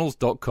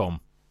mcdonalds.com.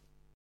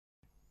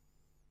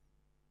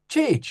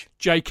 Chidge.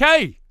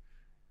 JK!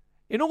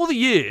 In all the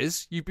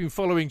years you've been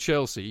following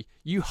Chelsea,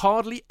 you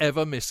hardly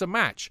ever miss a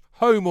match,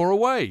 home or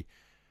away.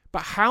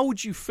 But how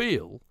would you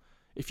feel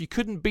if you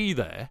couldn't be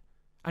there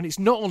and it's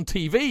not on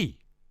TV?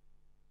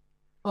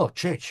 Oh,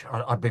 Chidge,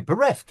 I'd be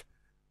bereft.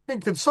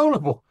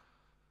 Inconsolable.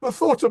 The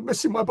thought of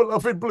missing my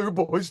beloved Blue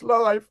Boys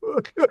live.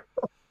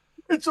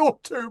 It's all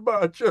too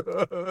much.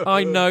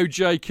 I know,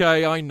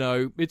 JK, I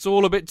know. It's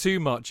all a bit too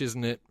much,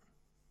 isn't it?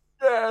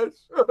 Yes.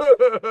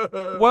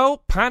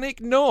 Well,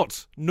 panic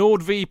not.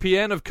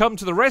 NordVPN have come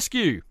to the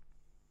rescue.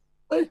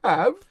 They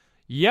have?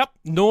 Yep,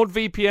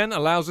 NordVPN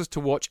allows us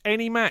to watch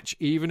any match,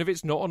 even if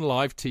it's not on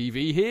live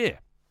TV here.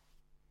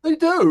 They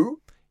do?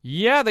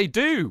 Yeah, they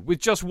do. With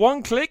just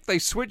one click, they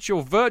switch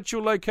your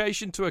virtual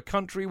location to a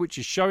country which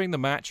is showing the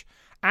match,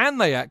 and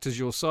they act as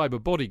your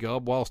cyber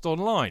bodyguard whilst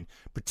online,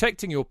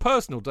 protecting your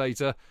personal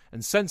data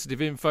and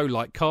sensitive info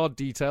like card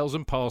details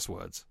and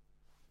passwords.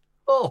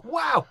 Oh,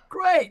 wow,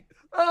 great.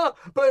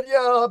 But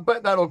yeah, I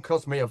bet that'll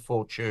cost me a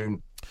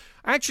fortune.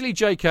 Actually,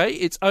 JK,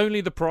 it's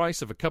only the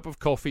price of a cup of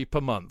coffee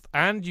per month,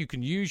 and you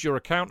can use your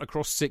account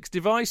across 6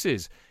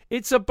 devices.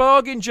 It's a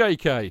bargain,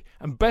 JK,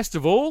 and best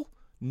of all,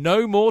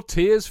 no more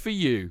tears for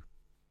you.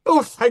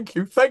 Oh, thank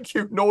you,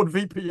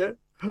 NordVPN.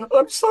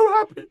 I'm so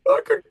happy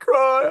I could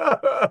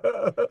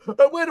cry.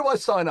 Where do I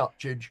sign up,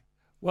 Chidge?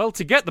 Well,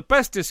 to get the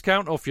best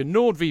discount off your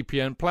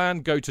NordVPN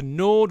plan, go to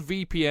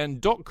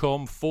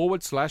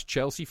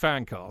nordvpn.com/Chelsea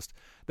Fancast.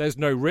 There's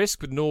no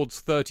risk with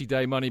Nord's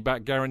 30-day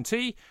money-back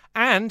guarantee,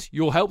 and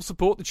you'll help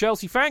support the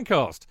Chelsea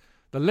Fancast.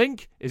 The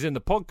link is in the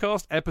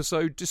podcast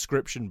episode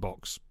description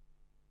box.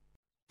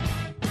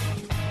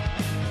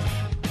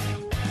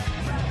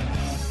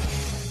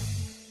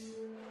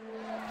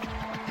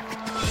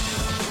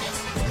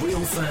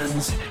 Real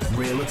fans,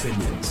 real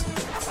opinions.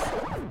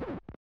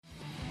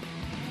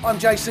 I'm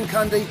Jason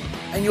Cundy,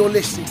 and you're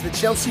listening to the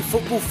Chelsea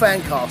Football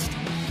Fancast.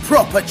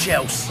 Proper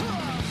Chelsea.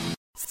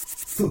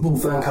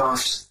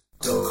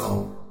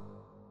 Footballfancast.com.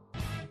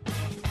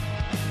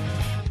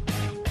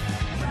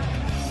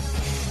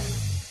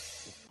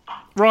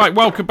 Right,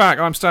 welcome back.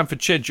 I'm Stanford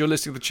Chidge. You're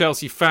listening to the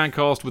Chelsea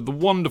Fancast with the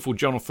wonderful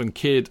Jonathan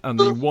Kidd and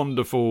the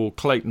wonderful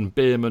Clayton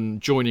Bierman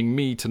joining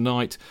me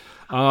tonight.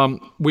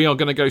 We are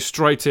going to go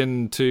straight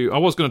into... I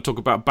was going to talk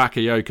about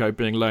Bakayoko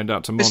being loaned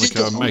out to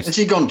Monaco. Has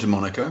he gone to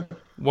Monaco?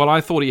 Well, I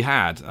thought he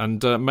had,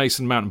 and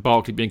Mason Mount and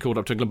Barkley being called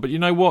up to England. But you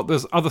know what?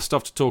 There's other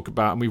stuff to talk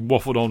about, and we've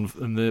waffled on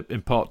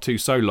in part 2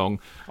 so long.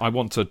 I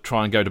want to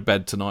try and go to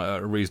bed tonight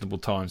at a reasonable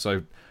time,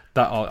 so...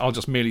 that I'll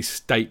just merely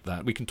state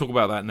that. We can talk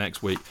about that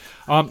next week.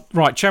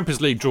 Right,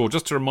 Champions League draw.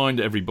 Just to remind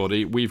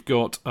everybody, we've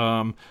got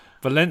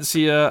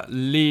Valencia,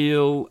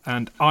 Lille,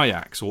 and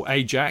Ajax, or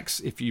Ajax,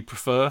 if you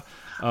prefer,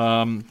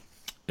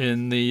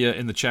 in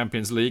the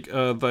Champions League.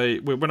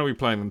 When are we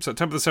playing them?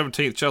 September the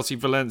 17th, Chelsea,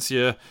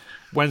 Valencia.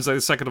 Wednesday, the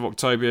 2nd of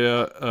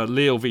October,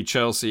 Lille v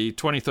Chelsea.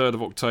 23rd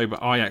of October,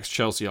 Ajax,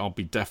 Chelsea. I'll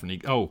be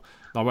definitely...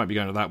 I won't be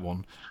going to that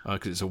one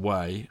because it's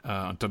away.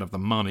 I don't have the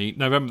money.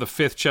 November the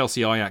 5th,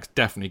 Chelsea, Ajax,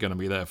 definitely going to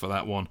be there for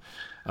that one.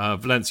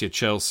 Valencia,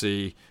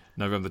 Chelsea,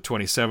 November the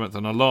 27th.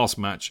 And our last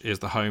match is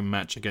the home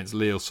match against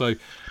Lille. So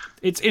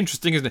it's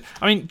interesting, isn't it?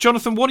 I mean,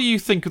 Jonathan, what do you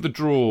think of the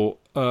draw,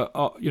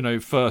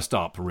 first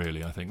up,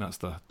 really? I think that's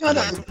the way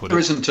to put it. There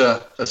isn't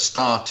a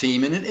star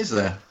team in it, is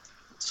there?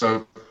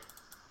 So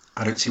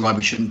I don't see why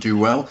we shouldn't do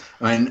well.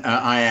 I mean,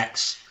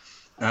 Ajax...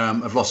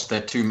 have lost their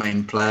 2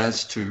 main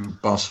players to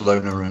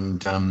Barcelona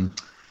and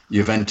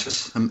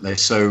Juventus, haven't they?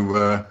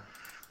 So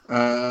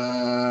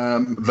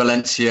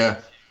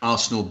Valencia,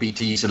 Arsenal beat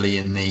easily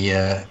in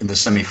the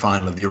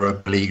semi-final of the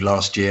Europa League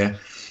last year.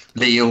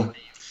 Lille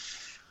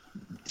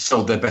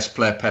sold their best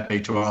player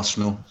Pepe to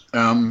Arsenal.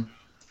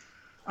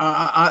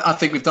 I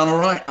think we've done all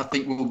right. I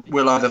think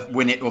we'll either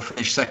win it or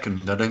finish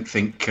second. I don't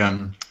think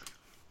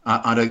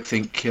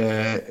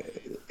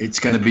it's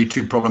going to be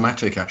too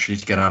problematic actually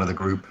to get out of the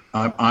group.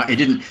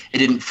 It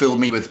didn't fill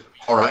me with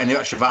horror. And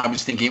actually, I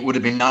was thinking it would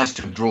have been nice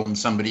to have drawn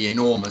somebody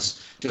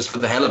enormous just for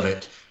the hell of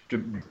it, to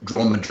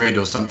draw Madrid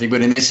or something.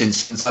 But in this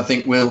instance, I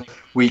think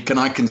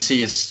I can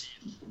see us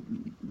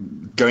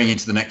going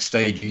into the next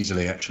stage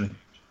easily, actually.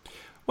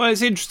 Well,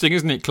 it's interesting,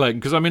 isn't it, Clayton?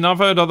 Because, I mean, I've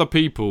heard other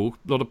people,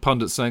 a lot of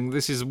pundits saying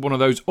this is one of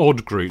those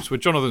odd groups, where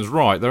Jonathan's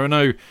right. There are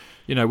no,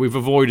 we've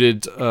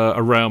avoided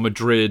a Real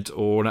Madrid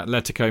or an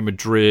Atletico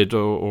Madrid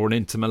or an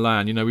Inter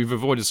Milan. We've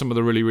avoided some of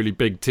the really, really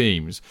big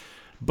teams.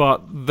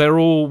 But we're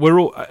all,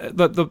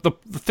 the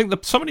thing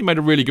that somebody made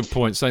a really good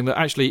point saying that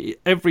actually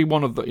every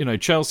one of the,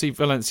 Chelsea,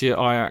 Valencia,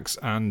 Ajax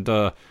and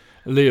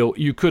Lille,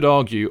 you could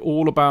argue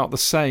all about the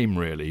same,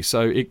 really.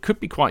 So it could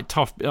be quite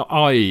tough,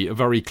 i.e. a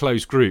very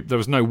close group. There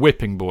was no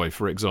whipping boy,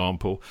 for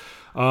example.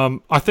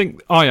 I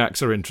think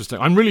Ajax are interesting.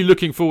 I'm really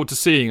looking forward to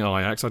seeing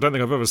Ajax. I don't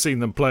think I've ever seen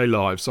them play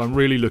live, so I'm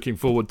really looking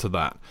forward to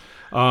that.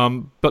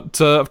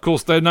 But of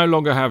course, they no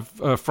longer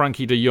have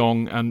Frankie de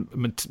Jong and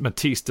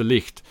Matthijs de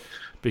Ligt,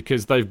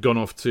 because they've gone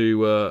off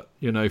to,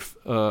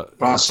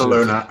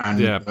 Barcelona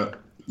and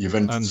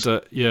Juventus.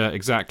 And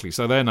exactly.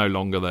 So they're no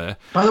longer there.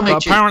 By the way,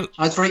 Jim, I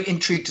was very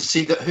intrigued to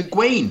see that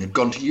Higuain had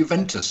gone to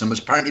Juventus and was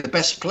apparently the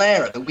best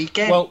player at the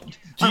weekend. Well,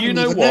 do you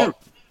know what?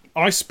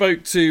 I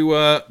spoke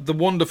to the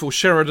wonderful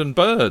Sheridan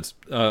Bird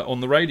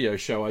on the radio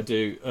show I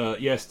do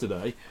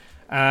yesterday,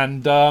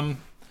 and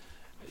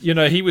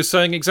he was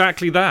saying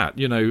exactly that.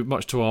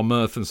 Much to our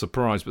mirth and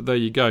surprise. But there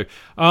you go.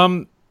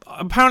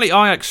 Apparently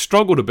Ajax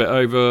struggled a bit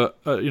over,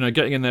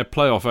 getting in their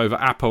playoff over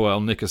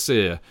Apoel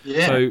Nicosia.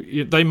 Yeah. So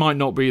they might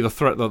not be the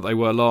threat that they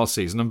were last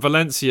season. And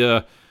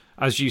Valencia,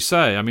 as you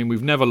say, I mean,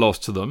 we've never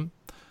lost to them.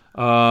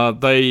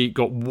 They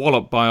got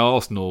walloped by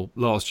Arsenal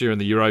last year in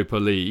the Europa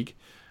League.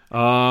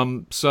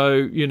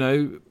 So,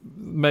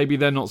 maybe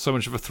they're not so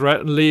much of a threat.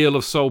 And Lille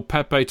have sold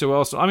Pepe to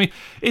Arsenal. I mean,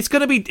 it's going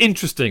to be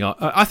interesting.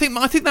 I think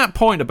that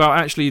point about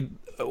actually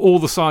all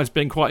the sides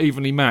being quite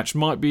evenly matched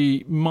might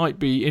be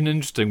an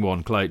interesting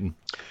one, Clayton.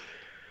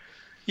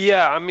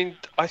 Yeah, I mean,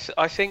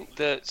 I think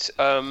that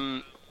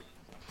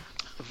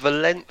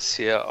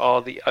Valencia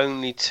are the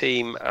only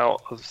team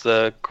out of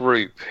the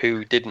group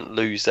who didn't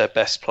lose their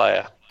best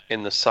player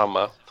in the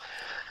summer.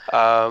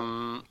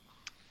 The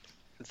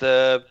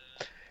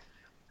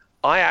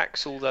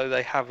Ajax, although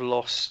they have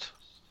lost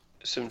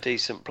some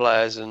decent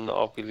players and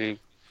obviously,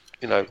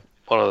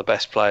 one of the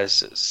best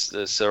players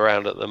that's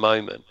around at the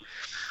moment,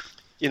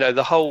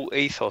 the whole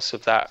ethos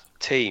of that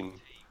team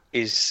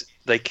is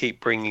they keep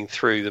bringing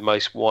through the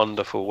most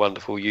wonderful,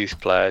 wonderful youth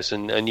players,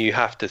 and you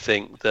have to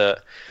think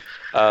that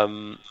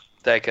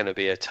they're going to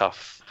be a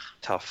tough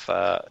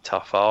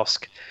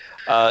ask.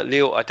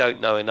 Lille, I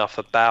don't know enough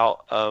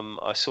about.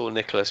 I saw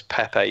Nicolas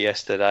Pepe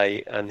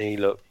yesterday, and he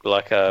looked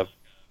like a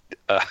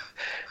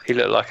headless He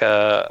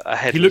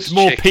looked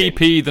more chicken.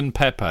 PP than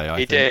Pepe.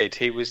 He did.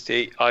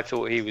 I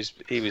thought he was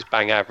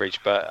bang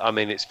average, but I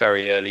mean it's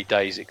very early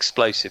days.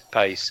 Explosive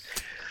pace.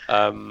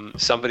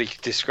 Somebody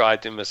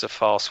described him as a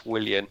fast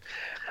Willian.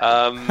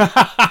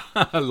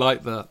 I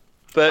like that.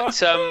 But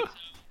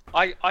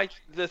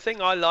the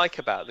thing I like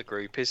about the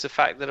group is the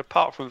fact that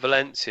apart from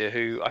Valencia,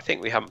 who I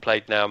think we haven't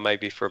played now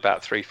maybe for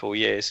about 3-4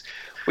 years,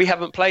 we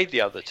haven't played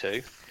the other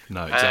two.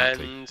 No,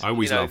 exactly. And, I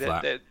always love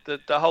that.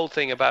 The whole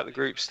thing about the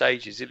group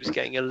stages, it was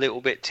getting a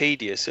little bit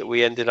tedious that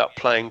we ended up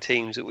playing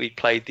teams that we'd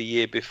played the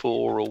year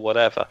before or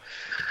whatever.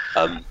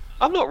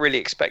 I'm not really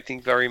expecting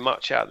very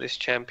much out of this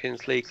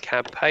Champions League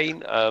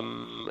campaign.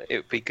 It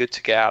would be good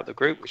to get out of the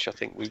group, which I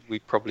think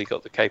we've probably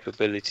got the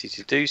capability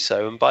to do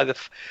so. And by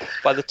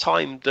the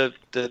time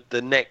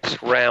the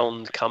next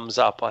round comes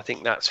up, I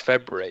think that's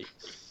February.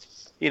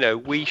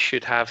 We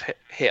should have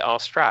hit our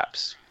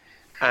straps.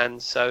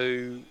 And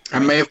so,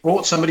 and may have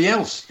bought somebody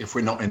else if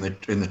we're not in the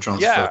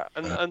transfer. Yeah,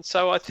 and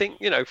so I think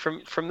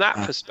from that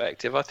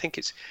perspective, I think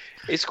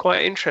it's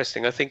quite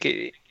interesting. I think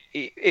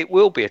it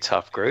will be a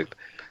tough group,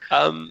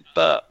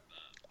 but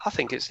I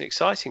think it's an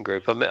exciting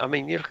group. I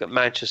mean, you look at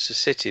Manchester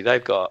City;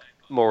 they've got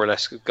more or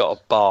less got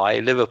a bye.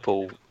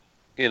 Liverpool,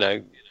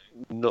 not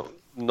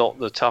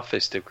the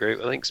toughest of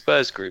group. I think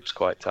Spurs group's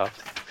quite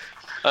tough.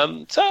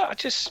 So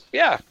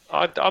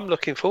I'm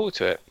looking forward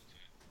to it.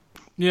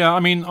 Yeah, I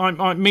mean,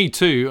 me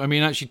too. I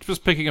mean, actually,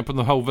 just picking up on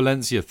the whole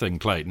Valencia thing,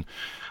 Clayton.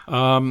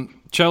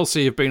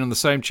 Chelsea have been on the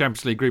same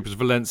Champions League group as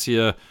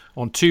Valencia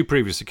on 2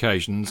 previous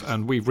occasions,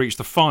 and we've reached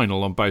the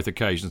final on both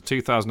occasions,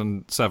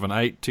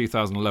 2007-8,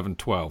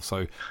 2011-12.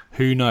 So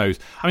who knows?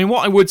 I mean,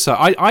 what I would say,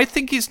 I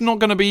think it's not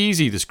going to be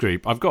easy, this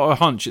group. I've got a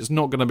hunch it's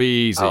not going to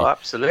be easy. Oh,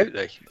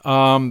 absolutely.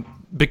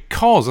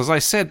 Because, as I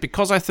said,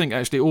 I think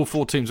actually all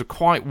 4 teams are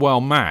quite well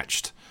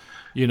matched.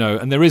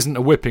 And there isn't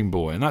a whipping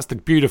boy. And that's the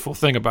beautiful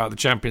thing about the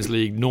Champions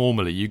League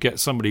normally. You get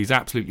somebody who's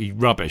absolutely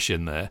rubbish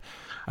in there,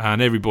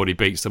 and everybody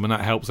beats them, and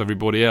that helps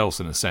everybody else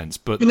in a sense.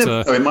 But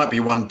it might be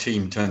one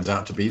team turns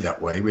out to be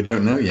that way. We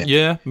don't know yet.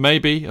 Yeah,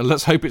 maybe.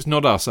 Let's hope it's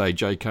not us,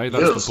 JK?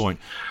 That's the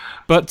point.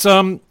 But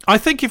I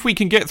think if we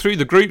can get through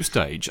the group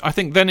stage, I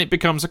think then it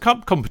becomes a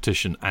cup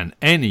competition, and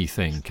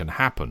anything can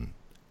happen.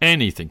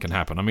 Anything can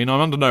happen. I mean,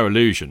 I'm under no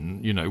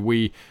illusion.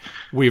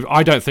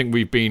 I don't think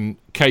we've been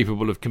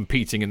capable of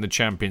competing in the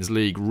Champions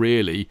League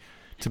really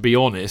to be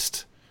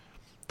honest.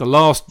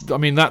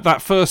 That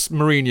first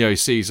Mourinho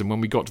season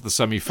when we got to the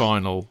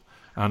semi-final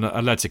and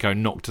Atletico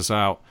knocked us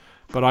out,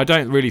 but I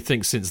don't really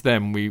think since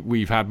then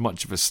we've had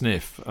much of a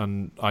sniff,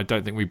 and I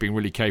don't think we've been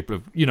really capable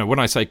of, when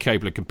I say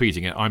capable of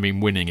competing it, I mean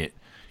winning it,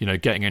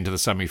 getting into the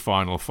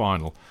semi-final,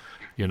 final.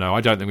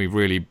 I don't think we've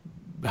really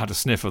had a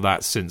sniff of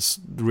that since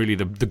really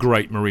the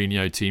great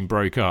Mourinho team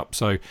broke up.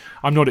 So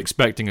I'm not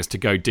expecting us to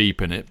go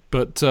deep in it,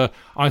 but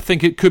I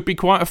think it could be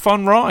quite a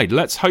fun ride.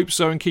 Let's hope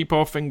so and keep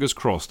our fingers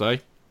crossed, eh?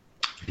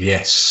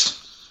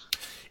 Yes.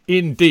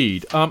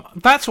 Indeed.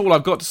 That's all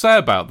I've got to say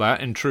about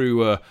that in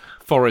true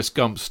Forrest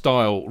Gump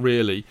style,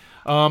 really.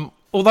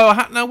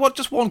 Although,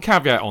 just one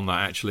caveat on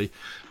that, actually.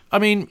 I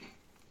mean,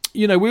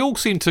 we all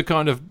seem to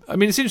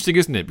it's interesting,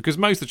 isn't it? Because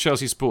most of the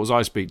Chelsea supporters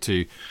I speak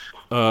to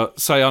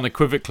say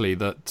unequivocally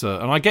that,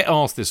 and I get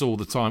asked this all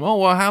the time,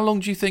 how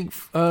long do you think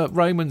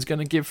Roman's going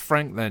to give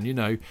Frank then?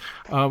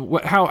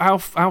 How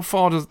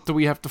far do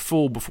we have to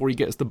fall before he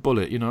gets the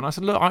bullet? And I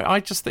said, look, I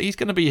just think he's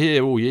going to be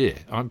here all year.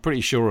 I'm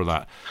pretty sure of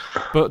that.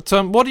 But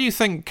what do you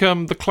think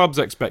the club's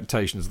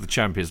expectations of the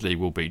Champions League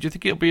will be? Do you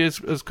think it'll be as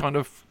kind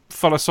of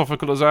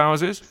philosophical as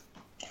ours is?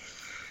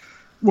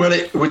 Well,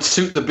 it would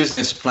suit the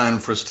business plan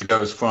for us to go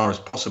as far as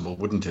possible,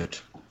 wouldn't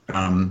it?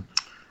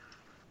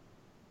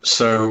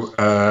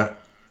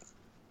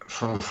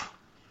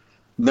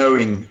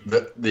 Knowing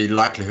that the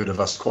likelihood of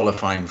us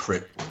qualifying for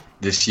it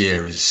this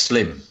year is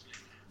slim,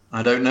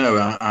 I don't know.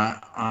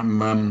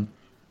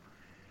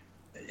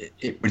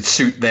 It would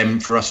suit them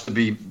for us to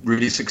be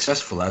really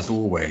successful, as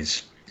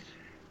always.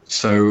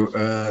 So,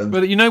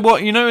 but you know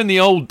what? In the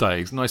old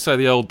days, and I say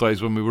the old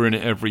days when we were in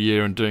it every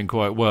year and doing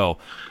quite well,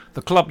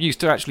 the club used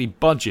to actually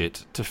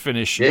budget to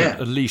finish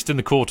at least in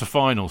the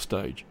quarter-final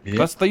stage.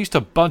 Yeah. They used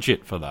to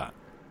budget for that.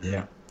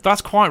 Yeah.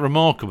 That's quite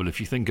remarkable if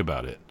you think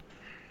about it.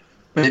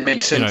 But it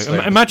makes sense.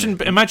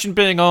 Imagine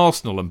being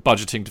Arsenal and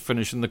budgeting to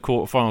finish in the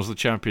quarterfinals of the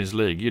Champions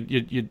League.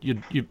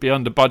 You'd be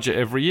under budget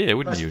every year,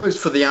 wouldn't you? I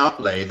suppose for the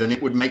outlay, then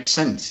it would make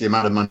sense. The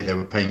amount of money they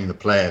were paying the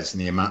players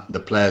and the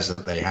players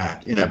that they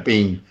had.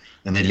 Being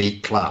an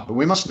elite club. But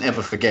we mustn't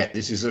ever forget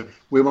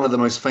we're one of the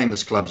most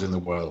famous clubs in the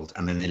world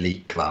and an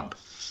elite club.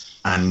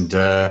 And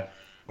all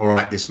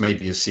right, this may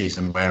be a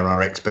season where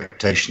our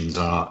expectations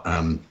are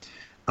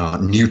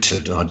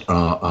neutered,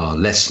 are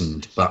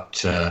lessened,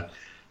 but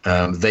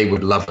they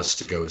would love us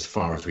to go as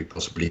far as we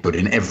possibly could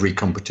in every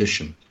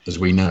competition, as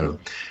we know.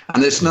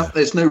 And there's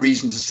no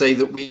reason to say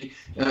that we,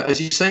 as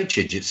you say,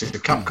 Chidge, it's a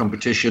cup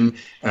competition.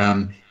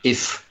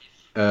 If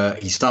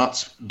he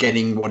starts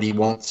getting what he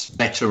wants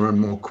better and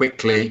more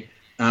quickly,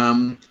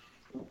 and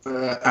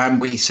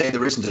we say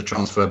there isn't a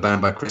transfer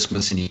ban by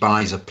Christmas, and he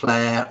buys a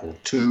player or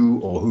two,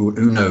 or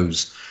who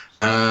knows,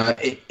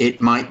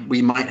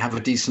 we might have a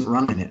decent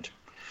run in it.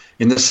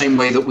 In the same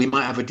way that we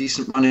might have a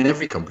decent run in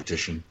every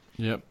competition.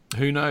 Yep.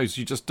 Who knows?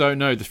 You just don't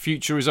know. The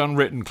future is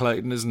unwritten,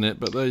 Clayton, isn't it?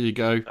 But there you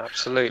go.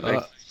 Absolutely.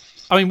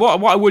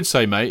 What I would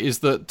say, mate, is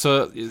that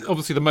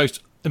obviously the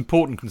most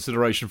important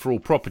consideration for all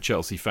proper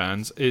Chelsea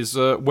fans is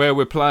where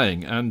we're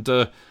playing. And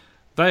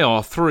they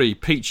are 3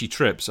 peachy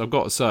trips, I've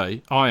got to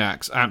say.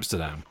 Ajax,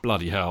 Amsterdam.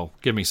 Bloody hell.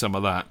 Give me some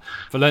of that.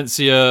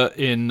 Valencia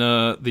in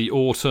the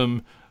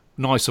autumn.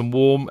 Nice and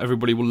warm.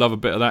 Everybody will love a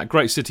bit of that.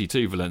 Great city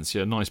too,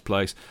 Valencia. Nice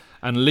place.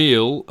 And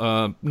Lille,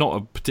 not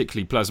a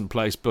particularly pleasant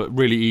place, but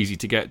really easy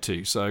to get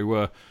to.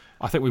 So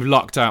I think we've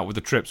lucked out with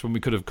the trips when we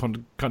could have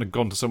kind of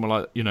gone to somewhere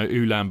like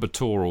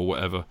Ulaanbaatar or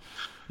whatever.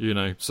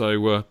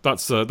 So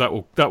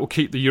that will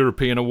keep the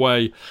European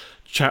away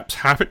chaps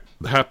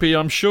happy,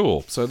 I'm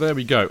sure. So there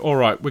we go. All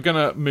right, we're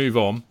going to move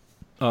on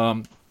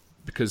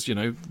because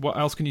what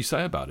else can you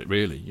say about it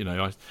really?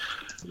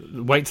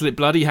 Wait till it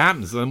bloody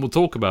happens, then we'll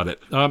talk about it.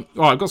 All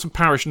right, I've got some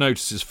parish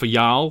notices for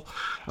Yal.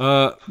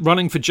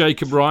 Running for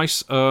Jacob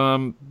Rice.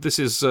 This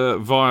is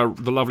via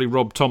the lovely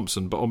Rob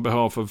Thompson, but on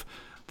behalf of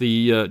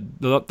the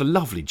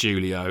lovely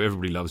Julio.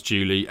 Everybody loves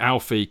Julie.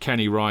 Alfie,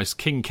 Kenny Rice,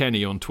 King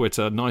Kenny on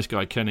Twitter, nice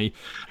guy Kenny,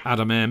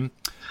 Adam M.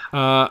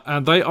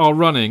 And they are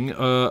running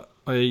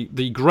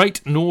the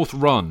Great North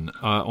Run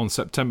on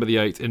September the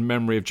 8th in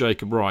memory of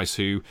Jacob Rice,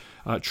 who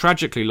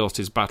tragically lost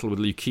his battle with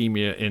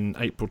leukemia in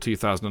April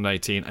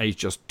 2018, aged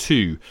just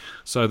 2.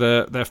 So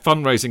they're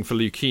fundraising for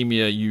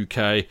Leukemia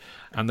UK,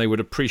 and they would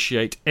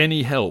appreciate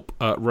any help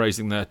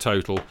raising their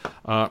total.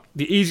 The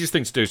easiest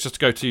thing to do is just to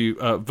go to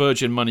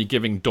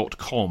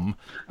virginmoneygiving.com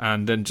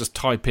and then just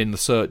type in the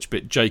search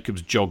bit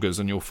Jacob's Joggers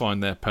and you'll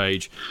find their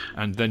page,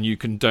 and then you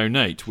can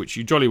donate, which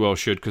you jolly well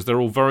should, because they're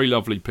all very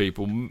lovely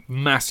people,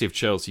 massive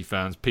Chelsea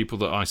fans, people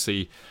that I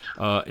see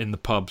in the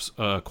pubs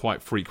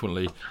quite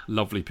frequently,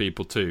 lovely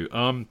people too.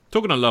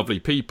 Talking of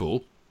lovely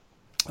people,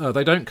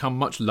 they don't come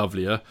much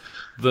lovelier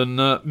than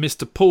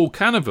Mr. Paul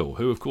Canaville,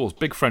 who, of course,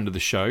 big friend of the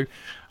show,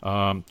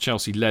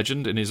 Chelsea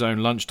legend in his own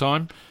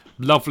lunchtime.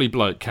 Lovely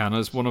bloke,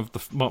 Canners, one of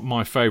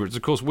my favourites.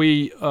 Of course,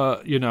 we,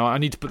 I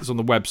need to put this on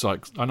the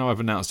website. I know I've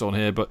announced it on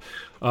here, but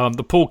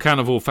the Paul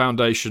Canaville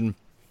Foundation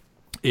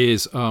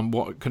is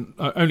what can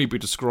only be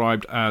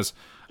described as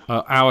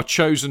our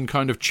chosen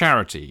kind of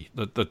charity,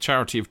 the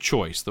charity of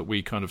choice that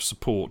we kind of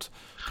support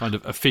kind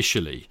of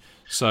officially.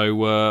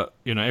 So,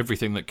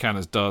 everything that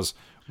Canners does,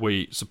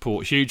 we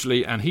support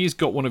hugely. And he's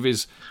got one of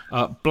his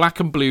Black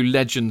and Blue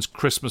Legends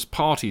Christmas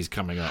parties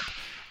coming up,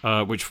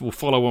 which will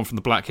follow on from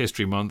the Black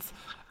History Month.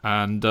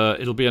 And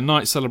it'll be a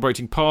night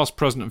celebrating past,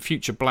 present and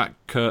future Black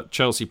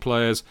Chelsea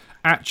players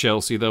at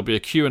Chelsea. There'll be a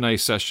Q&A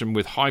session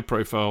with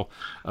high-profile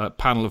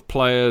panel of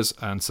players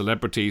and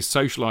celebrities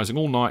socialising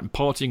all night and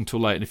partying till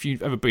late. And if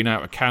you've ever been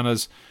out at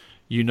Canners,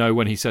 you know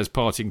when he says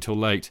partying till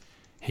late,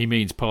 he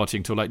means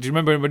partying till late. Do you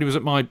remember when he was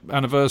at my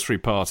anniversary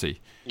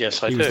party?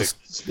 Yes, I do.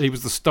 He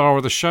was the star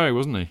of the show,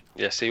 wasn't he?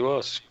 Yes, he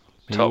was.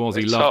 He loved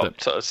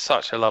it.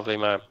 Such a lovely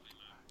man.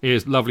 He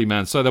is lovely,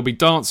 man. So there'll be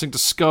dancing to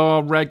ska,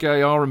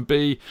 reggae,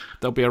 R&B.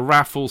 There'll be a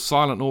raffle,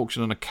 silent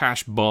auction, and a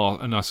cash bar.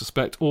 And I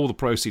suspect all the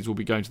proceeds will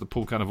be going to the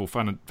Paul Carnival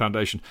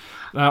Foundation.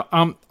 Now,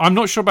 I'm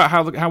not sure about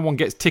how one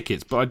gets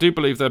tickets, but I do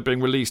believe they're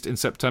being released in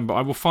September.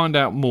 I will find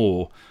out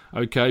more.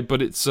 Okay,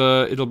 but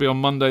it'll be on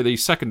Monday, the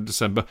 2nd of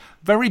December.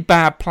 Very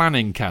bad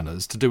planning,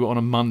 Canners, to do it on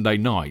a Monday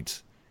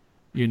night.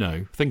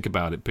 Think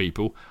about it,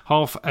 people.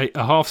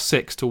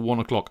 6:30 till 1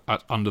 o'clock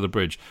at Under the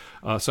Bridge.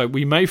 So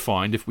we may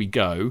find, if we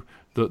go,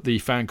 that the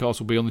Fancast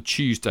will be on the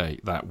Tuesday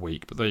that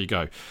week. But there you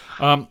go.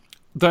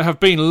 There have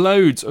been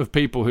loads of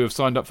people who have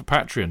signed up for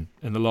Patreon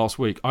in the last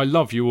week. I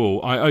love you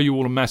all. I owe you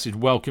all a message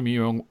welcoming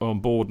you on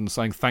board and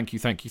saying thank you,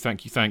 thank you,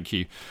 thank you, thank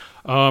you.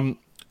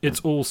 It's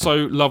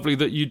also lovely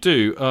that you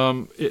do.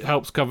 It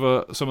helps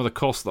cover some of the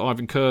costs that I've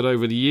incurred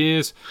over the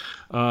years,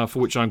 for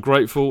which I'm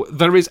grateful.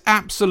 There is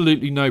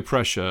absolutely no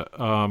pressure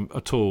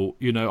at all.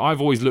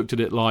 I've always looked at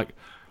it like,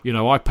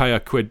 I pay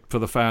 £1 for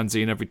the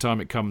fanzine every time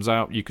it comes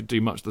out. You could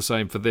do much the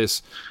same for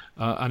this,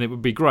 and it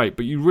would be great.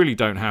 But you really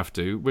don't have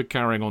to. We're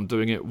carrying on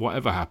doing it,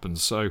 whatever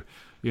happens. So,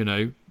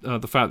 the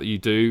fact that you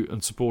do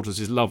and support us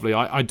is lovely.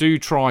 I do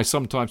try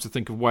sometimes to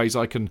think of ways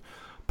I can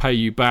pay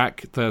you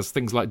back. There's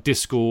things like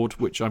Discord,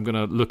 which I'm going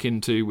to look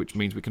into, which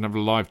means we can have a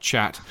live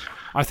chat.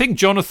 I think,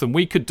 Jonathan,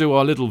 we could do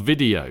our little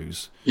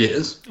videos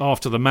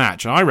after the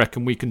match. I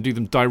reckon we can do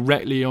them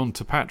directly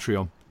onto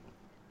Patreon.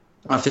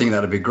 I think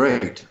that'd be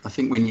great. I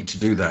think we need to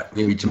do that.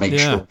 We need to make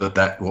sure that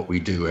that's what we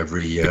do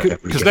every year.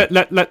 Because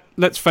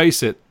let's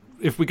face it,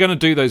 if we're going to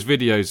do those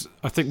videos,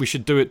 I think we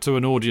should do it to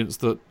an audience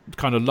that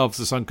kind of loves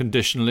us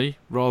unconditionally,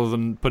 rather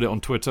than put it on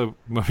Twitter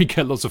where we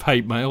get lots of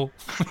hate mail.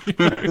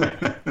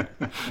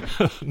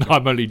 No,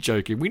 I'm only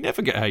joking. We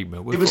never get hate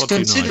mail. It was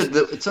considered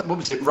that, what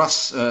was it,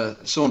 Russ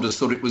Saunders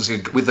thought it was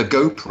with a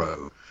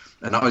GoPro.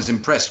 And I was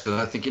impressed, but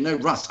I think,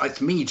 Russ,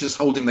 it's me just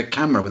holding the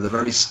camera with a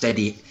very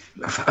steady,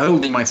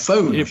 holding my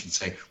phone, I should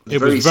say. It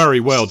was very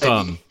well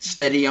done.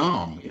 Steady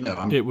arm,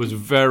 It was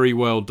very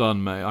well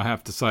done, mate, I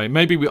have to say.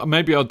 Maybe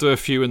I'll do a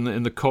few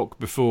in the cock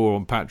before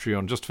on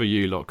Patreon, just for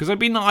you lot. Because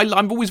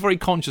I'm always very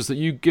conscious that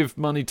you give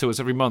money to us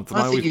every month. And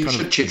I think you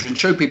should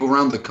show people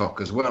around the cock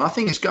as well. I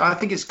think it's good. I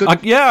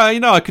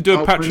could do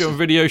a Patreon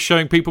video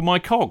showing people my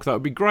cock. That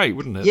would be great,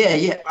 wouldn't it?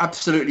 Yeah,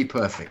 absolutely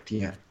perfect,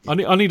 yeah.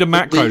 I need a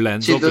macro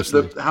lens,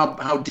 obviously.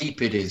 How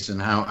deep it is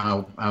and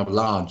how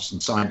large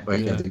and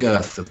the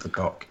girth of the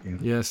cock. Yeah.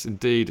 Yes,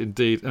 indeed.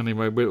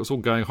 Anyway, it's all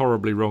going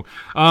horribly wrong.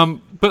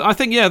 But I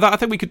think, I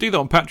think we could do that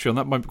on Patreon.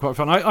 That might be quite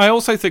fun. I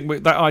also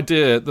think that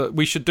idea that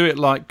we should do it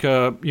like,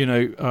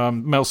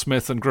 Mel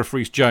Smith and Griff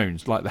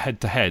Rhys-Jones, like the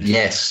head-to-head.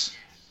 Yes.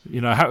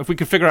 If we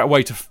could figure out a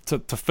way to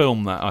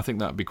film that, I think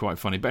that would be quite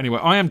funny. But anyway,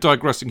 I am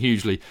digressing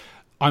hugely.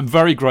 I'm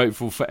very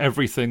grateful for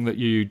everything that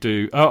you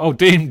do.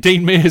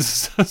 Dean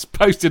Mears has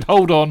posted,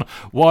 hold on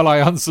while I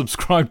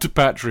unsubscribe to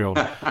Patreon.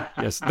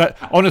 Yes,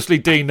 honestly,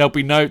 Dean, there'll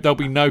be no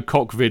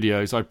cock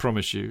videos, I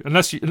promise you,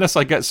 unless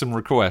I get some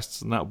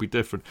requests, and that'll be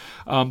different.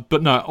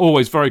 But no,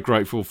 always very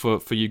grateful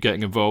for you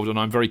getting involved, and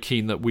I'm very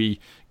keen that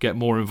we get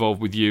more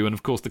involved with you. And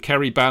of course, the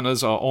Kerry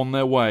banners are on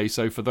their way.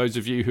 So for those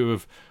of you who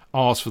have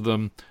asked for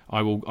them,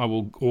 I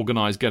will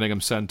organise getting them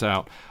sent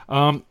out.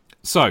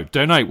 So,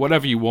 donate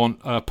whatever you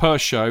want per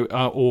show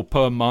or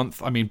per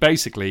month. I mean,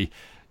 basically,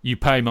 you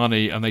pay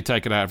money and they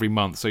take it out every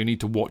month, so you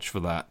need to watch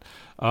for that.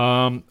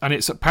 And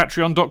it's at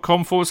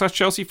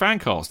patreon.com/Chelsea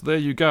Fancast. There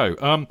you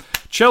go.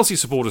 Chelsea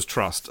Supporters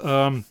Trust.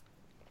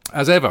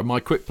 As ever,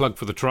 my quick plug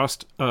for the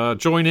Trust.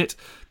 Join it.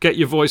 Get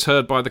your voice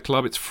heard by the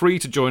club. It's free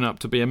to join up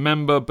to be a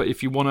member, but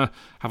if you want to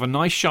have a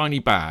nice shiny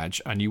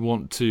badge and you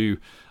want to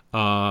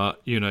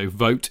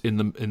vote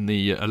in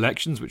the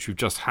elections which we've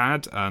just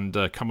had and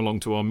come along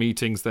to our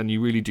meetings, then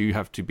you really do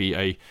have to be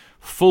a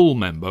full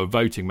member, a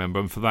voting member,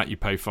 and for that you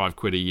pay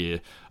 £5 a year.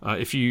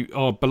 If you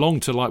belong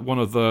to like one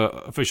of the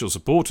official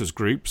supporters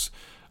groups,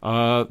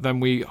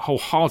 then we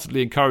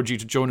wholeheartedly encourage you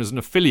to join as an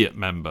affiliate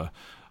member.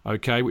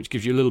 Okay, which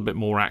gives you a little bit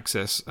more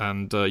access,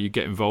 and you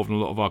get involved in a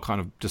lot of our kind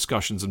of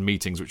discussions and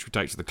meetings which we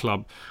take to the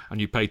club, and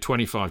you pay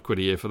 £25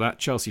 a year for that.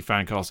 Chelsea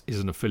Fancast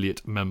is an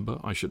affiliate member,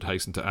 I should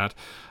hasten to add.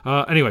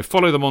 Anyway,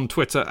 follow them on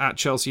Twitter at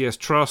Chelsea S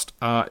Trust.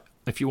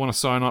 If you want to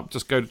sign up,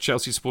 just go to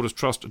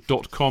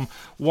chelseasupporterstrust.com.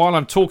 While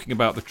I'm talking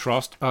about the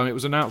Trust, it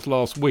was announced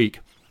last week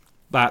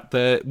that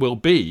there will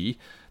be,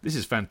 this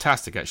is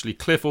fantastic actually,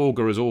 Cliff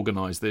Auger has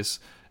organised this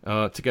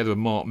together with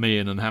Mark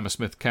Meehan and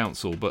Hammersmith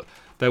Council, but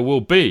there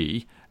will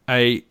be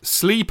a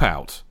sleep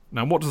out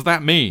Now, what does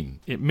that mean?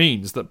 It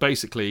means that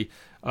basically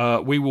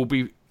we will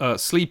be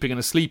sleeping in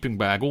a sleeping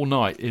bag all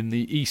night in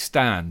the East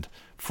Stand,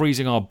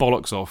 freezing our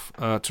bollocks off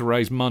to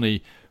raise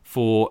money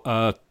for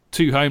Oswald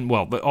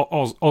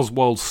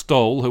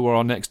Stoll, who are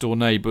our next door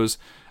neighbours,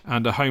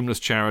 and a homeless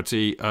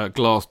charity,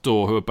 Glass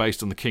Door, who are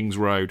based on the King's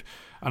Road.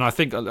 And I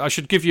think I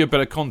should give you a bit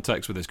of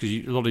context with this,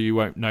 because a lot of you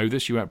won't know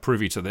this, you weren't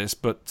privy to this,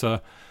 but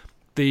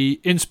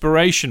the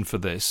inspiration for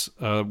this,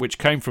 which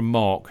came from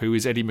Mark, who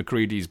is Eddie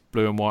McCready's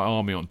Blue and White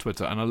Army on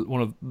Twitter, and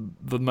one of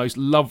the most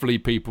lovely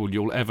people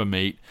you'll ever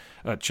meet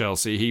at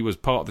Chelsea. He was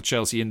part of the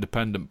Chelsea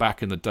Independent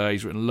back in the day.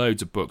 He's written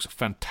loads of books, a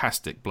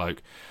fantastic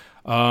bloke.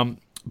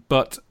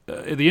 But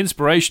the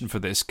inspiration for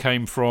this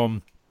came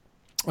from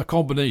a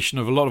combination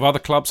of a lot of other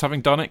clubs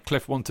having done it.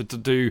 Cliff wanted to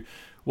do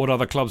what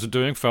other clubs are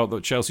doing, felt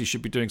that Chelsea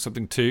should be doing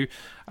something too.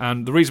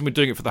 And the reason we're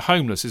doing it for the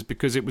homeless is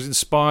because it was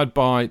inspired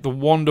by the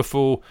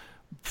wonderful,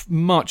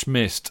 much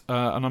missed,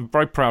 and I'm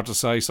very proud to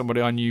say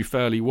somebody I knew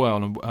fairly well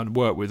and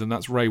worked with, and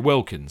that's Ray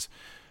Wilkins,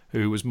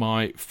 who was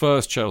my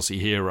first Chelsea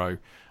hero.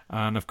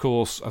 And of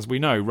course, as we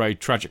know, Ray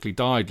tragically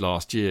died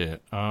last year.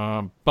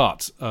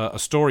 But a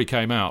story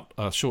came out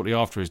shortly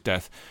after his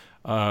death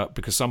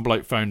because some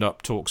bloke phoned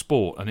up Talk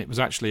Sport, and it was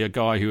actually a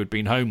guy who had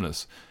been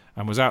homeless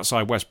and was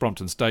outside West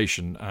Brompton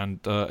Station. And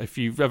if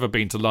you've ever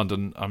been to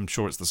London, I'm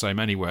sure it's the same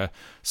anywhere.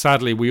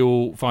 Sadly, we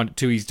all find it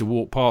too easy to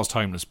walk past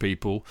homeless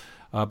people,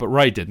 but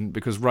Ray didn't,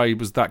 because Ray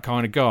was that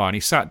kind of guy. And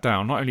he sat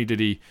down. Not only did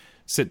he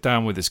sit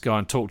down with this guy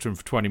and talk to him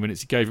for 20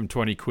 minutes, he gave him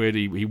 20 quid.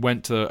 He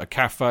went to a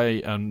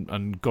cafe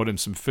and got him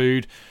some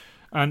food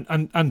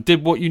and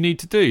did what you need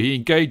to do. He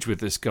engaged with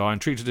this guy and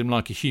treated him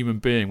like a human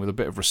being with a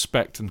bit of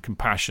respect and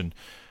compassion.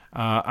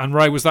 And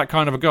Ray was that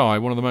kind of a guy,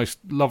 one of the most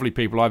lovely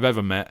people I've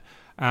ever met.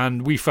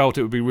 And we felt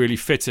it would be really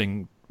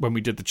fitting when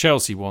we did the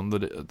Chelsea one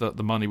that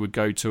the money would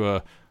go to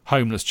a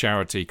homeless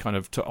charity, kind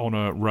of to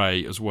honour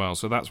Ray as well.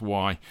 So that's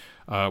why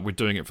we're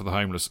doing it for the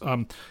homeless.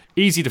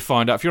 Easy to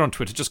find out. If you're on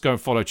Twitter, just go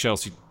and follow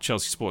Chelsea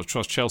Supporters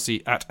Trust,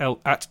 Chelsea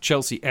at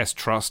Chelsea S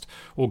Trust,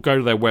 or go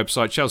to their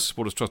website,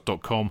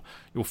 chelseasupporterstrust.com.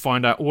 You'll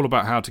find out all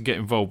about how to get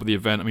involved with the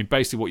event. I mean,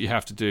 basically what you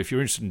have to do, if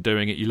you're interested in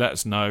doing it, you let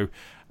us know.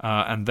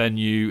 And then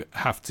you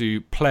have to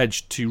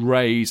pledge to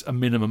raise a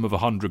minimum of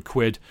 100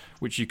 quid,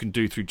 which you can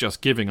do through Just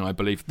Giving, I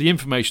believe. The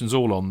information's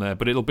all on there,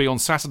 but it'll be on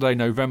Saturday,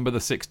 November the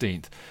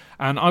 16th.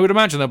 And I would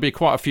imagine there'll be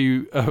quite a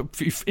few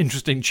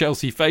interesting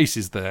Chelsea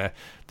faces there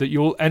that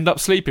you'll end up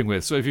sleeping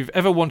with. So if you've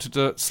ever wanted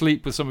to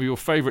sleep with some of your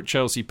favourite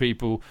Chelsea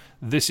people,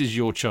 this is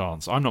your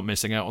chance. I'm not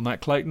missing out on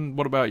that, Clayton.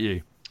 What about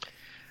you?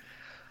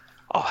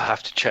 I'll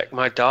have to check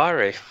my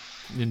diary.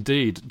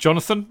 Indeed.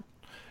 Jonathan?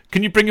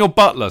 Can you bring your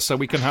butler so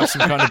we can have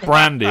some kind of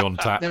brandy on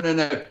tap? No.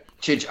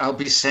 Chidge, I'll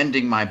be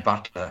sending my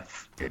butler.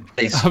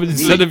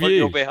 Instead of you. On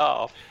your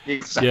behalf.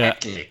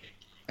 Exactly.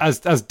 Yeah.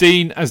 As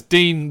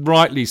Dean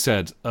rightly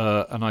said,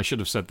 and I should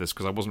have said this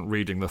because I wasn't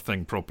reading the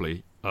thing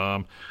properly,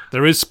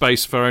 there is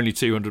space for only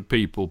 200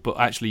 people, but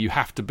actually you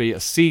have to be a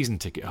season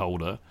ticket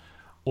holder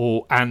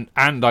and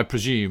I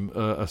presume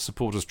a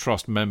Supporters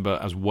Trust member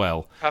as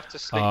well. Have to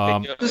sleep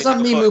does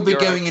that mean we'll be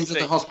going into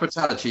the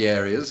hospitality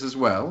areas as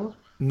well?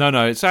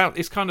 No, it's out.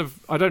 It's kind of,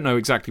 I don't know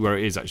exactly where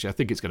it is, actually. I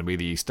think it's going to be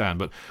the East Stand,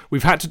 but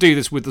we've had to do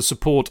this with the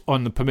support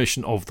and the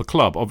permission of the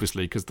club,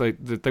 obviously, because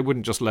they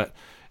wouldn't just let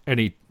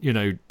any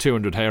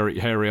 200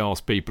 hairy arse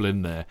people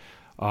in there.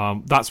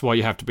 That's why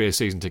you have to be a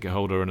season ticket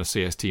holder and a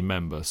CST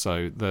member.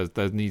 So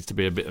there needs to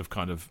be a bit of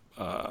kind of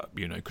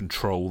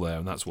control there,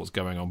 and that's what's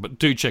going on. But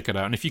do check it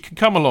out, and if you can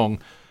come along,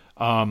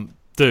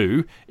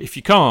 do. If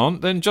you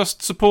can't, then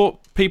just support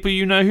people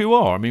you know who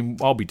are. I mean,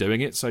 I'll be doing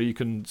it, so you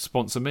can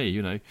sponsor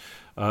me.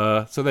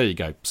 So there you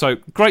go. So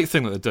great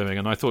thing that they're doing,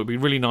 and I thought it'd be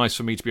really nice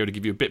for me to be able to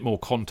give you a bit more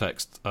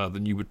context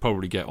than you would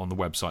probably get on the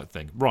website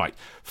thing. Right.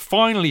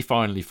 Finally,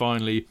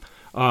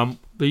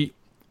 the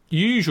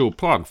usual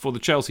plug for the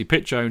Chelsea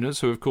pitch owners,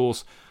 who of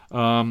course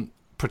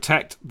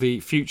protect the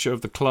future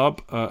of the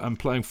club and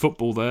playing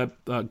football there.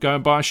 Go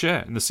and buy a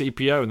share in the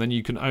CPO, and then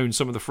you can own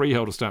some of the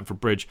freeholder Stamford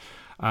Bridge.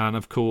 And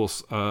of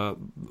course,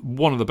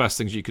 one of the best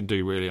things you can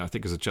do, really, I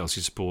think, as a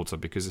Chelsea supporter,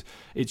 because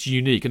it's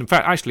unique. And in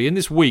fact, actually, in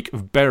this week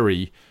of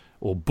Bury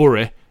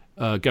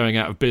going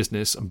out of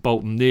business and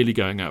Bolton nearly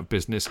going out of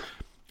business,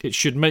 it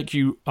should make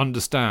you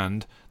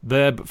understand,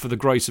 there but for the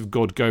grace of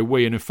God go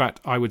we. And in fact,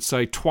 I would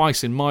say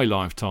twice in my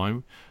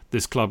lifetime,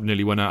 this club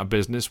nearly went out of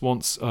business.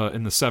 Once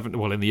in the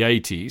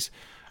 80s,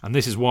 and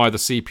this is why the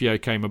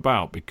CPO came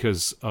about,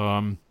 because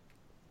the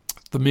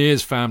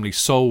Mears family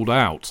sold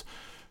out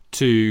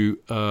to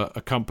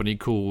a company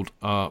called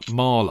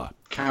Marla.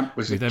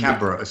 Was it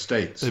Cabra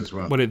Estates as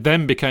well? Well, it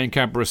then became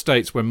Cabra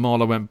Estates when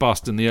Marla went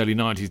bust in the early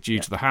 90s due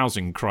to the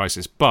housing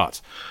crisis. But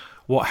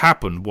what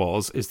happened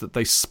is that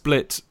they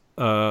split.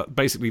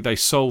 Basically, they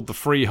sold the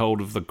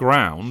freehold of the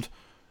ground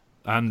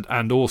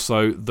and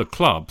also the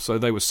club, so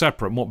they were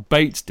separate. And what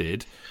Bates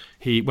did,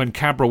 when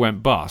Cabra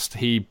went bust,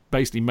 he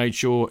basically made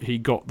sure he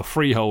got the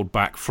freehold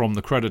back from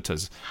the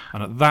creditors,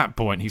 and at that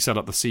point he set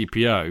up the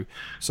CPO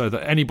so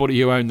that anybody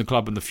who owned the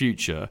club in the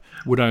future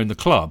would own the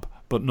club,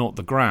 but not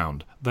the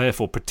ground,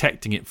 therefore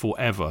protecting it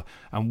forever.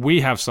 And we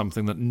have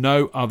something that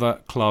no other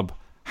club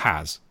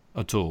has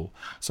at all.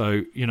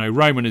 So,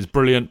 Roman is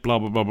brilliant, blah,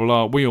 blah, blah,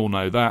 blah, we all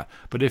know that.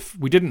 But if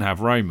we didn't have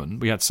Roman,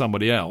 we had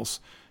somebody else,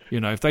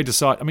 if they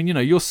decide,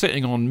 you're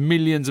sitting on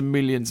millions and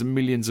millions and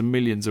millions and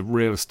millions of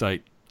real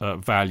estate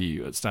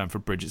value at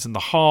Stamford Bridge. It's in the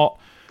heart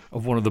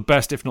of one of the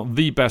best, if not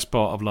the best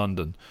part of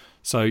London.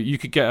 So you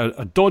could get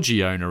a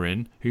dodgy owner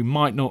in who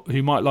might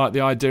like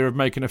the idea of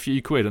making a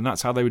few quid, and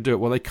that's how they would do it.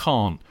 Well, they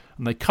can't,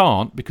 and they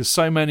can't because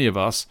so many of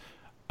us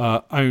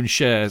own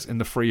shares in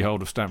the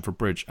freehold of Stamford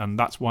Bridge, and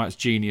that's why it's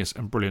genius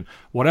and brilliant.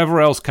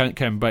 Whatever else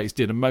Ken Bates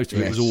did, and most of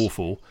it was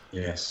awful.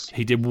 Yes,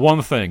 he did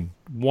one thing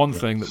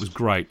that was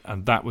great,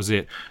 and that was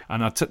it.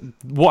 And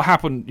what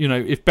happened?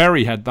 If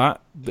Bury had that,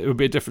 it would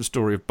be a different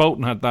story. If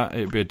Bolton had that,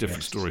 it would be a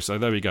different story. So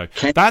there we go.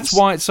 That's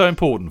why it's so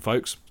important,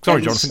 folks.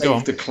 Sorry, Jonathan, go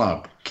on. The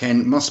club,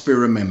 Ken, must be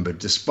remembered,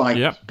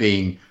 despite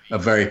being a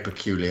very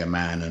peculiar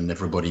man and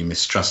everybody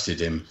mistrusted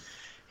him.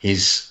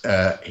 His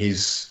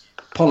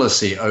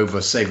policy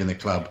over saving the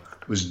club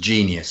was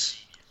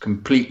genius,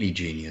 completely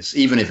genius,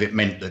 even if it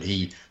meant that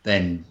he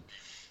then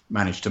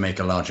managed to make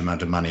a large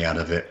amount of money out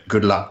of it.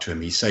 Good luck to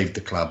him. He saved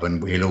the club,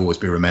 and he'll always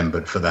be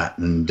remembered for that.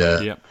 And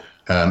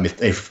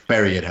if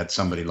Bury had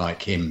somebody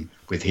like him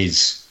with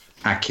his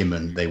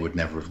acumen, they would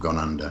never have gone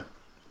under.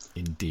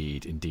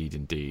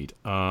 Indeed.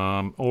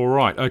 All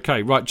right,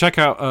 okay, right. Check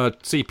out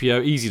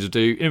CPO, easy to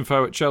do,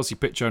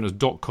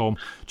 info@chelseapitchowners.com.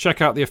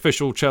 Check out the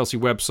official Chelsea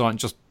website and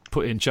just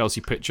put in Chelsea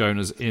Pitch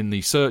Owners in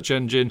the search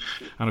engine,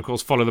 and of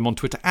course follow them on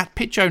Twitter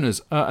 @PitchOwners.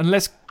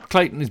 Unless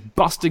Clayton is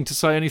busting to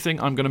say anything,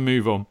 I'm going to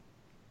move on.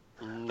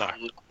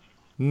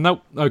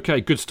 Nope. Okay,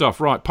 good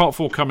stuff. Right, part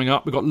 4 coming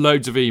up. We've got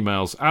loads of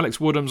emails. Alex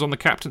Woodhams on the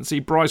captaincy,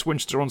 Bryce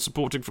Winchester on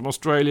supporting from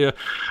Australia,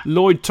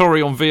 Lloyd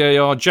Torrey on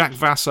VAR, Jack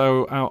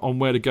Vasso out on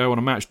where to go on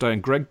a match day,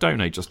 and Greg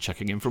Donate just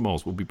checking in from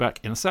Oz. We'll be back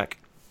in a sec.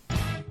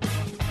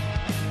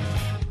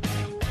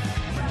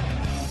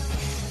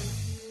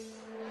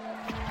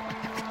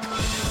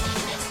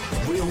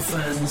 Real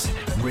fans,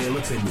 real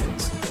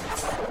opinions.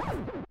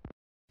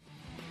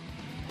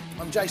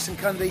 I'm Jason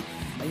Cundy,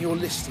 and you're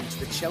listening to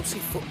the Chelsea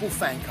Football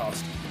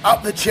Fancast.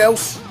 Up the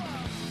Chelsea!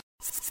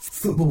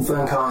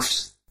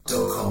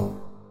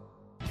 Footballfancast.com.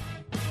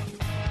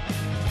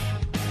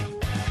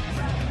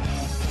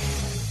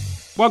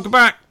 Welcome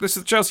back. This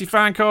is the Chelsea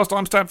Fancast.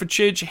 I'm Stamford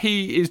Chidge.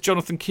 He is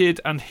Jonathan Kidd,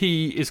 and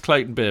he is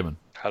Clayton Bierman.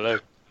 Hello.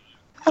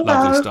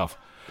 Lovely stuff.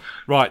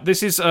 Right,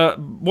 this is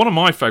one of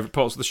my favourite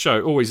parts of the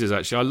show. Always is,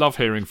 actually. I love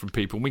hearing from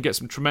people. We get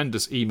some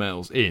tremendous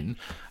emails in,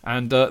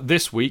 and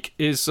this week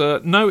is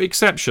no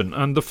exception.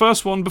 And the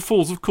first one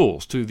befalls, of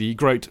course, to the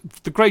greatest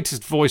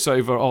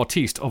voiceover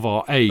artiste of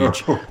our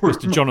age,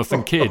 Mr.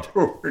 Jonathan Kidd.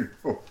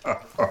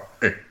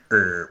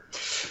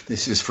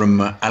 This is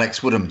from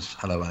Alex Woodhams.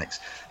 Hello, Alex.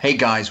 Hey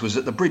guys, was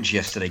at the bridge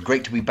yesterday.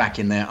 Great to be back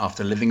in there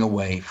after living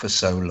away for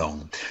so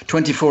long.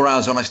 24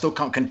 hours on, I still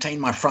can't contain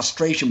my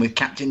frustration with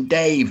Captain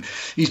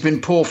Dave. He's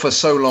been poor for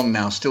so long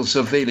now, still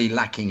severely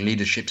lacking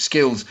leadership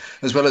skills,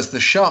 as well as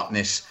the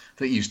sharpness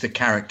that used to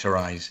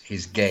characterise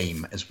his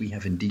game, as we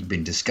have indeed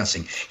been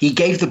discussing. He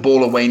gave the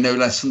ball away no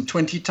less than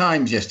 20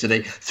 times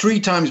yesterday,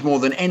 3 times more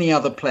than any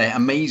other player.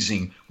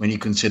 Amazing when you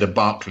consider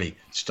Barkley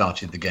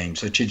started the game.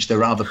 So, Chidge, there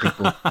are other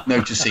people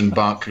noticing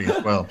Barkley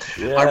as well.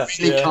 I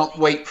really can't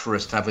wait for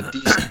us to have a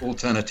decent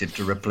alternative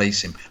to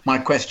replace him. My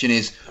question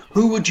is,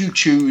 who would you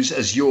choose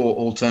as your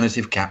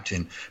alternative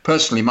captain?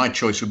 Personally, my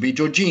choice would be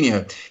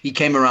Jorginho. He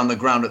came around the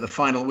ground at the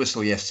final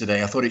whistle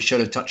yesterday. I thought it showed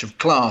a touch of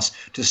class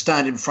to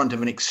stand in front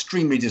of an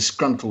extremely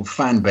disgruntled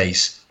fan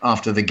base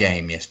after the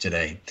game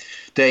yesterday.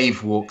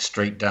 Dave walked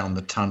straight down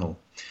the tunnel.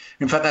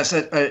 In fact, that's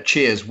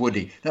cheers,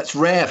 Woody. That's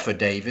rare for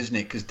Dave, isn't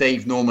it? Because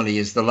Dave normally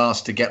is the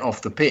last to get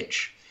off the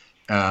pitch,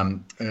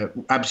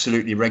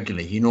 absolutely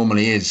regularly. He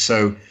normally is.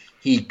 So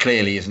he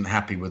clearly isn't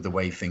happy with the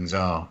way things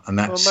are, and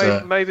that's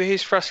maybe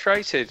he's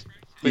frustrated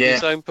with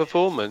his own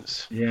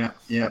performance. Yeah.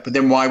 But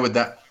then why would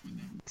that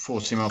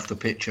force him off the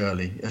pitch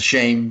early?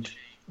 Ashamed.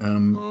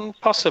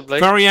 Possibly.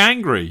 Very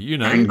angry,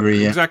 Angry,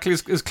 yeah. Exactly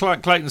as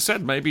Clayton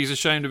said, maybe he's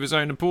ashamed of his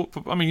own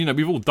importance. I mean,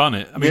 we've all done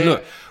it. I mean,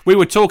 look, we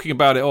were talking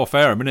about it off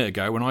air a minute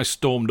ago when I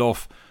stormed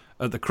off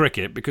at the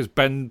cricket because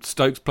Ben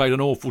Stokes played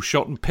an awful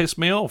shot and pissed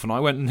me off, and I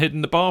went and hid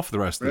in the bar for the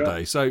rest of the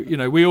day. So,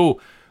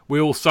 we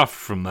all suffer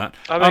from that.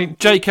 I mean,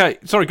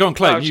 JK, sorry, go on,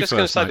 Clayton. I was just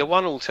going to say, the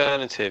one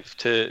alternative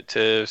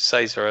to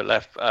Caesar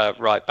at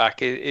right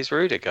back is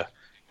Rudiger.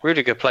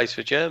 Rudiger plays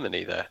for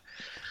Germany there.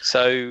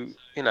 So,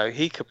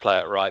 he could play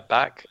at right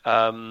back.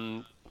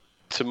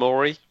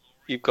 Tamori,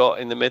 you've got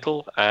in the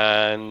middle,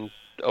 and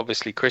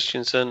obviously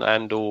Christensen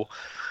and or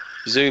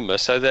Zuma.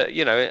 So that,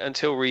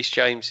 until Reece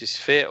James is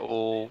fit,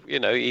 or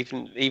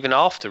even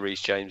after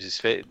Reece James is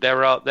fit,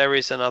 there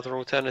is another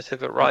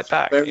alternative at right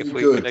back if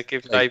we're going to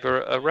give Dave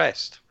a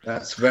rest.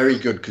 That's very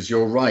good, because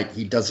you're right.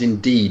 He does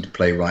indeed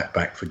play right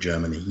back for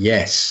Germany.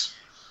 Yes.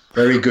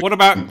 Very good.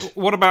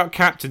 What about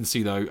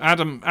captaincy though?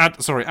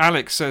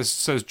 Alex says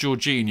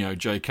Jorginho.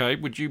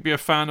 JK, would you be a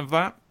fan of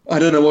that? I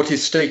don't know what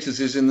his status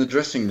is in the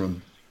dressing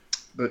room.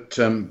 But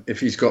if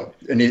he's got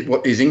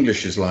what his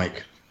English is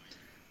like,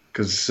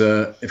 because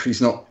if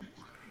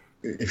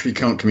he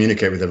can't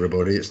communicate with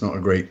everybody, it's not a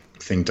great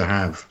thing to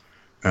have.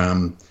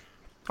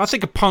 I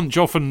think a punch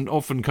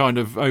often kind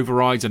of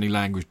overrides any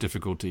language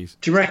difficulties.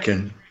 Do you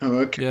reckon? Oh,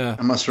 okay. Yeah.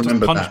 I must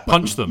remember that.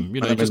 Punch them.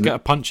 Just get a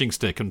punching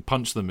stick and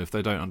punch them if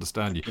they don't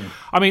understand you. Yeah.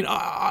 I mean,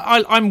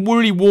 I'm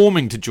really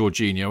warming to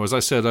Jorginho, as I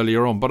said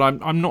earlier on, but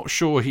I'm not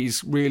sure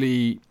he's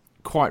really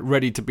quite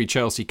ready to be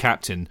Chelsea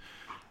captain.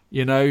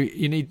 You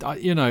need.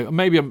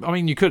 Maybe.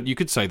 You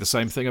could say the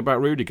same thing about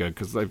Rudiger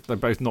because they've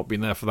both not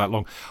been there for that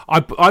long.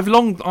 I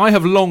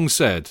have long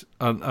said,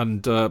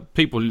 and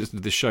people who listen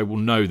to this show will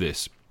know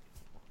this.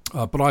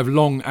 But I've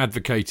long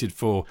advocated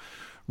for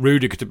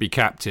Rudiger to be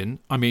captain.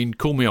 I mean,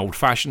 call me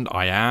old-fashioned,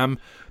 I am,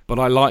 but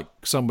I like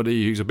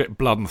somebody who's a bit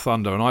blood and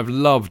thunder, and I've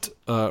loved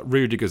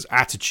Rudiger's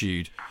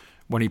attitude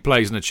when he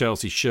plays in a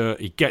Chelsea shirt.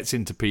 He gets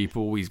into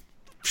people, he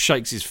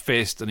shakes his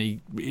fist, and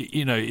he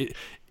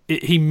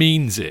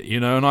means it,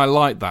 and I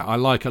like that. I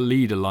like a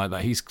leader like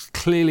that. He's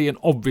clearly and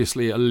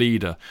obviously a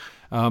leader.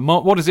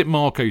 What is it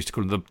Marco used to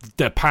call him?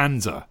 Der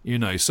Panzer,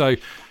 so...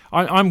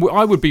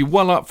 I would be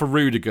well up for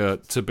Rudiger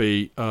to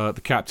be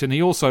the captain.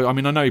 He also, I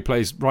know he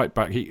plays right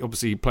back. He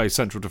obviously plays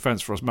central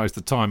defence for us most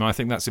of the time. I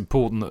think that's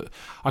important. That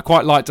I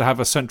quite like to have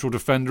a central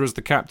defender as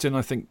the captain.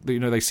 I think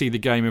that, they see the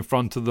game in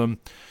front of them.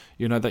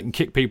 They can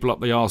kick people up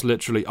the arse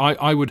literally.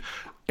 I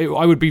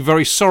would be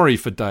very sorry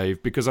for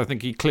Dave because I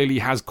think he clearly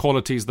has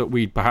qualities that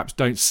we perhaps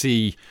don't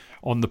see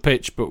on the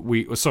pitch, but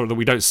that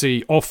we don't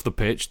see off the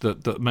pitch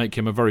that make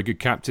him a very good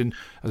captain.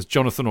 As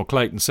Jonathan or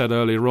Clayton said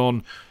earlier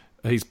on,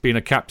 he's been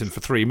a captain for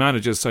 3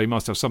 managers, so he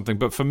must have something.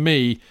 But for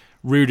me,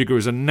 Rudiger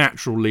is a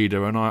natural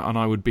leader, and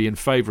I would be in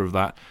favour of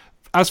that.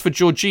 As for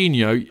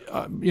Jorginho,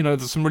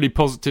 there's some really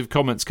positive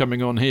comments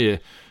coming on here.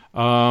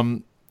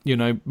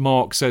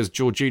 Mark says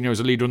Jorginho is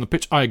a leader on the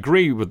pitch. I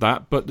agree with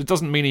that, but it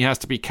doesn't mean he has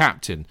to be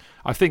captain.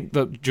 I think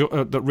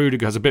that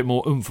Rudiger has a bit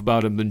more oomph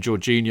about him than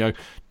Jorginho.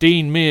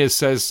 Dean Mears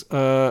says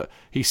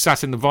he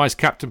sat in the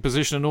vice-captain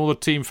position in all the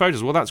team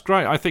photos. Well, that's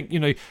great. I think,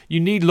 you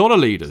need a lot of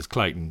leaders,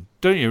 Clayton,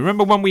 don't you?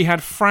 Remember when we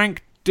had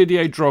Frank,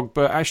 Didier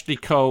Drogba, Ashley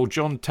Cole,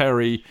 John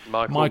Terry,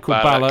 Michael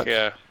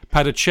Ballack,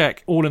 Petr Cech,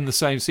 all in the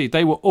same seat.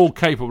 They were all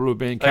capable of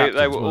being captains.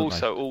 They were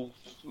also all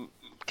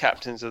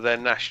captains of their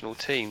national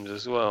teams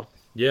as well.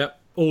 Yeah.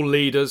 All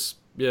leaders,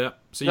 yeah.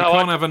 So you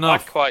can't have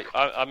enough.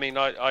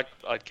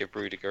 I'd give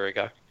Rudiger a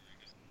go.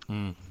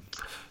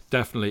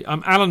 Definitely.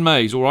 Alan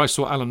Mays, or I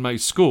saw Alan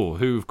Mays score,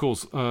 who of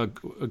course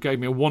gave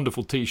me a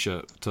wonderful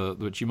T-shirt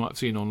which you might have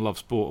seen on Love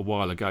Sport a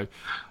while ago.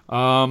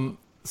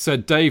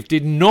 Said Dave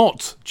did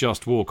not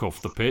just walk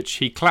off the pitch;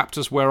 he clapped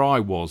us where I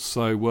was.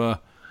 So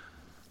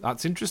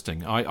that's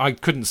interesting. I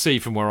couldn't see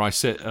from where I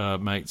sit,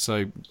 mate.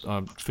 So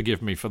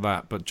forgive me for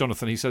that. But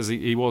Jonathan, he says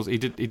he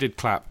did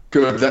clap.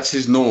 Good. That's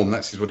his norm.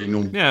 That's what he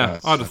normally. Yeah,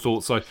 I'd have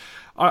thought so.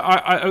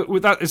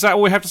 With that, is that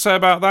all we have to say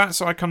about that?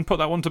 So I can put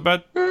that one to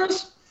bed.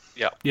 Yes.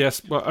 Yeah.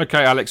 Yes. Well,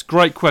 okay, Alex.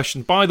 Great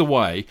question. By the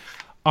way,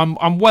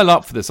 I'm well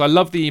up for this. I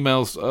love the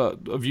emails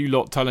of you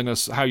lot telling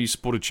us how you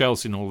supported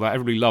Chelsea and all that.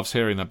 Everybody loves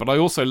hearing that. But I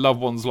also love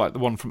ones like the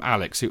one from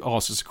Alex who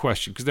asks us a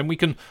question, because then we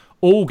can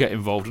all get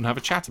involved and have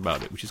a chat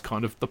about it, which is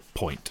kind of the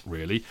point,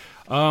 really.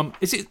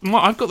 Is it?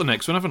 I've got the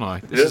next one, haven't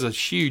I? This is a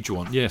huge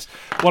one, yes.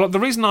 Well,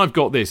 the reason I've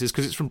got this is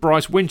because it's from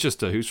Bryce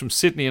Winchester, who's from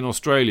Sydney in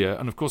Australia,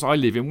 and of course I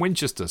live in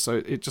Winchester, so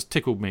it just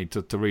tickled me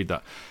to read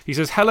that. He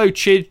says, "Hello,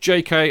 Chid,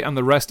 JK, and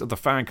the rest of the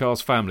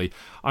Fancast family.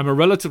 I'm a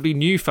relatively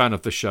new fan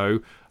of the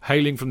show,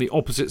 hailing from the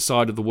opposite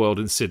side of the world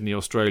in Sydney,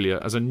 Australia.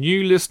 As a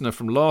new listener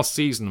from last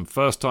season and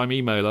first-time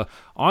emailer,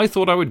 I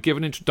thought I would give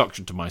an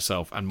introduction to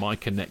myself and my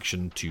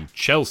connection to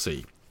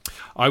Chelsea.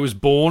 I was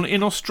born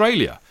in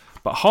Australia,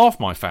 but half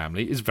my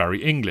family is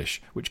very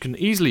English, which can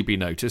easily be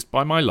noticed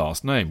by my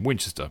last name,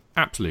 Winchester.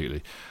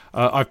 Absolutely.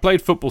 I've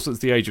played football since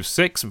the age of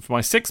 6, and for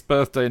my 6th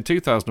birthday in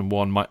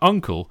 2001, my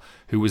uncle,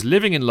 who was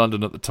living in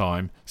London at the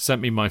time,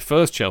 sent me my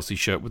first Chelsea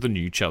shirt with the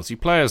new Chelsea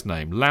player's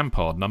name,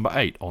 Lampard, number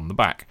 8, on the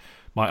back.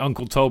 My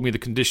uncle told me the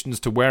conditions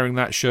to wearing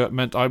that shirt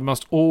meant I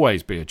must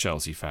always be a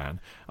Chelsea fan,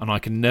 and I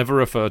can never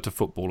refer to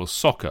football as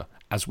soccer,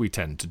 as we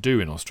tend to do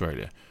in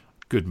Australia."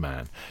 Good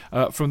man.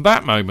 From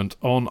that moment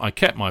on, I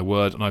kept my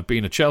word, and I've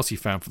been a Chelsea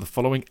fan for the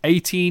following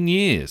 18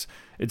 years.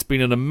 It's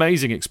been an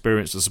amazing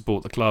experience to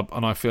support the club,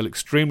 and I feel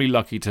extremely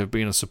lucky to have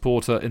been a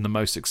supporter in the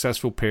most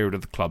successful period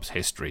of the club's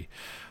history.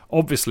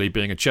 Obviously,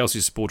 being a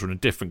Chelsea supporter in a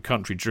different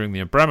country during the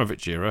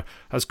Abramovich era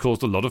has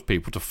caused a lot of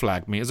people to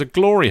flag me as a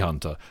glory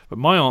hunter. But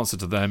my answer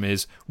to them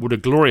is, would a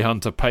glory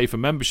hunter pay for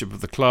membership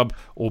of the club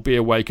or be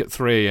awake at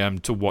 3 a.m.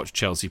 to watch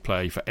Chelsea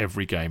play for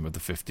every game of the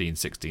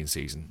 15-16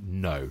 season?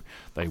 No,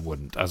 they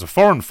wouldn't. As a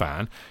foreign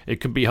fan,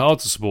 it can be hard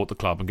to support the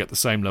club and get the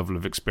same level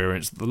of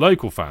experience that the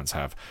local fans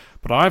have.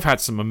 But I've had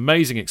some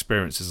amazing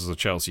experiences as a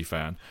Chelsea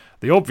fan.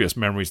 The obvious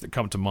memories that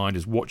come to mind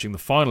is watching the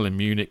final in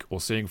Munich or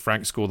seeing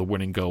Frank score the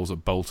winning goals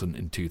at Bolton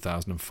in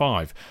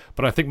 2005.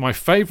 But I think my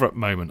favourite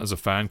moment as a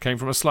fan came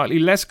from a slightly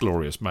less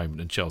glorious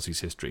moment in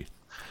Chelsea's history.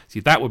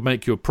 See, that would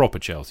make you a proper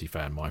Chelsea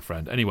fan, my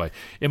friend. Anyway,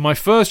 in my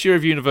first year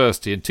of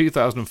university in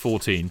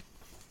 2014,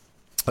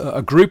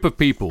 a group of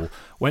people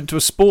went to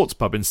a sports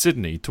pub in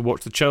Sydney to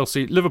watch the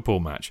Chelsea-Liverpool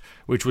match,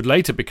 which would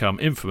later become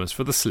infamous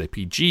for the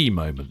Slippy G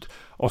moment.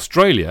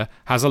 Australia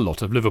has a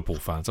lot of Liverpool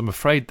fans. I'm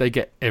afraid they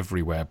get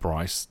everywhere,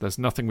 Bryce. There's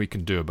nothing we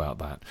can do about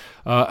that.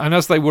 And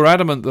as they were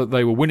adamant that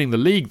they were winning the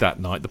league that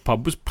night, the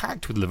pub was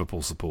packed with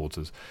Liverpool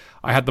supporters.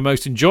 I had the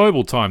most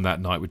enjoyable time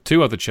that night with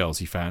 2 other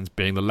Chelsea fans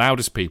being the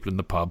loudest people in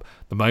the pub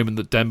the moment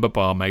that Demba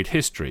Ba made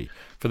history.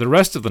 For the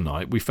rest of the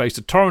night, we faced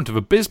a torrent of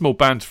abysmal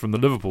banter from the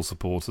Liverpool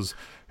supporters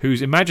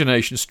whose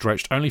imagination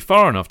stretched only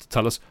far enough to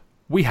tell us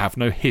we have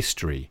no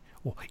history.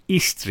 Or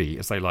history,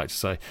 as they like to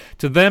say.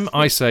 To them,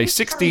 I say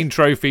 16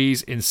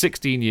 trophies in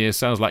 16 years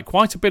sounds like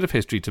quite a bit of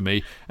history to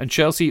me, and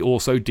Chelsea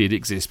also did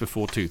exist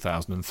before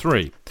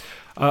 2003.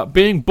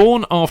 Being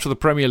born after the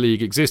Premier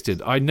League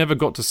existed, I never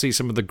got to see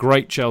some of the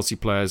great Chelsea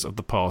players of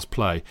the past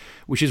play,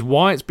 which is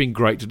why it's been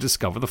great to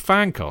discover the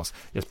Fancast.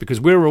 Yes, because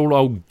we're all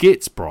old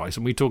gits, Bryce,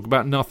 and we talk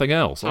about nothing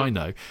else, I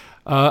know.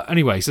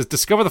 Anyway, he says,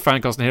 discover the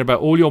Fancast and hear about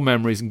all your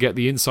memories and get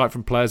the insight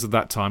from players of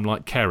that time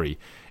like Kerry.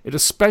 It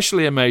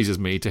especially amazes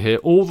me to hear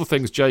all the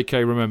things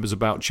JK remembers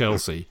about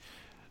Chelsea.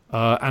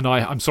 And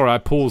I'm sorry, I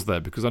paused there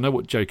because I know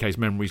what JK's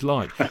memory's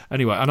like.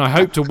 Anyway, and I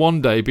hope to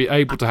one day be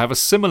able to have a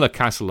similar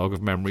catalogue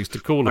of memories to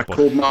call upon. I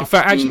called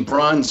Martin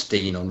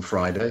Breinstein on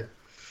Friday.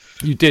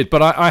 You did,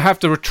 but I have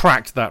to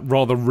retract that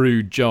rather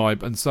rude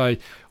jibe and say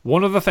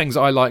one of the things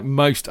I like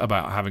most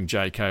about having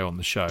JK on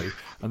the show,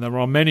 and there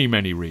are many,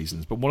 many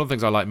reasons, but one of the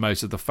things I like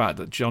most is the fact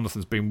that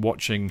Jonathan's been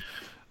watching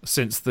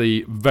since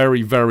the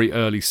very, very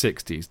early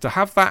 60s. To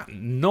have that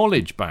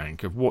knowledge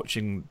bank of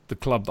watching the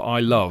club that I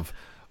love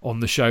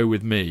on the show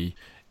with me,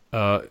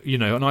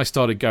 and I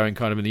started going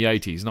kind of in the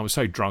 80s, and I was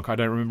so drunk I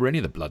don't remember any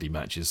of the bloody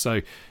matches.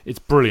 So it's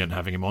brilliant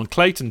having him on.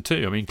 Clayton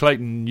too. I mean,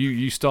 Clayton,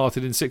 you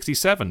started in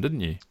 67,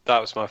 didn't you? That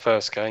was my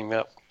first game,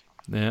 yep.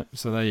 Yeah,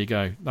 so there you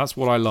go. That's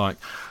what I like.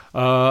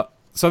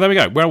 So there we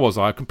go. Where was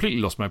I? I completely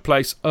lost my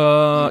place.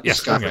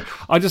 Yes, okay.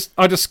 I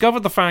discovered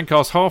the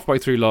Fancast halfway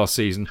through last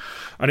season,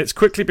 and it's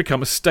quickly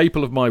become a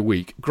staple of my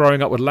week.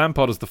 Growing up with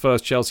Lampard as the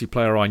first Chelsea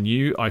player I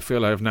knew, I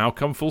feel I have now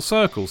come full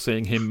circle,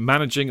 seeing him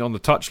managing on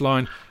the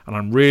touchline, and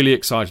I'm really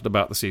excited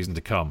about the season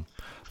to come.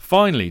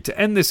 Finally, to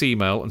end this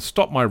email and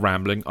stop my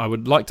rambling, I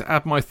would like to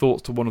add my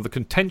thoughts to one of the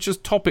contentious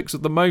topics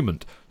at the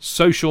moment,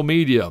 social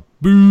media.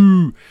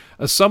 Boo!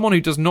 As someone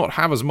who does not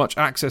have as much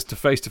access to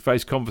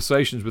face-to-face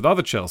conversations with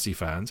other Chelsea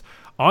fans,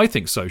 I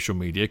think social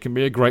media can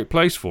be a great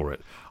place for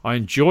it. I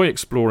enjoy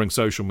exploring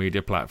social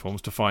media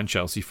platforms to find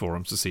Chelsea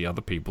forums to see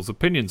other people's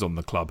opinions on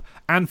the club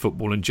and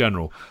football in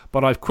general,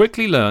 but I've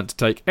quickly learned to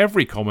take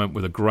every comment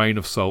with a grain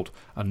of salt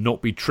and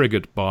not be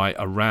triggered by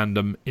a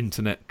random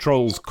internet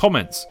troll's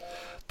comments.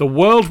 The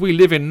world we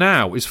live in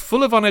now is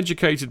full of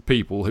uneducated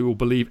people who will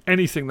believe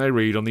anything they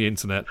read on the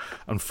internet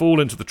and fall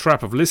into the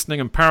trap of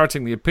listening and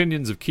parroting the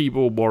opinions of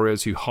keyboard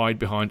warriors who hide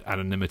behind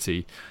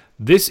anonymity.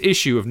 This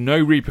issue of no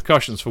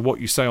repercussions for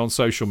what you say on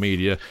social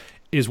media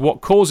is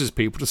what causes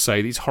people to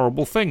say these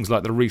horrible things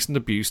like the recent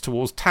abuse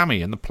towards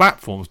Tammy, and the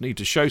platforms need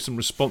to show some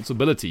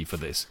responsibility for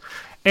this.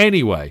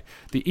 Anyway,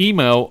 the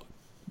email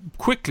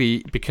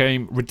quickly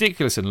became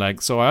ridiculous in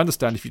length, so I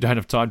understand if you don't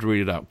have time to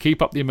read it out.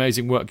 Keep up the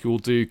amazing work you all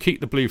do. Keep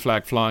the blue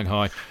flag flying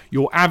high.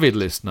 Your avid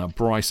listener,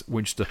 Bryce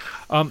Winchester.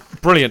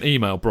 Brilliant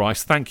email,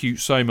 Bryce. Thank you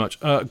so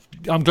much.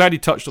 I'm glad he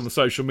touched on the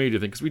social media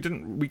thing, because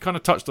we kind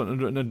of touched on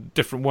it in a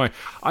different way.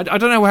 I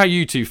don't know how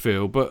you two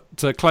feel, but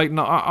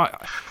Clayton,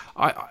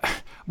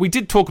 we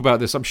did talk about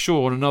this, I'm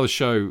sure, on another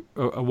show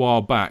a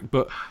while back,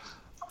 but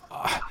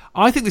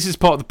I think this is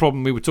part of the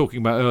problem we were talking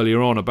about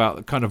earlier on, about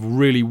the kind of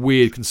really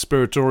weird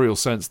conspiratorial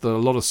sense that a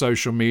lot of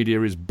social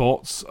media is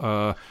bots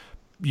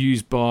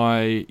used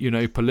by,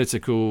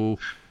 political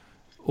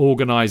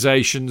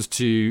organisations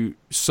to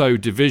sow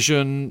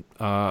division.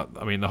 I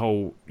mean, the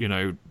whole,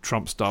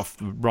 Trump stuff,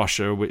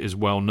 Russia is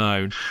well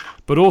known,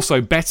 but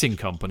also betting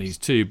companies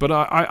too. But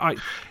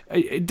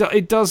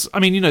it does. I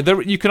mean,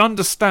 you can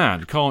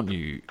understand, can't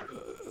you?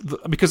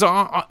 Because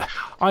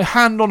I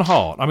hand on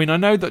heart, I mean, I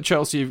know that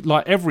Chelsea,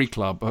 like every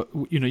club,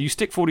 you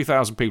stick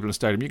 40,000 people in a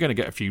stadium, you're going to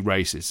get a few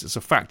racists. It's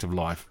a fact of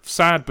life.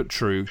 Sad but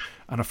true,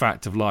 and a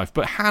fact of life.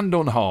 But hand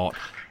on heart,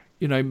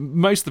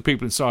 most of the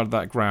people inside of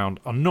that ground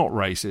are not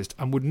racist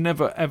and would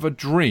never, ever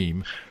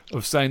dream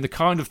of saying the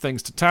kind of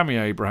things to Tammy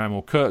Abraham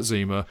or Kurt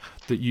Zima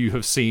that you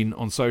have seen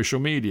on social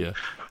media.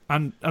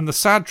 And the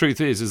sad truth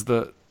is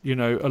that,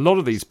 a lot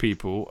of these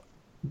people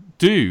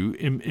do,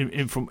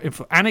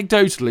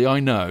 anecdotally, I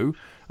know,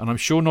 and I'm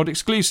sure not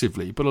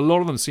exclusively, but a lot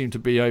of them seem to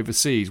be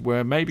overseas,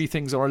 where maybe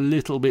things are a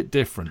little bit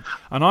different.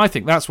 And I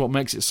think that's what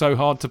makes it so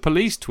hard to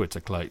police Twitter,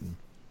 Clayton.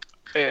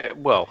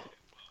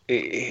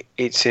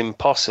 It's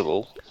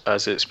impossible,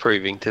 as it's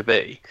proving to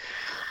be.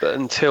 But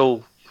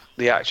until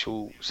the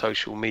actual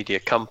social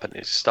media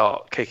companies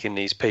start kicking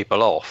these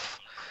people off,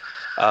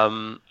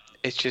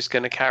 it's just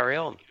going to carry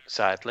on,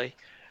 sadly.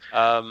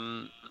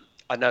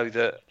 I know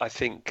that I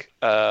think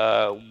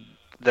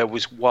there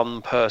was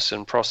one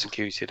person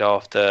prosecuted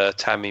after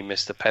Tammy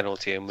missed the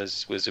penalty and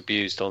was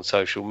abused on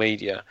social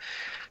media,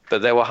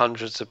 but there were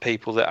hundreds of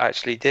people that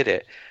actually did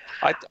it.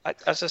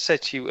 As I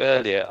said to you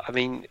earlier, I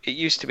mean, it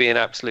used to be an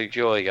absolute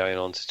joy going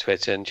onto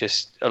Twitter and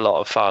just a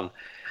lot of fun.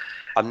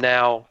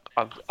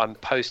 I'm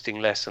posting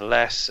less and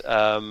less.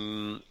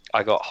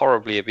 I got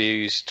horribly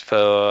abused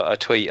for a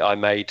tweet I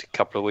made a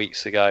couple of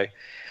weeks ago,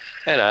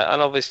 and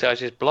obviously I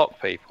just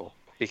block people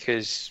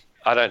because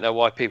I don't know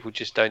why people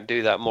just don't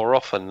do that more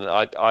often.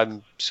 I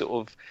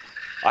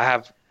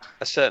have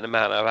a certain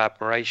amount of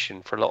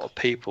admiration for a lot of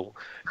people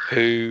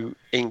who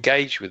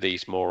engage with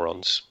these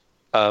morons.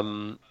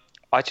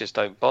 I just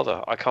don't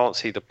bother. I can't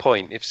see the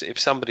point. If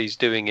somebody's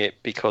doing it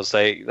because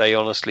they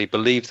honestly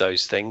believe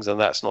those things, and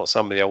that's not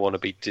somebody I want to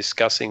be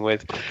discussing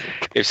with.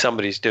 If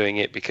somebody's doing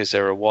it because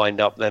they're a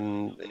wind-up,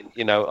 then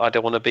I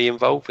don't want to be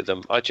involved with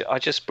them. I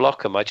just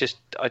block them. I just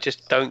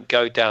don't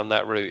go down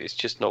that route. It's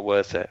just not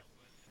worth it.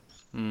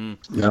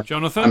 Yeah.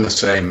 Jonathan, I'm the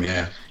same.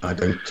 Yeah, I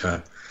don't.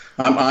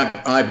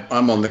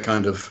 I'm on the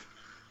kind of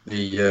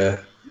the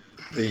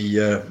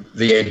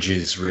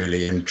edges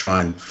really, and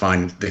try and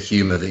find the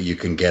humour that you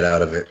can get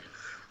out of it.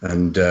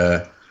 And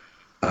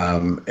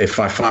if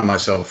I find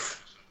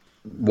myself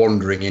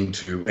wandering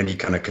into any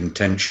kind of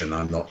contention,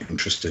 I'm not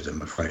interested,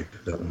 I'm afraid.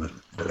 I don't want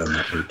to go down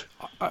that route.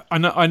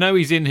 I know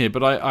he's in here,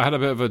 but I had a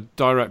bit of a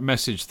direct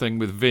message thing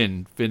with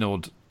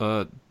Vinod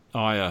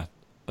Iyer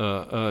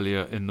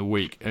earlier in the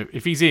week.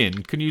 If he's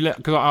in, can you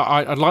because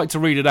I'd like to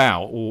read it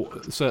out, or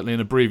certainly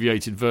an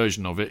abbreviated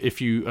version of it,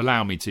 if you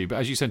allow me to. But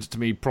as you sent it to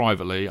me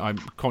privately, I'm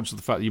conscious of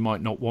the fact that you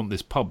might not want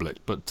this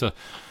public, but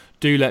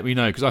do let me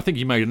know, because I think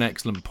you made an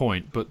excellent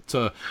point. But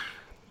the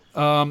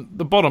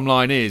bottom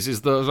line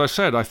is that, as I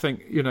said, I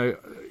think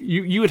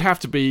you would have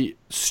to be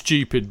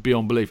stupid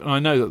beyond belief, and I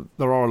know that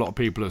there are a lot of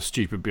people who are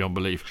stupid beyond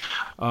belief,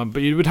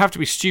 but you would have to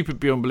be stupid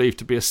beyond belief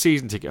to be a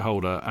season ticket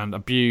holder and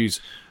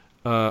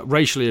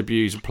racially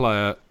abuse a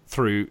player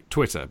through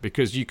Twitter,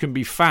 because you can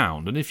be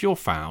found, and if you're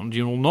found,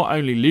 you will not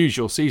only lose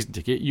your season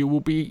ticket, you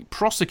will be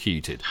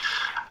prosecuted.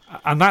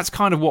 And that's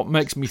kind of what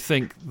makes me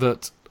think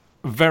that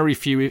very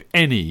few, if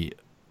any,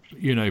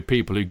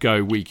 people who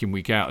go week in,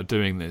 week out are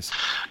doing this,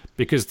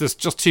 because there's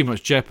just too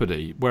much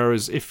jeopardy.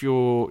 Whereas if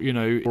you're,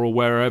 or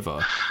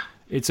wherever,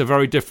 it's a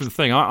very different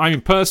thing. I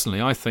mean,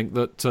 personally, I think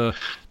that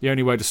the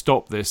only way to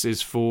stop this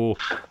is for,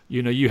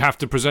 you have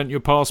to present your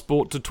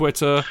passport to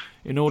Twitter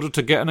in order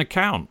to get an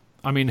account.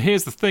 I mean,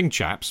 here's the thing,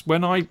 chaps.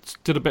 When I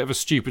did a bit of a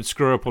stupid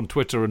screw up on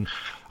Twitter, and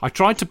I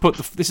tried to put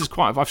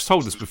I've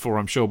told this before,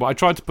 I'm sure, but I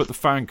tried to put the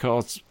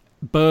Fancast's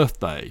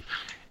birthday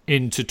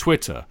into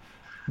Twitter,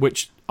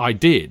 which I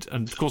did.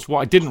 And of course, what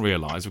I didn't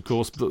realise, of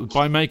course,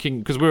 by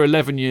because we're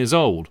 11 years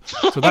old,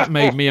 so that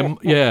made me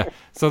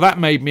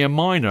a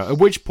minor. At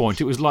which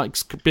point, it was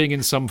like being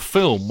in some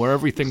film where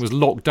everything was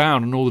locked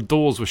down and all the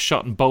doors were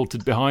shut and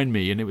bolted behind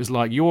me, and it was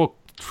like, your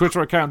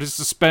Twitter account is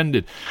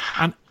suspended.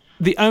 And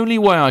the only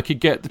way I could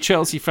get the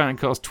Chelsea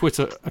Fancast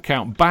Twitter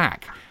account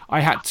back, I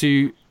had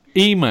to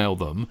email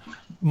them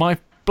my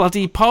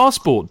bloody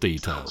passport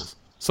details,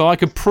 so I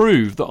could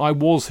prove that I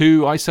was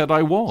who I said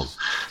I was.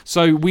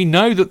 So we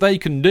know that they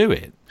can do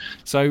it.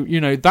 So,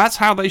 that's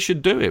how they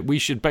should do it. We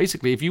should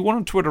basically, if you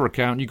want a Twitter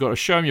account, you've got to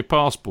show them your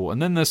passport,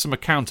 and then there's some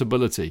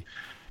accountability.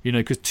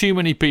 Because too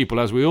many people,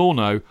 as we all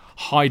know,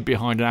 hide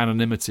behind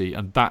anonymity,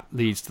 and that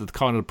leads to the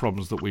kind of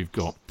problems that we've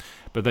got.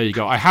 But there you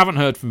go. I haven't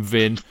heard from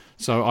Vin,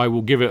 so I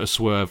will give it a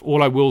swerve.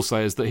 All I will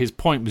say is that his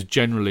point was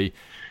generally,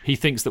 he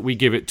thinks that we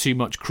give it too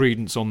much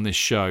credence on this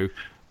show.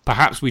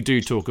 Perhaps we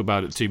do talk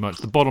about it too much.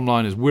 The bottom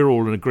line is we're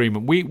all in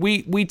agreement.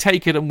 We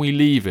take it and we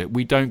leave it.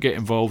 We don't get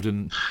involved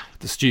in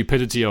the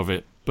stupidity of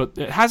it. But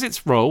it has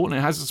its role and it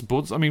has its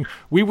supports. I mean,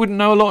 we wouldn't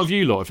know a lot of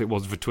you lot if it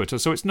wasn't for Twitter,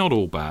 so it's not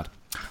all bad.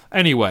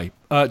 Anyway,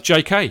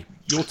 JK,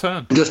 your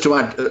turn. Just to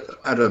add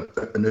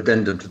an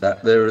addendum to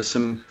that, there are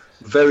some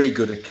very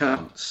good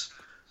accounts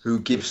who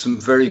give some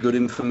very good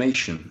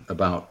information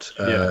about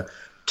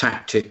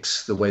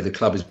tactics, the way the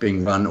club is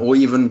being run, or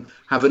even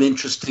have an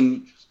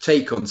interesting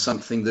take on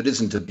something that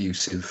isn't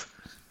abusive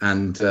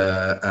and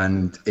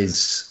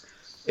is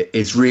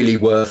really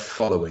worth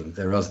following.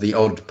 There is the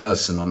odd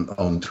person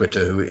on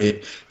Twitter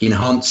who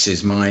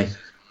enhances my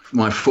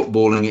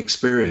footballing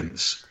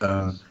experience.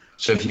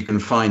 So if you can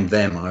find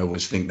them, I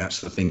always think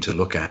that's the thing to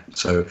look at.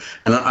 So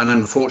and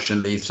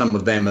unfortunately, some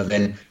of them are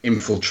then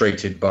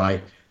infiltrated by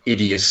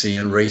idiocy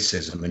and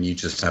racism, and you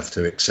just have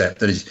to accept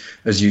that.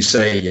 As you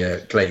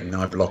say, Clayton,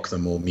 I block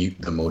them or mute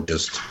them or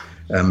just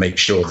make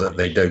sure that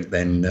they don't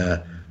then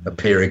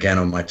appear again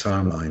on my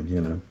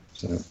timeline.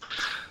 So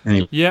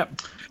anyway.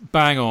 Yep.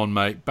 Bang on,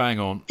 mate. Bang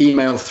on.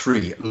 Email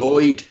 3,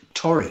 Lloyd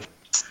Torrey.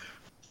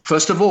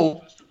 First of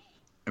all,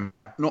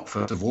 but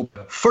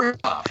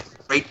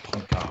great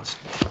podcast.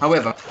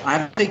 However, I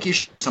have to take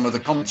issue with some of the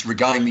comments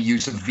regarding the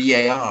use of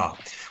VAR.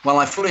 While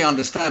I fully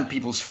understand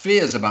people's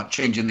fears about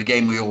changing the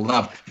game we all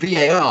love,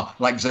 VAR,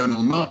 like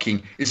zonal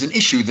marking, is an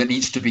issue that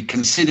needs to be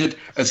considered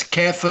as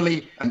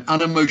carefully and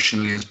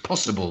unemotionally as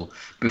possible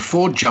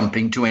before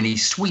jumping to any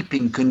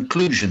sweeping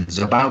conclusions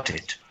about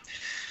it.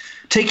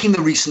 Taking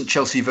the recent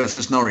Chelsea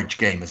versus Norwich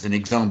game as an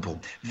example,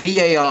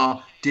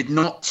 VAR did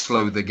not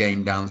slow the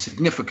game down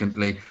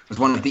significantly, as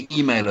one of the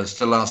emailers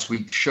to last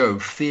week's show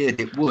feared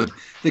it would.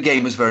 The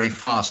game was very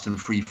fast and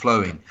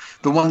free-flowing.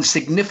 The one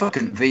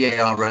significant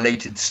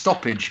VAR-related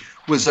stoppage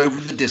was over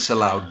the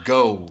disallowed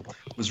goal.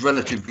 It was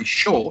relatively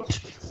short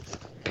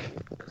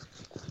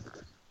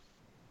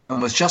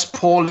and was just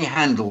poorly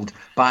handled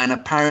by an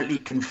apparently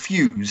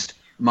confused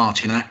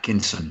Martin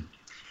Atkinson.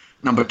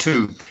 Number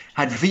 2,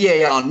 had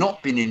VAR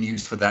not been in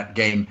use for that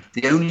game,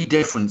 the only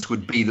difference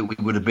would be that we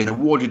would have been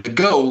awarded a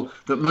goal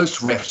that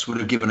most refs would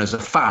have given as a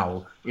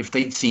foul if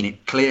they'd seen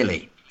it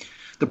clearly.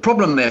 The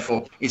problem,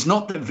 therefore, is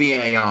not that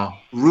VAR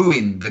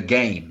ruined the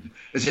game,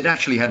 as it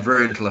actually had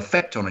very little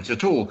effect on it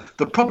at all.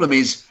 The problem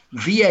is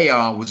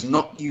VAR was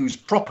not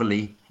used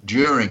properly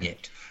during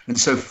it, and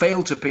so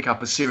failed to pick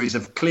up a series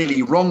of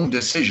clearly wrong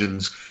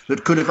decisions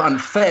that could have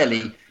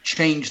unfairly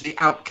changed the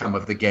outcome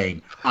of the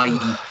game, i.e.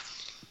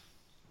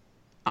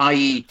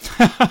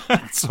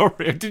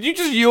 Sorry, did you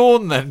just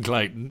yawn then,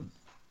 Clayton?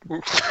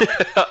 No,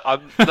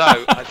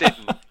 I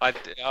didn't.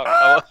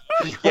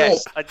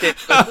 Yes, I did.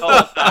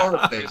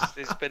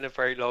 It's been a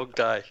very long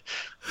day.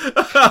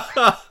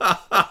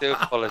 I do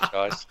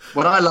apologise.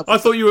 I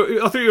thought you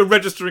were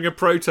registering a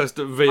protest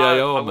at VAR.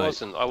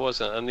 I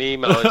wasn't, and the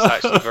email is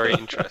actually very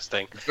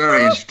interesting.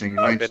 Very interesting.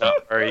 I've been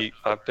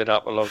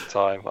up a long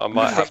time. I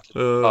might have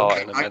to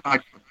start in a minute. I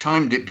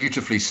timed it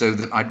beautifully so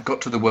that I got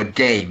to the word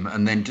game,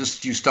 and then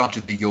just you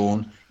started the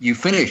yawn. You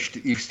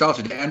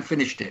started it and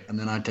finished it, and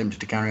then I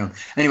attempted to carry on.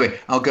 Anyway,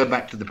 I'll go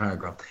back to the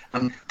paragraph.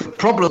 The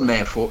problem,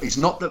 therefore, is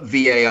not that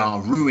VAR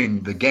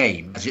ruined the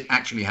game, as it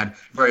actually had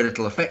very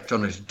little effect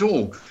on it at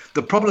all.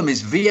 The problem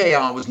is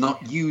VAR was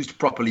not used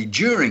properly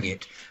during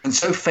it, and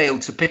so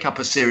failed to pick up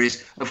a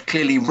series of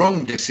clearly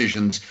wrong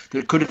decisions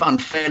that could have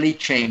unfairly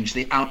changed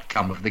the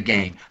outcome of the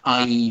game,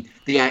 i.e.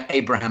 the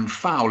Abraham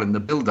foul in the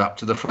build-up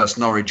to the first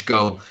Norwich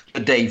goal, the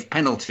Dave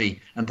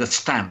penalty, and the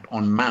stamp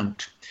on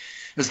Mount.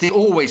 As the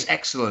always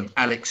excellent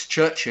Alex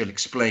Churchill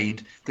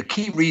explained, the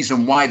key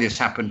reason why this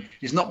happened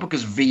is not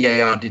because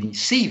VAR didn't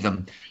see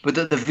them, but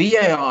that the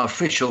VAR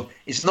official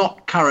is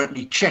not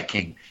currently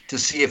checking to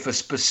see if a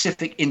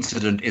specific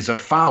incident is a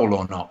foul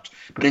or not,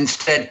 but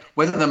instead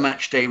whether the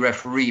matchday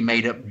referee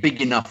made a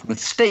big enough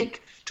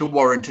mistake to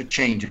warrant a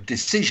change of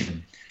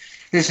decision.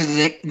 This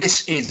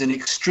is an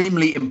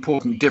extremely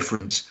important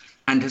difference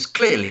and has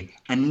clearly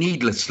and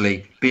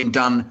needlessly been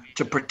done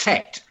to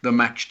protect the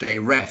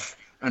matchday ref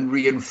and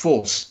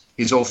reinforce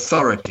his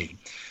authority,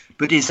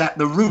 but is at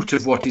the root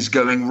of what is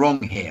going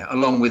wrong here,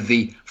 along with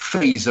the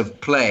phase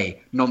of play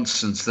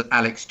nonsense that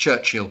Alex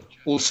Churchill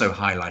also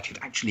highlighted.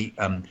 Actually,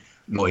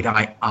 Lloyd,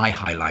 I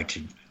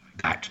highlighted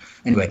that.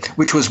 Anyway,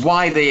 which was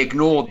why they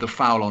ignored the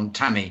foul on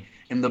Tammy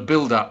in the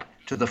build-up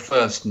to the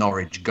first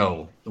Norwich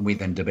goal, and we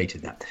then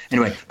debated that.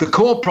 Anyway, the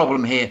core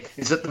problem here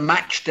is that the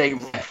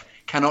matchday ref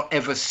cannot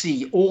ever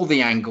see all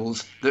the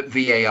angles that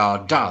VAR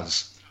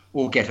does,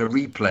 or get a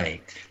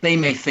replay. They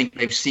may think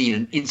they've seen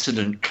an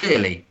incident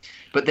clearly,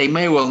 but they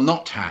may well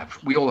not have.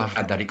 We all have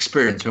had that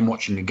experience when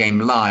watching the game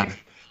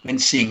live and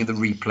seeing the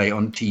replay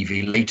on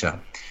TV later.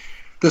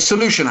 The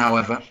solution,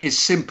 however, is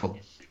simple.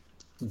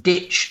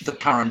 Ditch the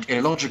current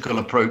illogical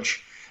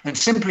approach and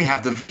simply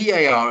have the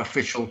VAR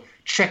official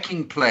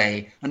checking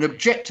play and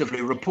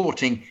objectively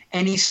reporting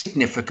any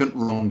significant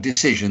wrong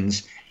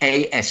decisions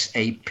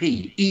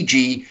ASAP,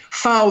 e.g.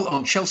 foul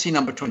on Chelsea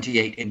number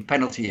 28 in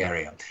penalty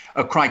area.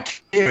 A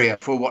criteria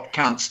for what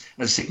counts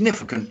as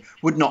significant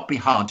would not be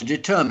hard to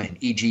determine,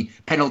 e.g.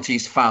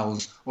 penalties,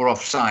 fouls or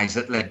offsides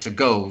that led to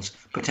goals,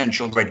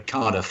 potential red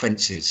card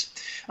offences.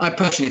 I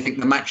personally think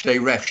the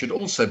matchday ref should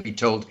also be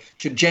told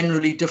to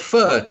generally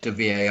defer to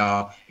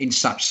VAR in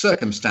such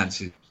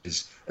circumstances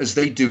as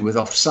they do with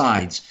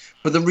offsides,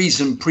 for the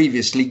reason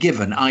previously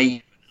given,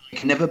 i.e.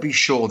 can never be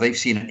sure they've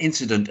seen an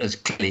incident as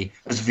clearly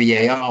as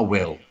VAR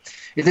will.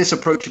 If this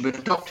approach had been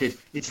adopted,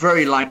 it's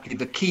very likely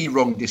the key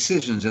wrong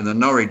decisions in the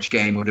Norwich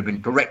game would have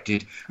been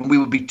corrected, and we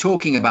would be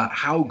talking about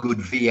how good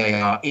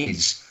VAR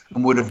is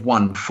and would have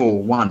won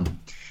 4-1.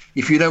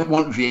 If you don't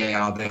want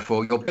VAR,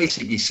 therefore, you're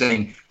basically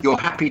saying you're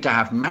happy to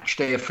have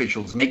matchday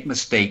officials make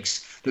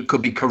mistakes that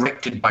could be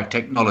corrected by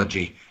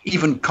technology.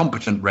 Even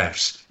competent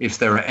refs, if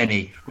there are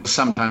any, will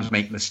sometimes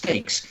make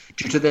mistakes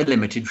due to their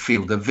limited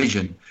field of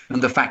vision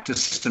and the fact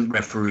assistant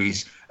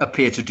referees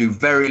appear to do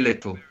very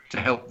little to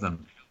help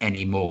them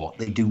anymore.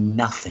 They do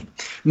nothing.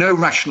 No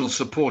rational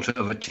supporter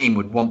of a team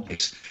would want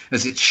this,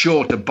 as it's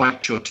sure to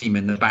bite your team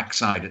in the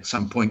backside at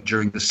some point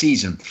during the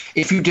season.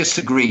 If you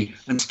disagree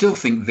and still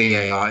think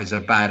VAR is a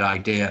bad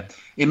idea,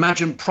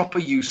 imagine proper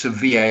use of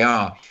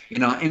VAR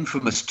in our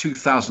infamous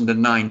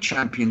 2009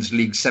 Champions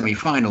League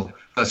semi-final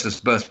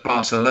versus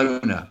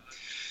Barcelona.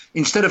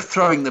 Instead of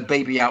throwing the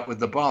baby out with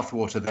the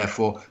bathwater,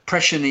 therefore,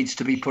 pressure needs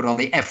to be put on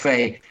the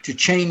FA to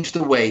change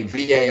the way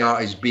VAR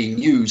is being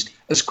used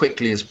as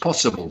quickly as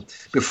possible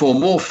before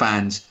more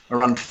fans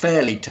are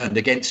unfairly turned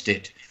against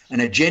it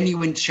and a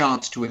genuine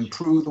chance to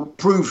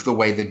improve the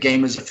way the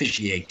game is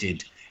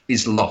officiated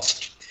is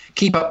lost.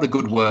 Keep up the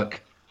good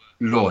work,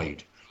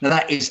 Lloyd. Now,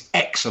 that is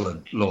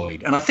excellent,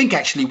 Lloyd. And I think,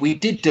 actually, we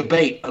did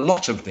debate a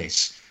lot of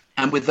this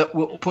And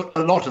we'll put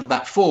a lot of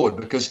that forward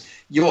because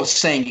you're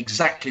saying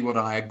exactly what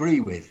I agree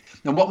with.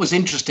 And what was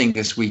interesting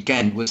this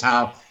weekend was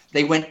how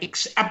they went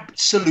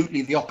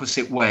absolutely the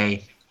opposite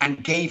way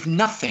and gave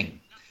nothing.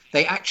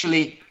 They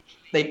actually,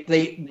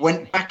 they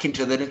went back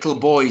into the little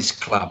boys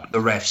club, the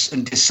refs,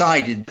 and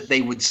decided that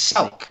they would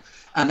sulk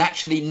and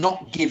actually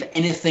not give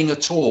anything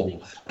at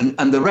all.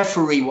 And the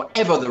referee,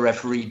 whatever the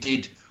referee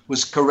did,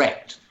 was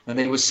correct. And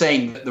they were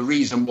saying that the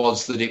reason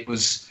was that it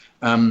was,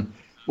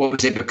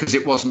 because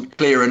it wasn't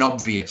clear and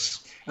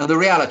obvious. And the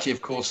reality,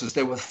 of course, is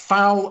there were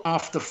foul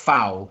after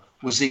foul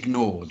was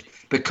ignored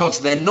because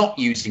they're not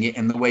using it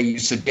in the way you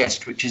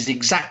suggest, which is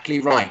exactly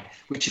right,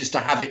 which is to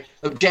have it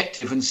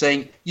objective and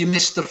saying you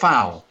missed the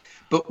foul.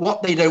 But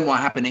what they don't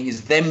want happening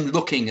is them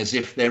looking as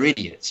if they're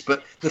idiots.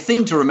 But the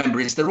thing to remember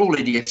is they're all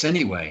idiots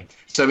anyway.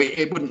 So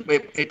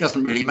it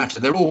doesn't really matter.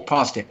 They're all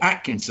past it.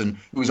 Atkinson,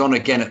 who was on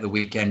again at the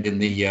weekend in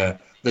the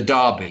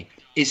derby,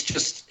 is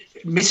just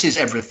misses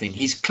everything.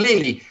 He's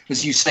clearly,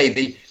 as you say,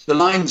 the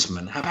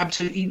linesmen have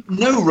absolutely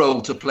no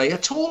role to play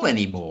at all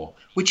anymore,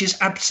 which is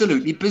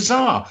absolutely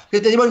bizarre.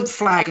 They won't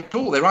flag at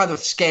all. They're either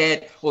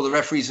scared or the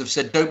referees have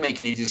said, don't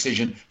make any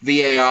decision.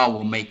 VAR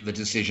will make the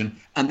decision,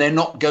 and they're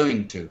not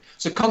going to.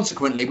 So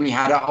consequently, we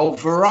had a whole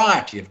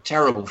variety of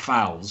terrible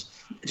fouls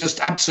just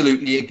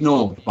absolutely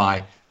ignored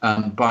by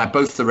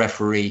both the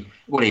referee.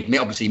 Well, he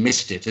obviously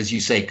missed it, as you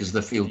say, because of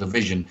the field of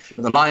vision.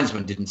 But the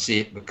linesmen didn't see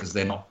it because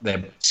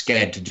they're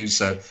scared to do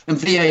so. And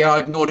VAR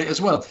ignored it as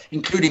well,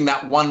 including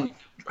that one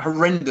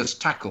horrendous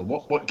tackle.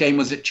 What game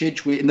was it,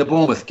 Chidge? In the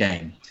Bournemouth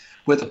game,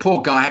 where the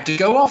poor guy had to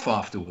go off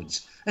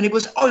afterwards. And it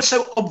was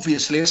so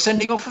obviously a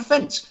sending off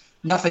offence.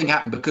 Nothing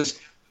happened because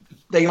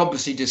they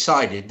obviously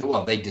decided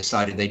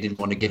they didn't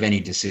want to give any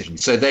decision.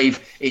 So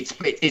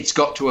it's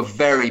got to a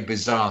very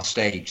bizarre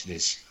stage,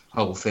 this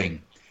whole thing.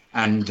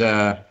 And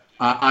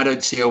I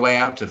don't see a way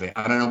out of it.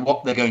 I don't know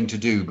what they're going to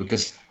do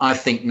because I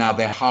think now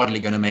they're hardly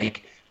going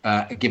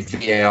to give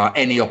VAR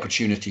any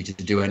opportunity to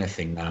do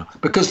anything now.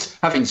 Because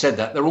having said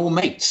that, they're all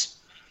mates.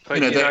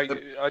 But,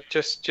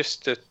 just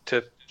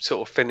to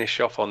sort of finish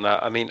off on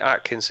that, I mean,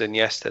 Atkinson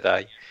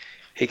yesterday,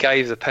 he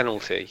gave the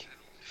penalty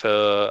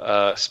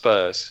for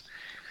Spurs,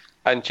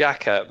 and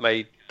Xhaka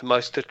made the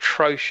most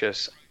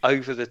atrocious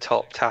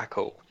over-the-top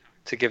tackle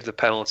to give the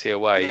penalty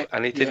away,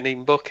 and he didn't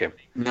even book him.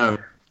 No.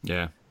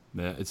 Yeah,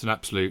 it's an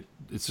absolute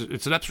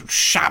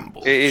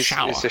shambles. It is.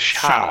 It's a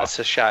shower. It's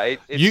a shower.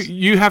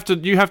 You have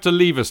to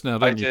leave us now,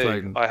 don't you,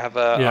 Clayton? I have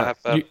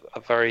a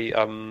very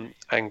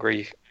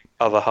angry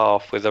other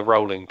half with a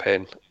rolling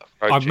pin.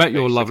 I've met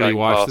your lovely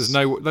wife. Past.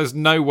 There's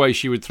no way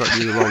she would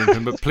threaten you with a rolling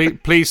pin. But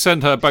please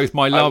send her both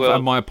my love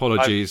and my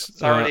apologies. I've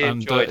thoroughly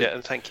enjoyed it,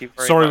 and thank you very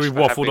much. Sorry we've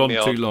waffled on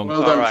too long.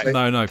 Well done. All right.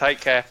 No. Take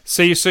care.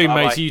 See you soon,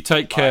 Bye-bye. matey. You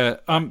take care.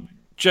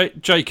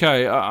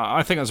 JK,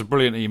 I think that's a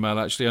brilliant email,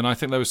 actually, and I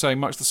think they were saying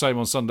much the same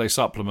on Sunday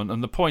Supplement.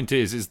 And the point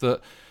is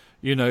that,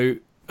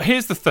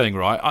 here's the thing,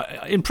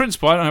 right? In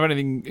principle, I don't have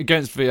anything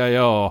against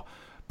VAR,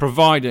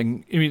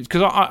 providing,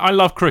 because I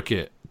love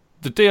cricket.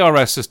 The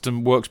DRS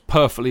system works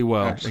perfectly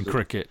well in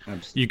cricket.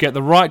 Absolutely. You get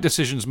the right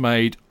decisions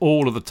made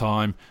all of the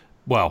time.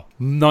 Well,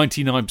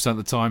 99% of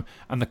the time,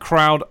 and the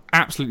crowd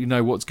absolutely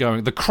know what's going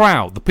on. The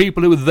crowd, the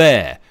people who are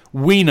there,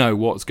 we know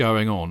what's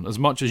going on as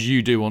much as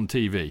you do on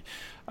TV.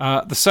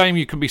 The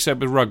same can be said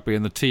with rugby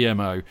and the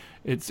TMO.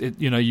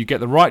 You get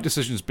the right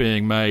decisions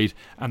being made,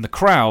 and the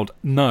crowd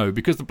know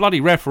because the bloody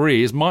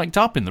referee is mic'd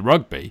up in the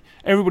rugby.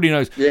 Everybody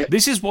knows. Yeah.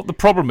 This is what the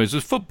problem is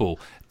with football.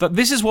 That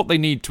this is what they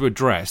need to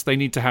address. They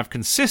need to have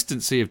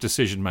consistency of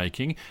decision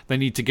making. They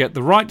need to get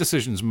the right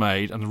decisions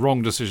made and the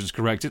wrong decisions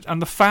corrected.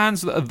 And the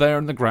fans that are there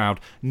in the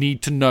ground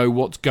need to know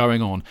what's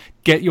going on.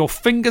 Get your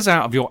fingers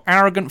out of your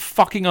arrogant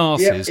fucking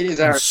arses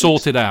and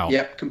sort it out.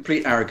 Yeah,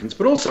 complete arrogance.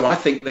 But also, I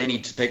think they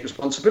need to take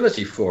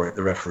responsibility for it,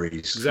 the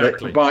referees.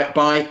 Exactly. By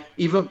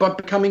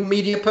becoming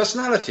media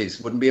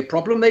personalities. Wouldn't be a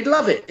problem. They'd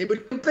love it.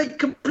 They'd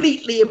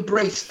completely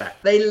embrace that.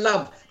 They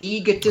love the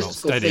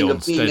egotistical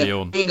thing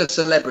of being a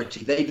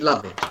celebrity. They'd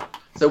love it.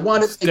 So why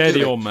don't they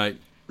do it? Mate.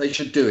 They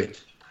should do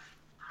it.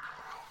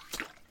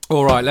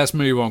 All right, let's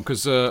move on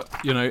because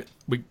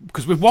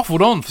we've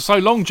waffled on for so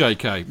long,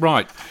 JK.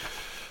 Right.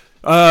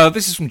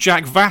 This is from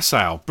Jack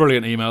Vassal.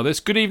 Brilliant email this.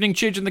 Good evening,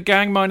 Chidge and the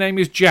gang. My name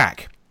is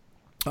Jack.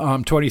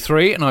 I'm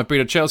 23 and I've been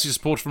a Chelsea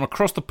supporter from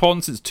across the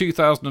pond since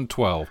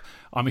 2012.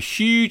 I'm a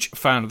huge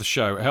fan of the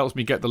show. It helps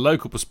me get the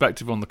local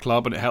perspective on the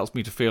club and it helps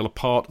me to feel a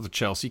part of the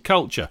Chelsea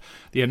culture.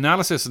 The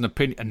analysis and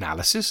opinion...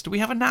 Analysis? Do we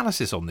have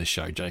analysis on this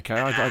show, JK?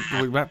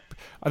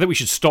 I think we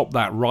should stop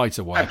that right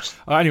away.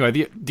 Anyway,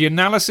 the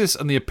analysis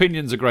and the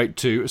opinions are great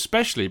too,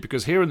 especially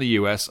because here in the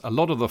US, a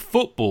lot of the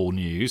football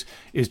news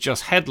is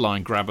just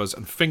headline grabbers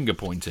and finger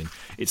pointing.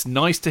 It's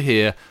nice to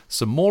hear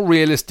some more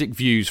realistic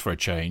views for a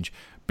change.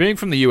 Being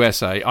from the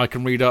USA, I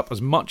can read up as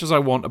much as I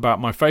want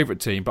about my favourite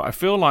team, but I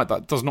feel like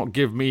that does not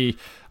give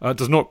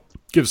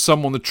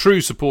someone the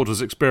true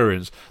supporter's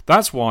experience.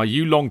 That's why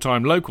you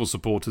long-time local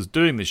supporters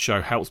doing this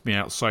show helps me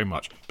out so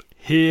much.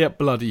 Here,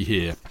 bloody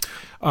here.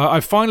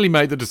 I've finally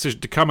made the decision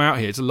to come out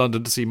here to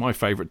London to see my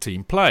favourite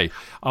team play.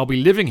 I'll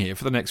be living here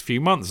for the next few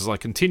months as I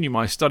continue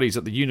my studies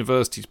at the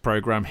university's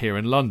programme here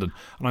in London,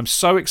 and I'm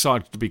so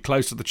excited to be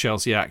close to the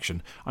Chelsea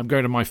action. I'm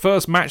going to my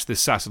first match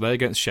this Saturday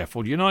against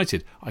Sheffield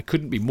United. I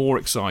couldn't be more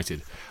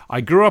excited.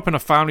 I grew up in a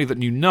family that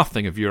knew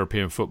nothing of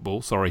European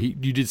football. Sorry,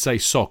 you did say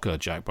soccer,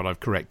 Jack, but I've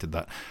corrected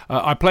that.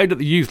 I played at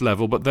the youth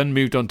level, but then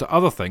moved on to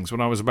other things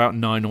when I was about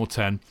 9 or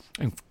 10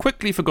 and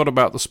quickly forgot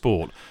about the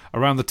sport.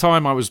 Around the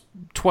time I was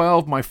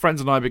 12, my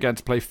friends and I began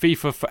to play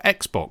FIFA for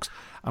Xbox,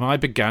 and I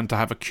began to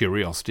have a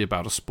curiosity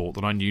about a sport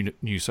that I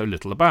knew so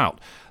little about.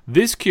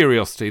 This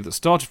curiosity that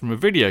started from a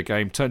video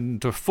game turned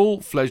into a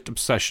full-fledged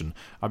obsession.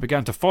 I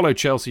began to follow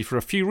Chelsea for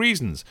a few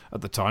reasons.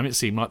 At the time, it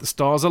seemed like the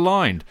stars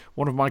aligned.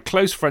 One of my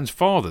close friends'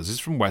 fathers is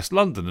from West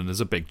London and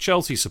is a big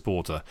Chelsea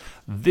supporter.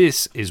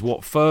 This is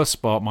what first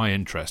sparked my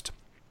interest.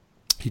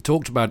 He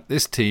talked about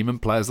this team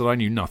and players that I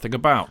knew nothing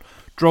about.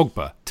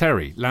 Drogba,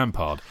 Terry,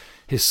 Lampard.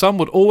 His son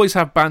would always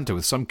have banter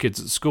with some kids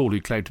at school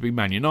who claimed to be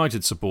Man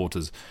United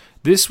supporters.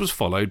 This was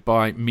followed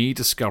by me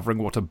discovering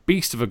what a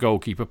beast of a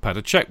goalkeeper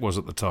Petr Cech was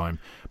at the time.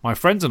 My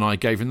friends and I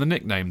gave him the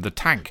nickname The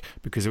Tank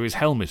because of his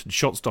helmet and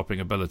shot-stopping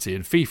ability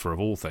in FIFA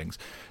of all things.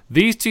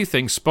 These two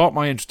things sparked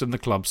my interest in the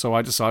club, so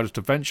I decided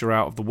to venture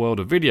out of the world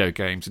of video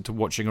games into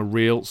watching a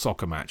real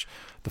soccer match.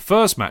 The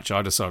first match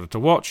I decided to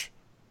watch,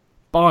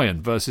 Bayern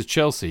versus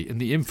Chelsea in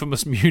the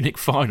infamous Munich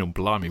final.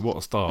 Blimey, what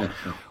a start.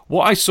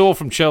 What I saw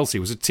from Chelsea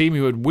was a team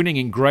who had winning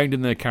ingrained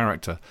in their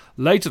character.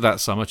 Later that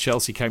summer,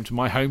 Chelsea came to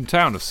my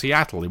hometown of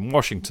Seattle in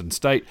Washington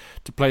State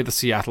to play the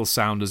Seattle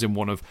Sounders in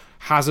one of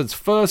Hazard's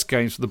first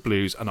games for the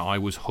Blues, and I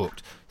was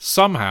hooked.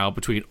 Somehow,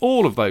 between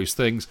all of those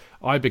things,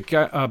 I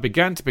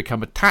began to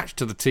become attached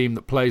to the team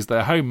that plays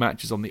their home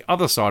matches on the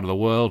other side of the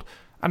world,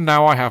 and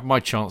now I have my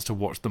chance to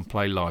watch them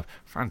play live.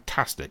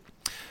 Fantastic.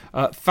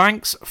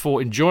 Thanks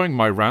for enjoying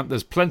my rant.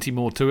 There's plenty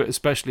more to it,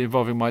 especially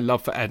involving my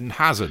love for Eden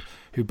Hazard,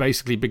 who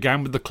basically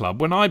began with the club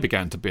when I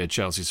began to be a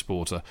Chelsea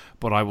supporter,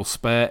 but I will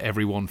spare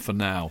everyone for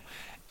now.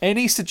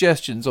 Any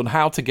suggestions on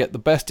how to get the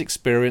best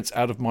experience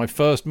out of my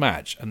first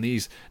match and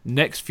these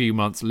next few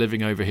months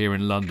living over here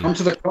in London? Come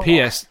to the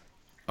P.S.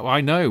 Oh,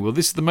 I know. Well,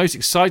 this is the most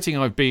exciting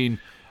I've been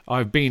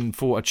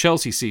for a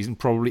Chelsea season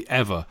probably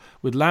ever,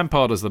 with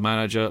Lampard as the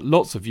manager,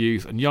 lots of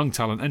youth and young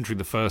talent entering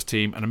the first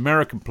team, an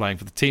American playing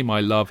for the team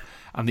I love,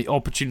 and the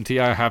opportunity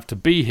I have to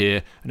be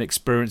here and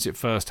experience it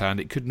firsthand.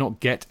 It could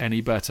not get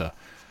any better.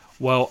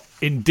 Well,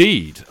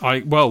 indeed.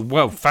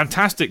 Well,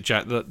 fantastic,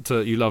 Jack, that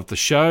you loved the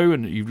show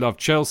and you loved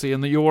Chelsea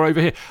and that you're over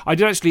here. I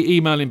did actually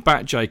email him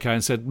back, JK,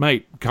 and said,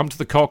 mate, come to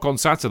the Cock on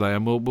Saturday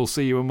and we'll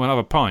see you and we'll have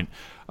a pint.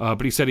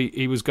 But he said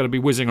he was going to be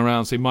whizzing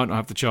around, so he might not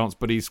have the chance,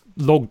 but he's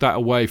logged that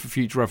away for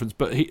future reference.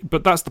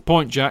 But that's the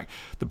point, Jack.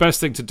 The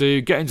best thing to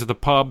do, get into the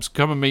pubs,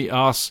 come and meet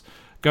us,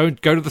 go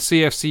to the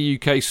CFC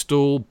UK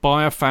stall,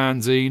 buy a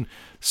fanzine,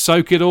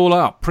 soak it all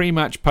up.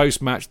 Pre-match,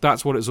 post-match,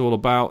 that's what it's all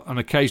about. And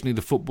occasionally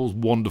the football's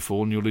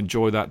wonderful, and you'll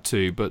enjoy that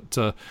too. But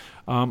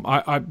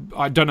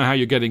I don't know how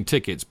you're getting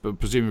tickets, but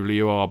presumably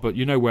you are. But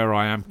you know where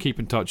I am. Keep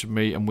in touch with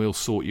me, and we'll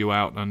sort you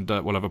out, and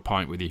we'll have a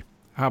pint with you.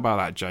 How about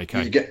that,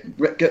 JK? You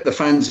get the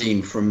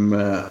fanzine from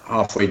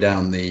halfway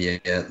down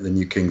the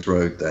New Kings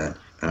Road there,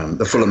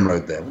 the Fulham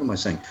Road there. What am I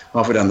saying?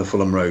 Halfway down the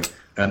Fulham Road,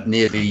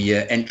 near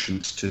the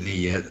entrance to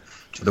the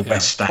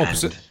West Stand.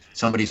 Opposite.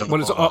 Somebody's on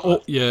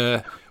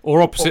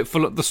or opposite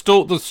Fulham. The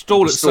stall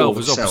itself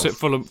is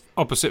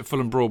opposite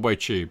Fulham Broadway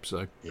Tube.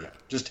 So yeah,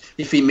 just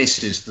if he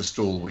misses the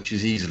stall, which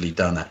is easily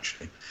done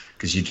actually,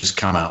 because you just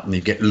come out and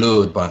you get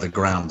lured by the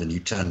ground and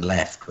you turn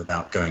left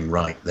without going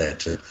right there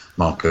to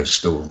Marco's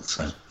stall.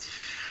 So.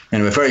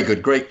 Anyway, very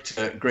good, great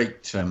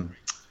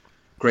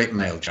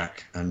mail,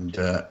 Jack, and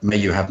may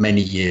you have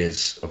many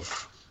years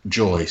of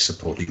joy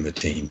supporting the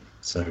team.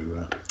 So,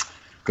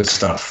 good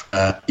stuff.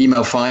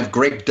 Email 5,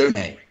 Greg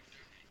Donay.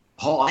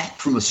 Hi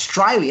from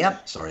Australia.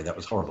 Sorry, that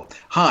was horrible.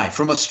 Hi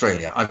from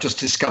Australia. I've just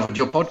discovered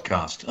your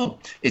podcast. Oh,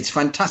 it's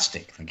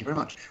fantastic. Thank you very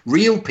much.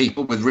 Real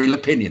people with real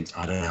opinions.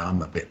 I don't know.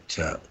 I'm a bit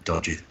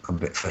dodgy. I'm a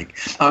bit fake.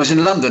 I was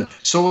in London,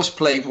 saw us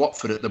play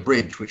Watford at the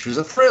Bridge, which was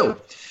a thrill.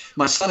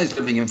 My son is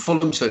living in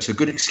Fulham, so it's a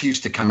good excuse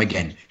to come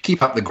again.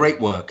 Keep up the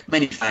great work.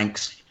 Many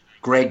thanks,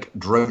 Greg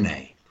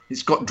Droney.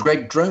 It's got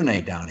Greg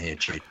Droney down here,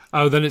 Chief.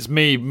 Oh, then it's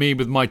me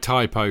with my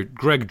typo.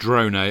 Greg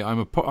Droney.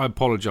 I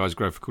apologise,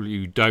 Greg, for calling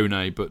you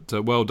Doney, but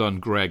well done,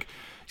 Greg.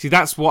 See,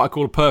 that's what I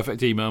call a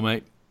perfect email,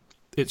 mate.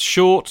 It's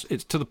short,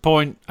 it's to the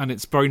point, and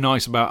it's very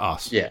nice about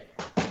us. Yeah,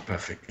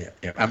 perfect.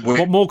 Yeah. And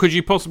what more could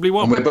you possibly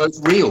want? And we're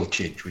both real,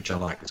 Chidge, which I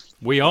like.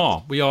 We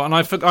are. And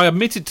I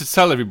omitted to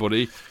tell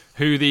everybody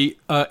who the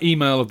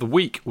email of the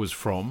week was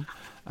from,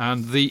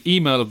 and the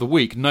email of the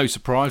week, no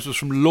surprise, was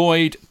from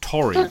Lloyd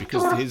Torrey,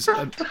 because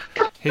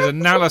His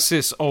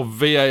analysis of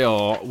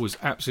VAR was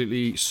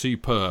absolutely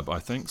superb, I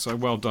think. So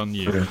well done,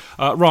 you.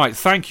 Right,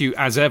 thank you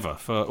as ever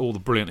for all the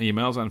brilliant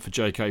emails and for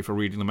JK for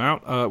reading them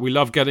out. We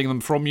love getting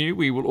them from you.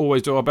 We will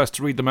always do our best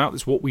to read them out.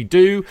 It's what we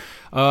do.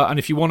 And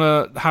if you want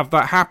to have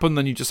that happen,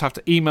 then you just have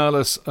to email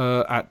us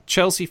at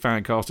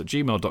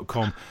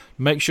chelseafancast@gmail.com.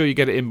 Make sure you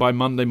get it in by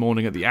Monday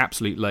morning at the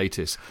absolute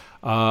latest.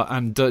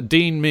 And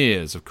Dean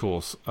Mears, of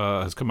course,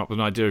 has come up with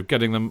an idea of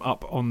getting them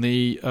up on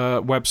the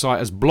website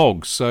as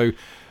blogs. So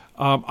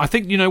I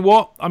think, you know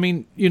what? I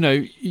mean,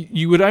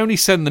 you would only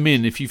send them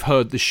in if you've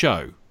heard the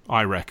show,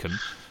 I reckon.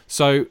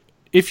 So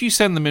if you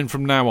send them in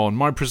from now on,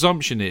 my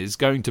presumption is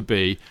going to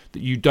be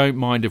that you don't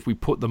mind if we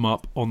put them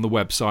up on the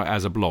website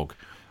as a blog.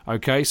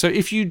 Okay? So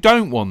if you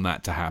don't want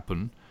that to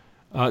happen,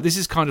 this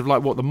is kind of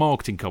like what the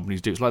marketing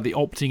companies do. It's like the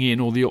opting in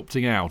or the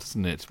opting out,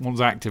 isn't it? One's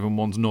active and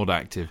one's not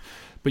active.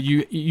 But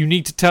you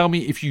need to tell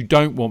me if you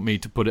don't want me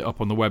to put it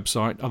up on the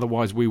website.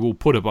 Otherwise, we will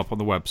put it up on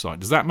the website.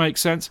 Does that make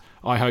sense?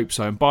 I hope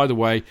so. And by the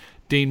way,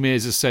 Dean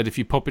Mears has said if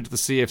you pop into the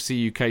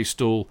CFC UK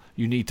stall,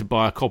 you need to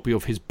buy a copy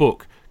of his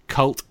book,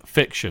 Cult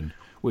Fiction,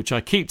 which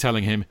I keep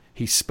telling him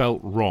he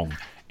spelt wrong.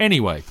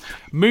 Anyway,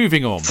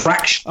 moving on.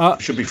 Fraction.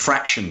 Should be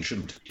fraction,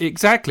 shouldn't it?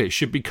 Exactly. It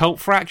should be Cult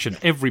Fraction.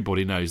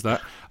 Everybody knows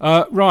that.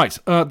 Right.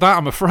 That,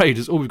 I'm afraid,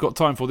 is all we've got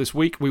time for this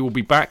week. We will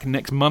be back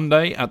next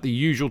Monday at the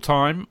usual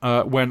time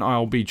when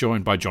I'll be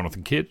joined by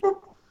Jonathan Kidd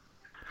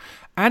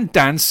and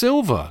Dan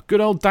Silver. Good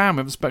old Dan. We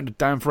haven't spoken to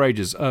Dan for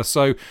ages.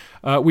 So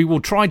we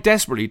will try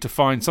desperately to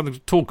find something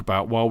to talk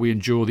about while we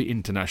endure the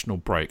international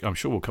break. I'm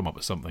sure we'll come up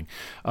with something.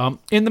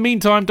 In the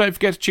meantime, don't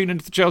forget to tune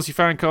into the Chelsea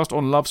Fancast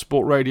on Love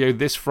Sport Radio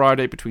this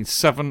Friday between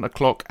 7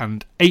 o'clock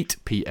and 8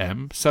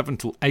 p.m, 7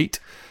 till 8.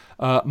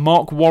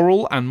 Mark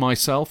Worrell and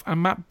myself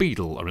and Matt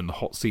Beadle are in the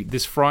hot seat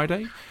this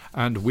Friday,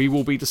 and we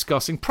will be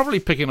discussing, probably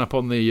picking up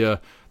on the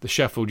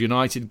Sheffield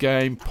United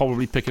game,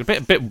 probably picking a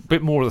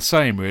bit more of the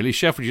same, really.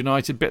 Sheffield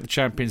United, bit of the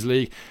Champions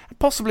League,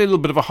 possibly a little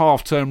bit of a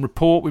half-term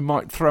report. We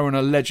might throw in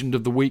a Legend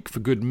of the Week for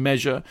good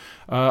measure.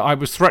 I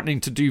was threatening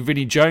to do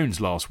Vinnie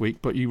Jones last week,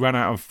 but you ran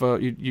out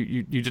of...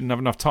 you didn't have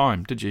enough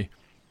time, did you?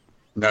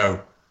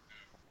 No.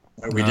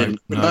 We didn't.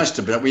 No. Nice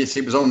to be.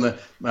 It was on the.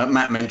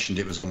 Matt mentioned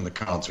it was on the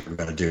cards we were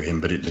going to do him,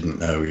 but it didn't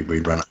know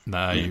we'd run it.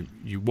 No,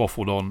 you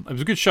waffled on. It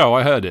was a good show.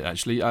 I heard it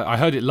actually. I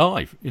heard it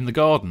live in the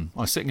garden.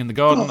 I was sitting in the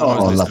garden. Oh, and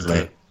I was listening lovely.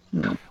 to it.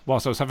 Yeah.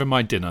 Whilst I was having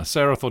my dinner.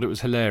 Sarah thought it was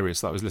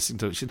hilarious that I was listening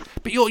to it. She said,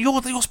 "But you're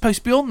supposed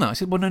to be on that." I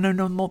said, "Well, no,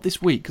 not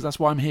this week because that's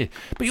why I'm here."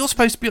 "But you're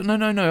supposed to be on."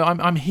 No.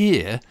 I'm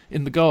here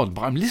in the garden,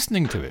 but I'm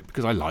listening to it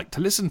because I like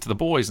to listen to the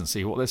boys and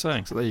see what they're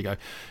saying. So there you go. It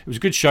was a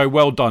good show.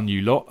 Well done,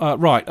 you lot.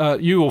 Right,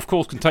 you of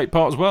course can take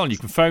part as well, and you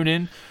can phone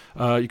in.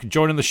 You can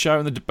join in the show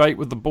and the debate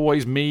with the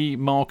boys, me,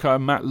 Marco,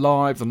 and Matt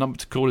live. The number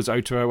to call is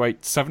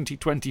 0208 70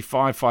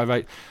 25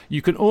 58.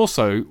 You can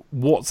also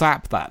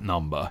WhatsApp that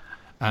number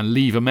and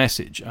leave a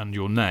message and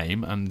your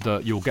name, and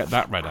you'll get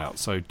that read out.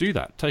 So do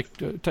that.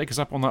 Take us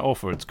up on that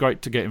offer. It's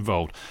great to get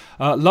involved.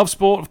 Love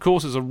Sport, of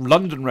course, is a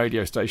London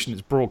radio station.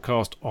 It's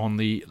broadcast on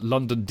the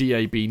London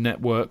DAB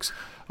networks,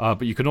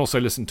 but you can also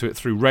listen to it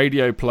through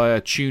Radio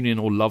Player,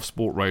 TuneIn, or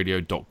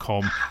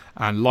lovesportradio.com.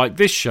 And like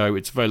this show,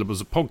 it's available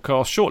as a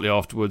podcast shortly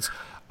afterwards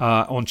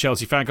on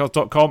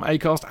chelseafancast.com,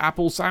 Acast,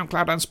 Apple,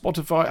 SoundCloud, and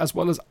Spotify, as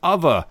well as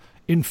other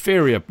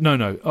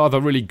other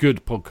really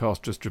good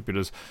podcast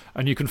distributors.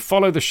 And you can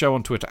follow the show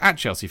on Twitter at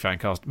Chelsea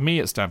Fancast,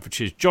 me at Stanford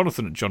Chiz,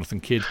 Jonathan at Jonathan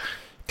Kidd,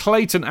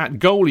 Clayton at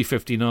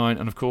Goalie59,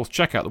 and of course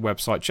check out the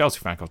website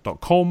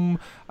chelseafancast.com.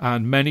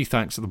 And many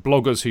thanks to the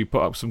bloggers who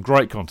put up some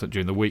great content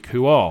during the week,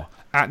 who are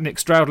at Nick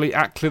Stroudley,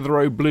 at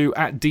Clitheroe Blue,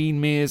 at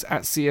Dean Mears,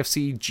 at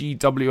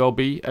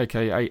CFCGWLB,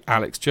 aka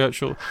Alex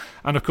Churchill.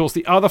 And of course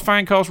the other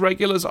Fancast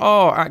regulars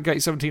are at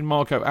Gate17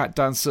 Marco, at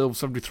Dan Silver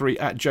 73,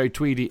 at Joe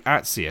Tweedy,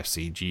 at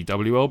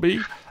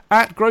CFCGWLB,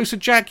 at Grocer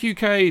Jack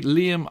UK,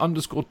 Liam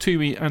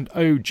 _Toomey, and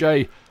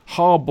OJ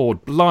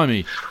Harbord.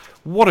 Blimey.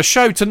 What a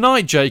show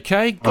tonight,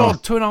 JK.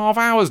 God, 2.5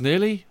 hours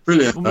nearly.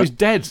 Brilliant. Almost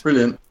dead.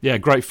 Brilliant. Yeah,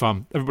 great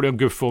fun. Everybody on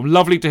good form.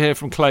 Lovely to hear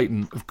from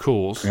Clayton, of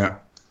course. Yeah.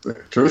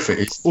 Terrific.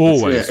 It's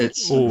always.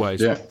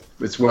 Yeah,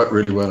 it's worked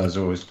really well as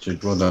always,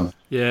 Jude. Well done.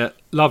 Yeah,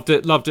 loved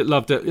it.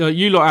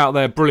 You lot out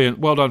there, brilliant.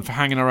 Well done for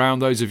hanging around,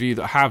 those of you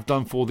that have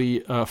done for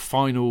the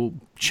final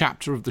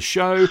chapter of the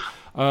show.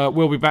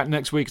 We'll be back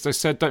next week, as I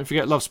said. Don't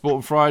forget Love Sport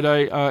on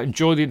Friday.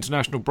 Enjoy the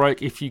international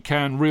break if you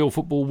can. Real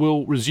football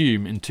will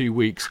resume in 2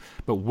 weeks,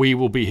 but we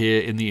will be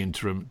here in the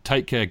interim.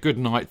 Take care. Good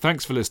night.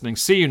 Thanks for listening.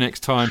 See you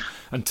next time.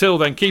 Until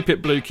then, keep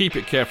it blue, keep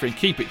it carefree,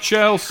 keep it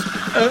Chelsea.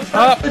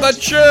 Up the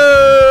tube!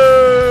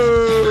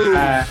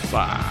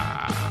 Bye.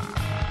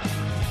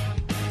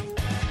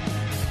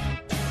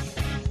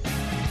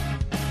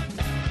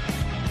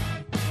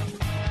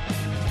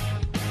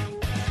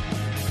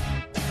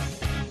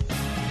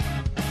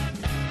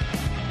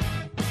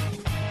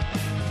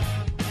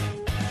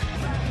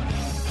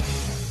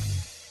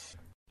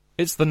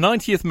 It's the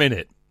 90th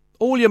minute.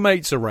 All your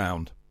mates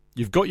around.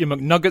 You've got your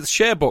McNuggets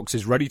share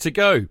boxes ready to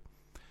go.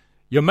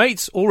 Your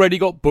mates already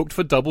got booked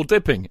for double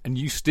dipping, and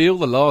you steal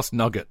the last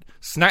nugget,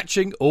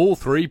 snatching all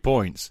 3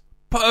 points.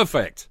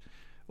 Perfect.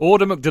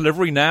 Order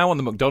McDelivery now on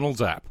the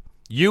McDonald's app.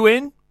 You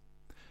in?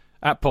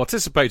 At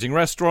participating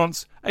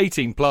restaurants,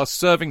 18 plus,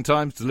 serving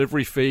times,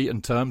 delivery fee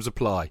and terms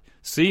apply.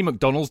 See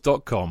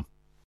mcdonalds.com.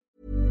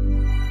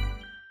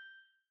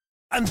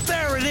 And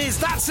there it is,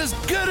 that's as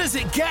good as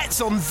it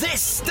gets on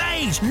this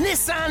stage.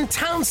 Nissan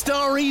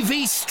Townstar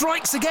EV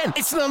strikes again.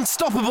 It's an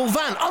unstoppable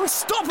van,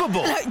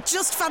 unstoppable. Look,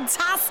 just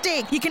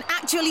fantastic. You can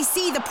actually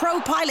see the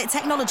ProPilot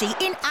technology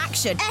in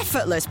action.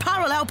 Effortless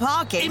parallel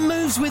parking. It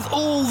moves with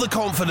all the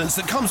confidence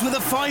that comes with a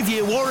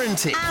 5-year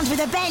warranty. And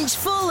with a bench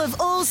full of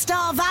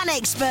all-star van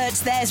experts,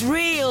 there's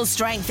real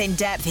strength in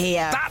depth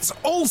here. That's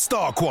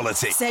all-star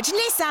quality. Search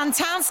Nissan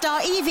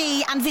Townstar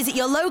EV and visit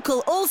your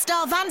local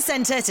all-star van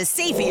centre to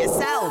see for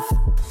yourself.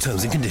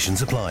 Terms and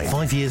conditions apply.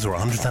 5 years or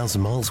 100,000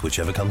 miles,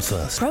 whichever comes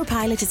first.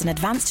 ProPilot is an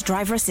advanced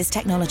driver assist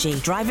technology.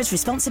 Driver's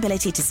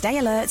responsibility to stay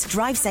alert,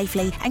 drive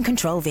safely and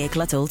control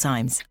vehicle at all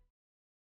times.